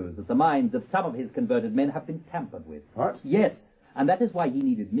mule knows that the minds of some of his converted men have been tampered with. What? Yes, and that is why he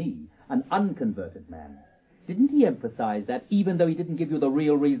needed me, an unconverted man. Didn't he emphasize that, even though he didn't give you the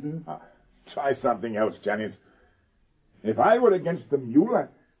real reason? Try something else, Janice. If I were against the mule,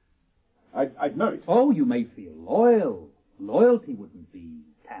 I'd know it. Oh, you may feel loyal. Loyalty wouldn't be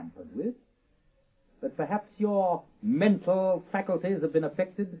tampered with. But perhaps your mental faculties have been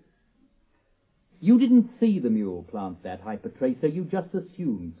affected. You didn't see the mule plant that hypertracer, you just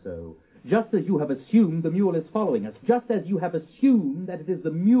assumed so. Just as you have assumed the mule is following us, just as you have assumed that it is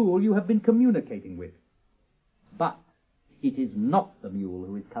the mule you have been communicating with. But it is not the mule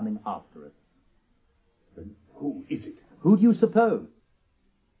who is coming after us. Then who is it? Who do you suppose?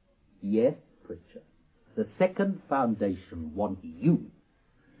 Yes, Pritchard. The second foundation want you.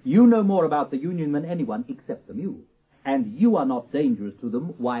 You know more about the Union than anyone except the mule. And you are not dangerous to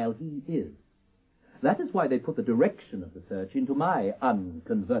them while he is. That is why they put the direction of the search into my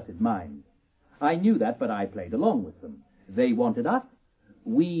unconverted mind. I knew that, but I played along with them. They wanted us,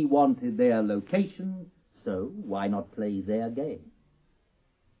 we wanted their location, so why not play their game?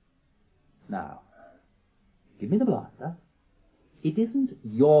 Now, give me the blaster. It isn't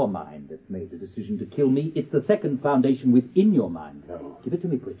your mind that made the decision to kill me, it's the second foundation within your mind. No. Give it to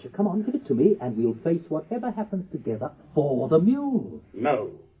me, Pritchard. Come on, give it to me, and we'll face whatever happens together for the mule. No,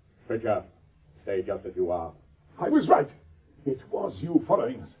 Pritchard. Stay just as you are. I was right. It was you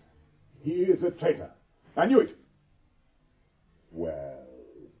following us. He is a traitor. I knew it. Well,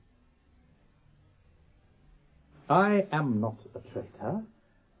 I am not a traitor.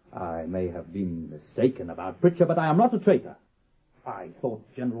 I may have been mistaken about Pritchard, but I am not a traitor. I thought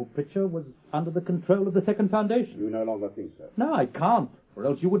General Pritchard was under the control of the Second Foundation. You no longer think so? No, I can't, or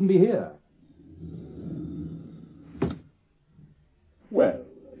else you wouldn't be here. Well,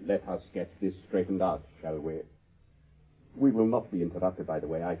 let us get this straightened out, shall we? We will not be interrupted, by the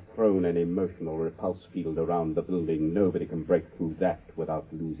way. I've thrown an emotional repulse field around the building. Nobody can break through that without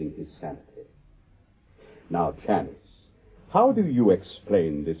losing his sanity. Now, Janice, how do you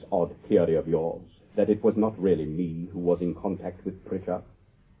explain this odd theory of yours, that it was not really me who was in contact with Pritchard?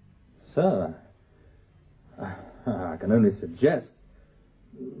 Sir, I can only suggest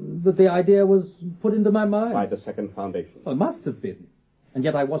that the idea was put into my mind. By the Second Foundation? Well, it must have been. And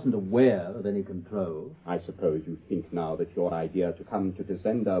yet I wasn't aware of any control. I suppose you think now that your idea to come to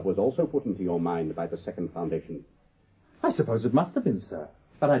Descender was also put into your mind by the Second Foundation. I suppose it must have been, sir.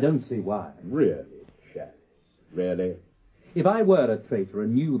 But I don't see why. Really, Janice? Really? If I were a traitor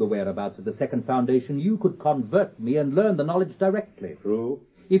and knew the whereabouts of the Second Foundation, you could convert me and learn the knowledge directly. True.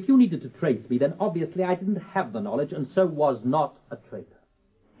 If you needed to trace me, then obviously I didn't have the knowledge, and so was not a traitor.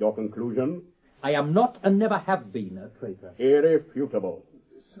 Your conclusion? I am not and never have been a traitor. Irrefutable.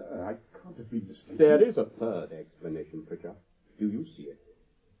 Sir, I can't have been mistaken. There is a third explanation, Pritchard. Do you see it?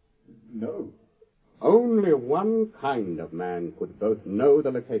 No. Only one kind of man could both know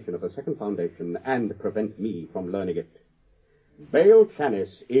the location of the second foundation and prevent me from learning it. Bale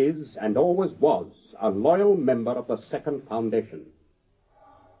Chanis is, and always was, a loyal member of the second foundation.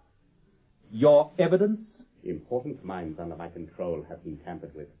 Your evidence? Important minds under my control have been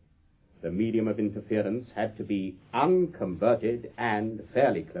tampered with. The medium of interference had to be unconverted and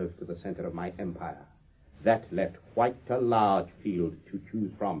fairly close to the center of my empire. That left quite a large field to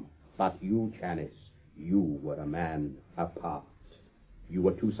choose from. But you, Chanis, you were a man apart. You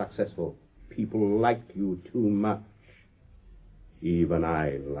were too successful. People liked you too much. Even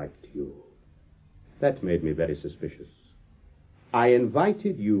I liked you. That made me very suspicious. I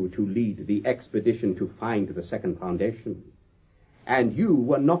invited you to lead the expedition to find the second foundation. And you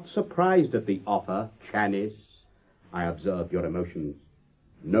were not surprised at the offer, Chanis. I observed your emotions.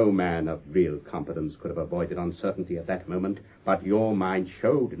 No man of real competence could have avoided uncertainty at that moment, but your mind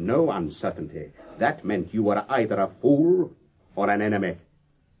showed no uncertainty. That meant you were either a fool or an enemy.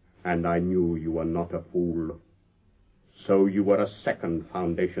 And I knew you were not a fool. So you were a second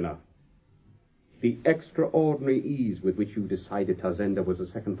foundationer. The extraordinary ease with which you decided Tazenda was a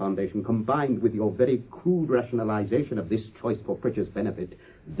second foundation, combined with your very crude rationalization of this choice for Pritchard's benefit,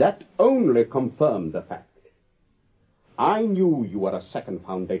 that only confirmed the fact. I knew you were a second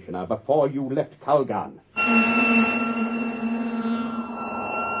foundationer before you left Kalgan.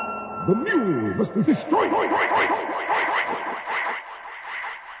 The mule must be destroyed.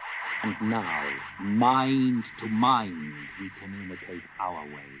 And now, mind to mind, we communicate our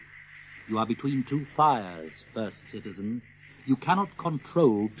way. You are between two fires, first citizen. You cannot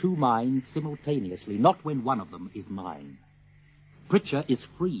control two minds simultaneously, not when one of them is mine. Pritchard is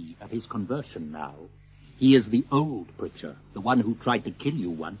free of his conversion now. He is the old Pritchard, the one who tried to kill you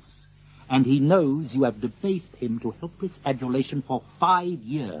once. And he knows you have debased him to helpless adulation for 5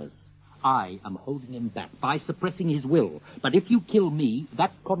 years. I am holding him back by suppressing his will. But if you kill me,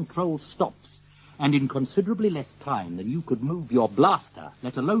 that control stops. And in considerably less time than you could move your blaster,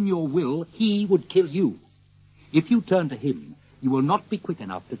 let alone your will, he would kill you. If you turn to him, you will not be quick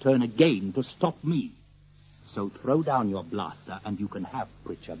enough to turn again to stop me. So throw down your blaster and you can have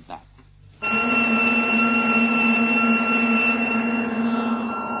Pritchard back.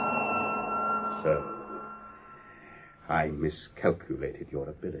 So, I miscalculated your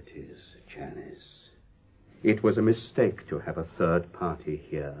abilities, Chanis. It was a mistake to have a third party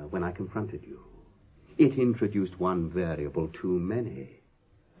here when I confronted you. It introduced one variable too many.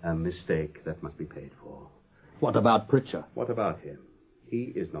 A mistake that must be paid for. What about Pritchard? What about him? He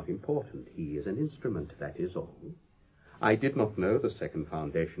is not important. He is an instrument, that is all. I did not know the second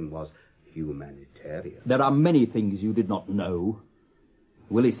foundation was humanitarian. There are many things you did not know.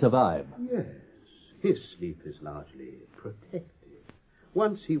 Will he survive? Yes. His sleep is largely protected.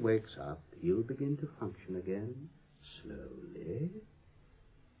 Once he wakes up, he'll begin to function again, slowly.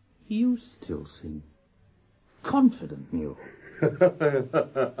 You still seem confident, Mule.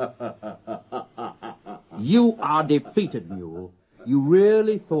 You are defeated, Mule. You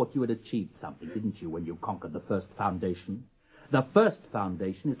really thought you had achieved something, didn't you, when you conquered the first foundation? The first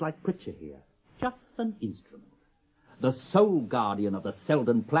foundation is like Pritchard here, just an instrument. The sole guardian of the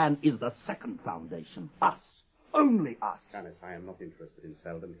Selden plan is the second foundation. Us. Only us. Chanis, I am not interested in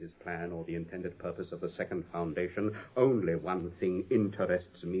Selden, his plan, or the intended purpose of the second foundation. Only one thing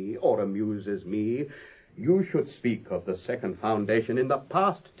interests me, or amuses me. You should speak of the second foundation in the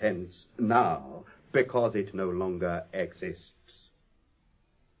past tense now, because it no longer exists.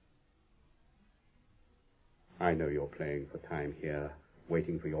 I know you're playing for time here,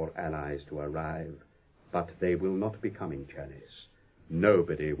 waiting for your allies to arrive, but they will not be coming, Chanis.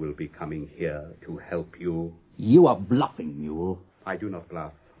 Nobody will be coming here to help you. You are bluffing, Mule. I do not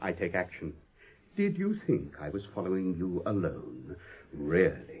bluff. I take action. Did you think I was following you alone?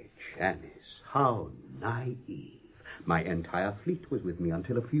 Really, Chanis, how naive. My entire fleet was with me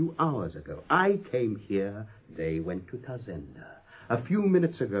until a few hours ago. I came here, they went to Tazenda. A few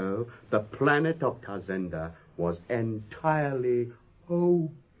minutes ago, the planet of Tazenda was entirely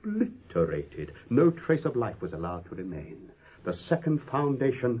obliterated. No trace of life was allowed to remain. The second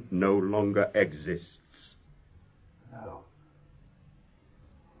foundation no longer exists. No.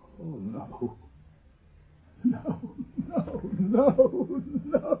 Oh, no. No, no, no,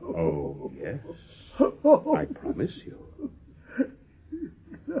 no. Oh, yes. I promise you.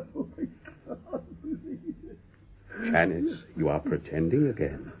 No, I can't believe it. Janice, you are pretending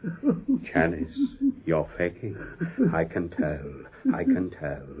again. Janice, you're faking. I can tell. I can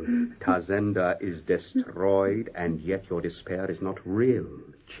tell. Tazenda is destroyed, and yet your despair is not real.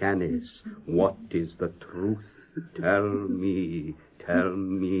 Janice, what is the truth? Tell me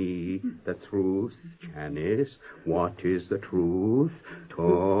the truth, Janice. What is the truth?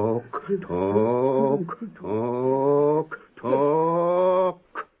 Talk.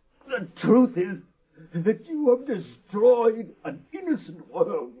 The truth is that you have destroyed an innocent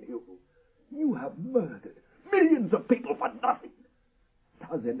world, Mule. You have murdered millions of people for nothing.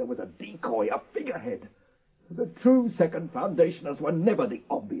 Tazenda was a decoy, a figurehead. The true Second Foundationers were never the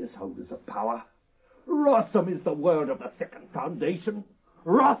obvious holders of power. Rossum is the word of the Second Foundation.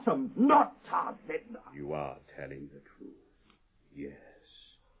 Rossum, not Tazenda. You are telling the truth. Yes,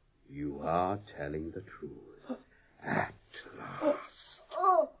 you are telling the truth. At last.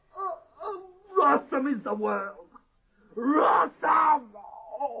 Rossum is the word. Rossum!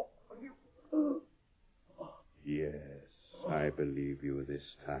 Yes, I believe you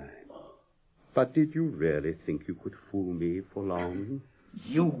this time. But did you really think you could fool me for long?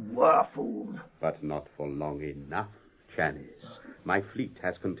 You were fooled. But not for long enough, Janice. My fleet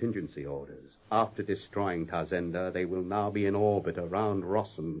has contingency orders. After destroying Tazenda, they will now be in orbit around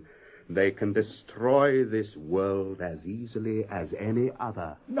Rossum. They can destroy this world as easily as any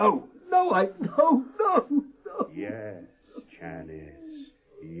other. No. Yes, Janice.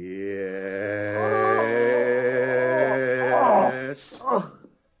 Yes.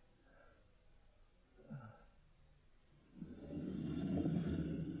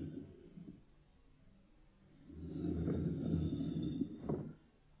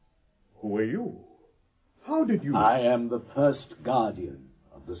 Who are you? How did you... I am the first guardian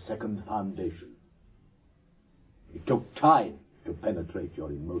of the Second Foundation. It took time to penetrate your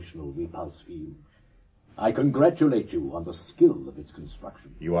emotional repulse field. I congratulate you on the skill of its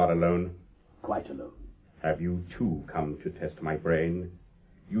construction. You are alone? Quite alone. Have you, too, come to test my brain?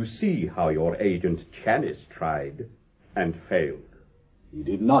 You see how your agent Janice tried and failed. He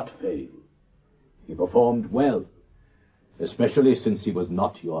did not fail. He performed well, especially since he was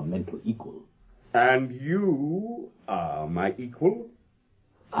not your mental equal. And you are my equal?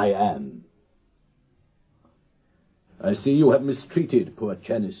 I am. I see you have mistreated poor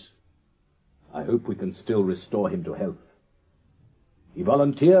Janice. I hope we can still restore him to health. He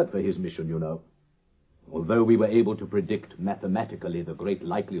volunteered for his mission, you know. Although we were able to predict mathematically the great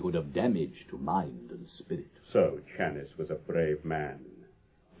likelihood of damage to mind and spirit. So Janice was a brave man.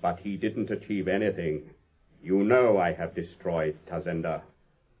 But he didn't achieve anything. You know I have destroyed Tazenda.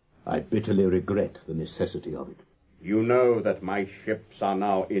 I bitterly regret the necessity of it. You know that my ships are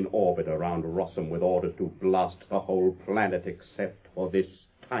now in orbit around Rossum with orders to blast the whole planet except for this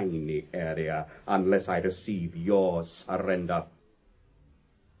tiny area, unless I receive your surrender.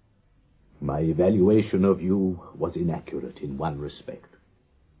 My evaluation of you was inaccurate in one respect.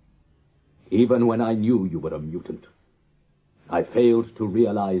 Even when I knew you were a mutant, I failed to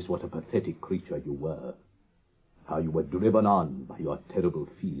realize what a pathetic creature you were, how you were driven on by your terrible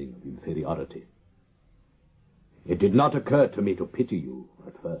feeling of inferiority. It did not occur to me to pity you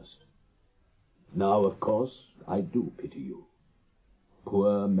at first. Now, of course, I do pity you.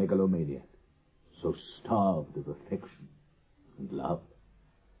 Poor megalomaniac, so starved of affection and love.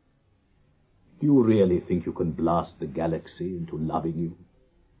 Do you really think you can blast the galaxy into loving you?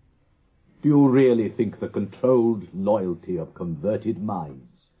 Do you really think the controlled loyalty of converted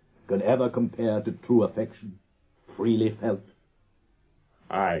minds can ever compare to true affection, freely felt?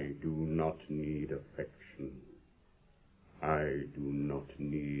 I do not need affection. I do not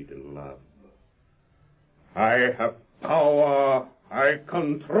need love. I have power. I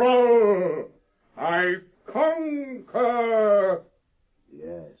control. I conquer.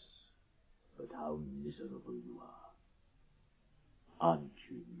 Yes, but how miserable you are. Aren't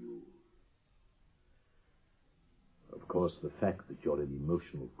you, Mule? Of course, the fact that you're an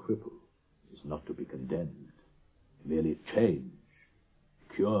emotional cripple is not to be condemned. Merely changed,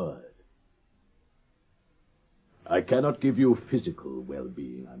 cured. I cannot give you physical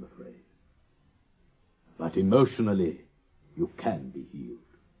well-being, I'm afraid. But emotionally, you can be healed.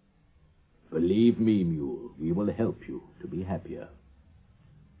 Believe me, Mule, we will help you to be happier.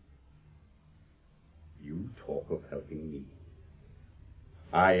 You talk of helping me.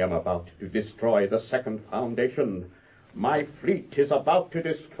 I am about to destroy the Second Foundation. My fleet is about to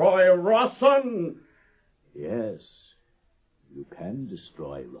destroy Rossum. Yes, you can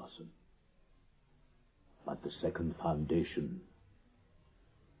destroy Rossum. But the Second Foundation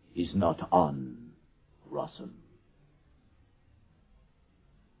is not on Rossum.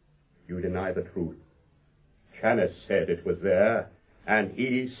 You deny the truth. Chanis said it was there, and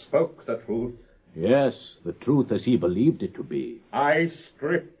he spoke the truth. Yes, the truth as he believed it to be. I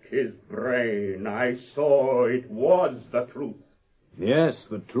stripped his brain. I saw it was the truth. Yes,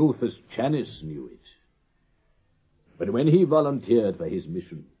 the truth as Chanis knew it. But when he volunteered for his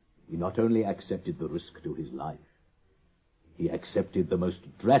mission, he not only accepted the risk to his life, he accepted the most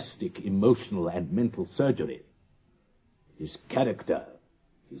drastic emotional and mental surgery. His character,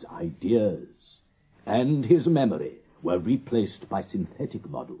 his ideas, and his memory were replaced by synthetic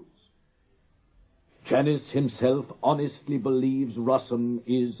models. Chanis himself honestly believes Rossum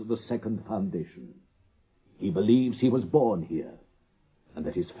is the second foundation. He believes he was born here, and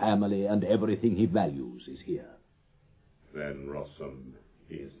that his family and everything he values is here. Then Rossum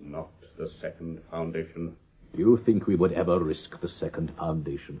is not the second foundation? Do you think we would ever risk the second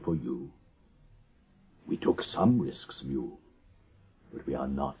foundation for you? We took some risks, Mew, but we are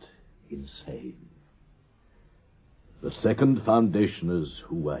not insane. The second foundationers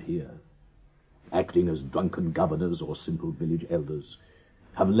who were here, acting as drunken governors or simple village elders,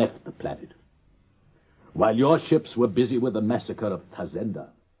 have left the planet. While your ships were busy with the massacre of Tazenda,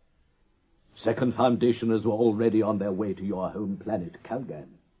 second foundationers were already on their way to your home planet, Kalgan.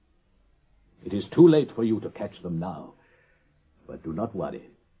 It is too late for you to catch them now, but do not worry.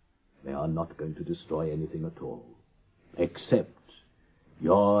 They are not going to destroy anything at all, except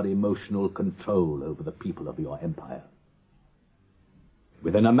your emotional control over the people of your empire.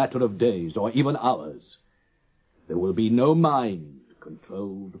 Within a matter of days, or even hours, there will be no mind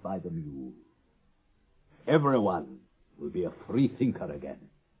controlled by the mule. Everyone will be a free thinker again.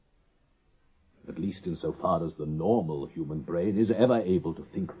 At least insofar as the normal human brain is ever able to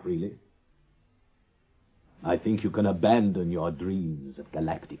think freely. I think you can abandon your dreams of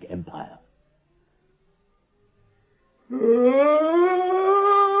galactic empire.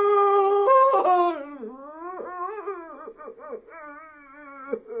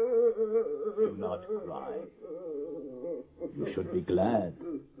 Do not cry. You should be glad.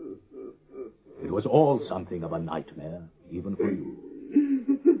 It was all something of a nightmare, even for you.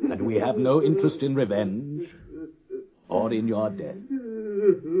 And we have no interest in revenge or in your death.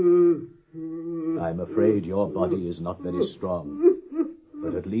 I'm afraid your body is not very strong,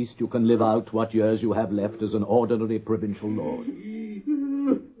 but at least you can live out what years you have left as an ordinary provincial lord.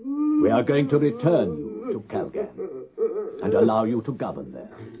 We are going to return you to Kalgan and allow you to govern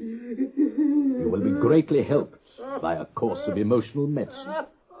there. You will be greatly helped by a course of emotional medicine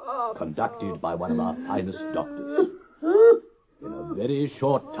conducted by one of our finest doctors. In a very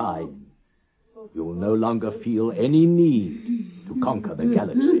short time, you will no longer feel any need to conquer the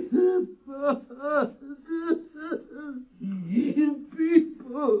galaxy.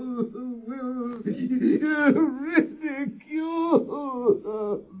 People will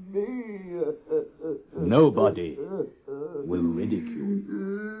ridicule me. Nobody will ridicule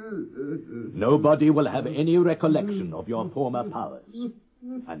you. Nobody will have any recollection of your former powers,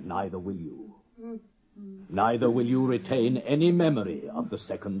 and neither will you. Neither will you retain any memory of the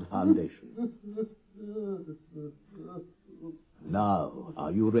second foundation. Now,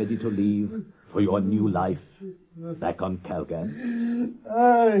 are you ready to leave for your new life back on Kalgan?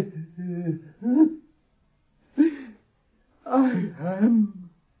 I am.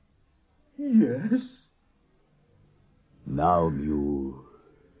 Yes. Now, Mew,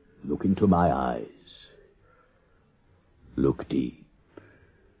 look into my eyes. Look deep.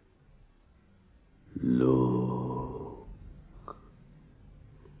 Look.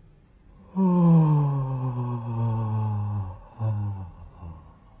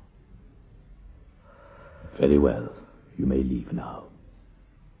 Very well. You may leave now.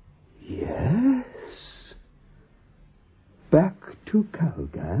 Yes? Back to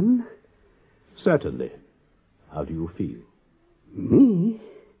Kalgan? Certainly. How do you feel? Me?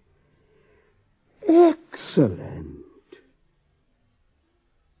 Excellent.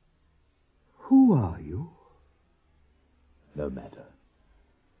 Who are you? No matter.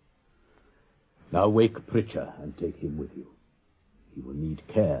 Now wake Pritchard and take him with you. He will need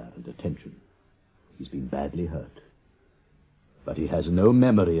care and attention. He's been badly hurt. But he has no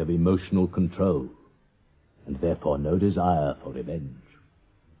memory of emotional control, and therefore no desire for revenge.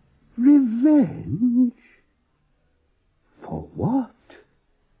 Revenge? For what?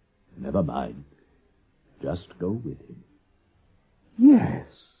 Never mind. Just go with him. Yes.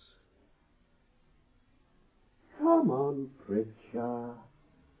 Come on, Pritchard.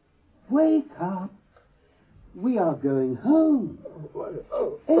 Wake up. We are going home.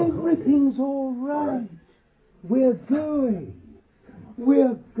 Everything's all right. We're going.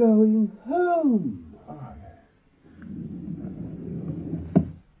 We're going home.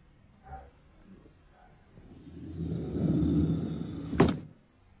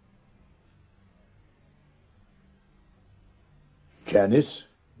 Janice?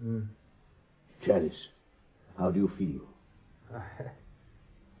 Janice, how do you feel?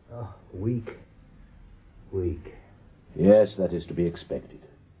 Weak. Weak. Yes, that is to be expected.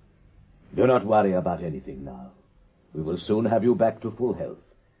 Do not worry about anything now. We will soon have you back to full health,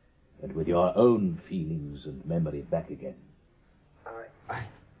 and with your own feelings and memory back again.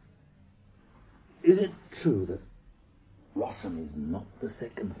 Is it true that Blossom is not the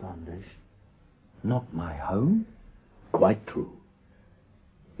second foundation? Not my home? Quite true.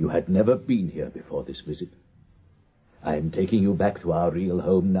 You had never been here before this visit. I am taking you back to our real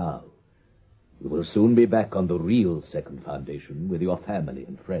home now. You will soon be back on the real second foundation with your family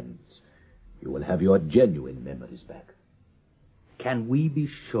and friends. You will have your genuine memories back. Can we be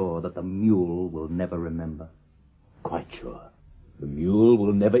sure that the mule will never remember? Quite sure. The mule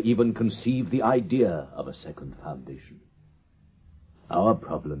will never even conceive the idea of a second foundation. Our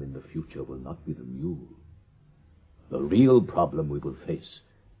problem in the future will not be the mule. The real problem we will face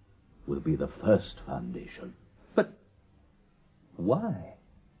will be the first foundation. But why?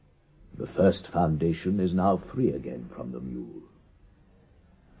 The first foundation is now free again from the mule.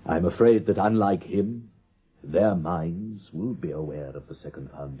 I'm afraid that unlike him, their minds will be aware of the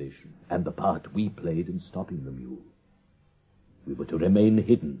second foundation and the part we played in stopping the mule. We were to remain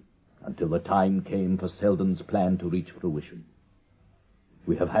hidden until the time came for Selden's plan to reach fruition.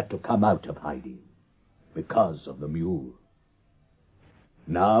 We have had to come out of hiding because of the mule.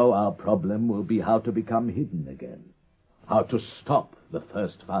 Now our problem will be how to become hidden again, how to stop the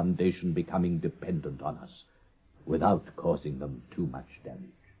first foundation becoming dependent on us without causing them too much damage.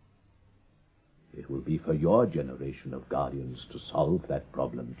 It will be for your generation of guardians to solve that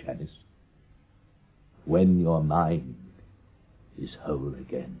problem, Janice. When your mind is whole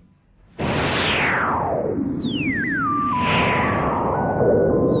again.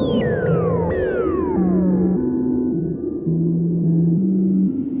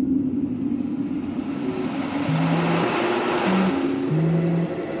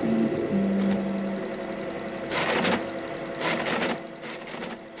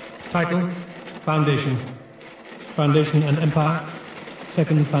 Title, Foundation. Foundation and Empire,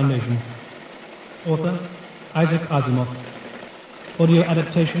 Second Foundation. Author, Isaac Asimov. Audio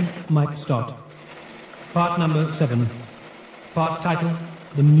adaptation, Mike Stott. Part number 7. Part title,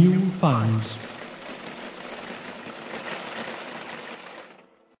 The Mule Finds.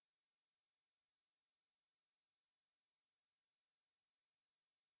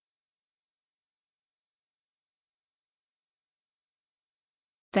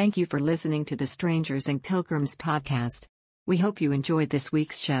 Thank you for listening to the Strangers and Pilgrims podcast. We hope you enjoyed this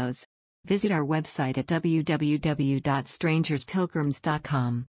week's shows. Visit our website at www.strangerspilgrims.com.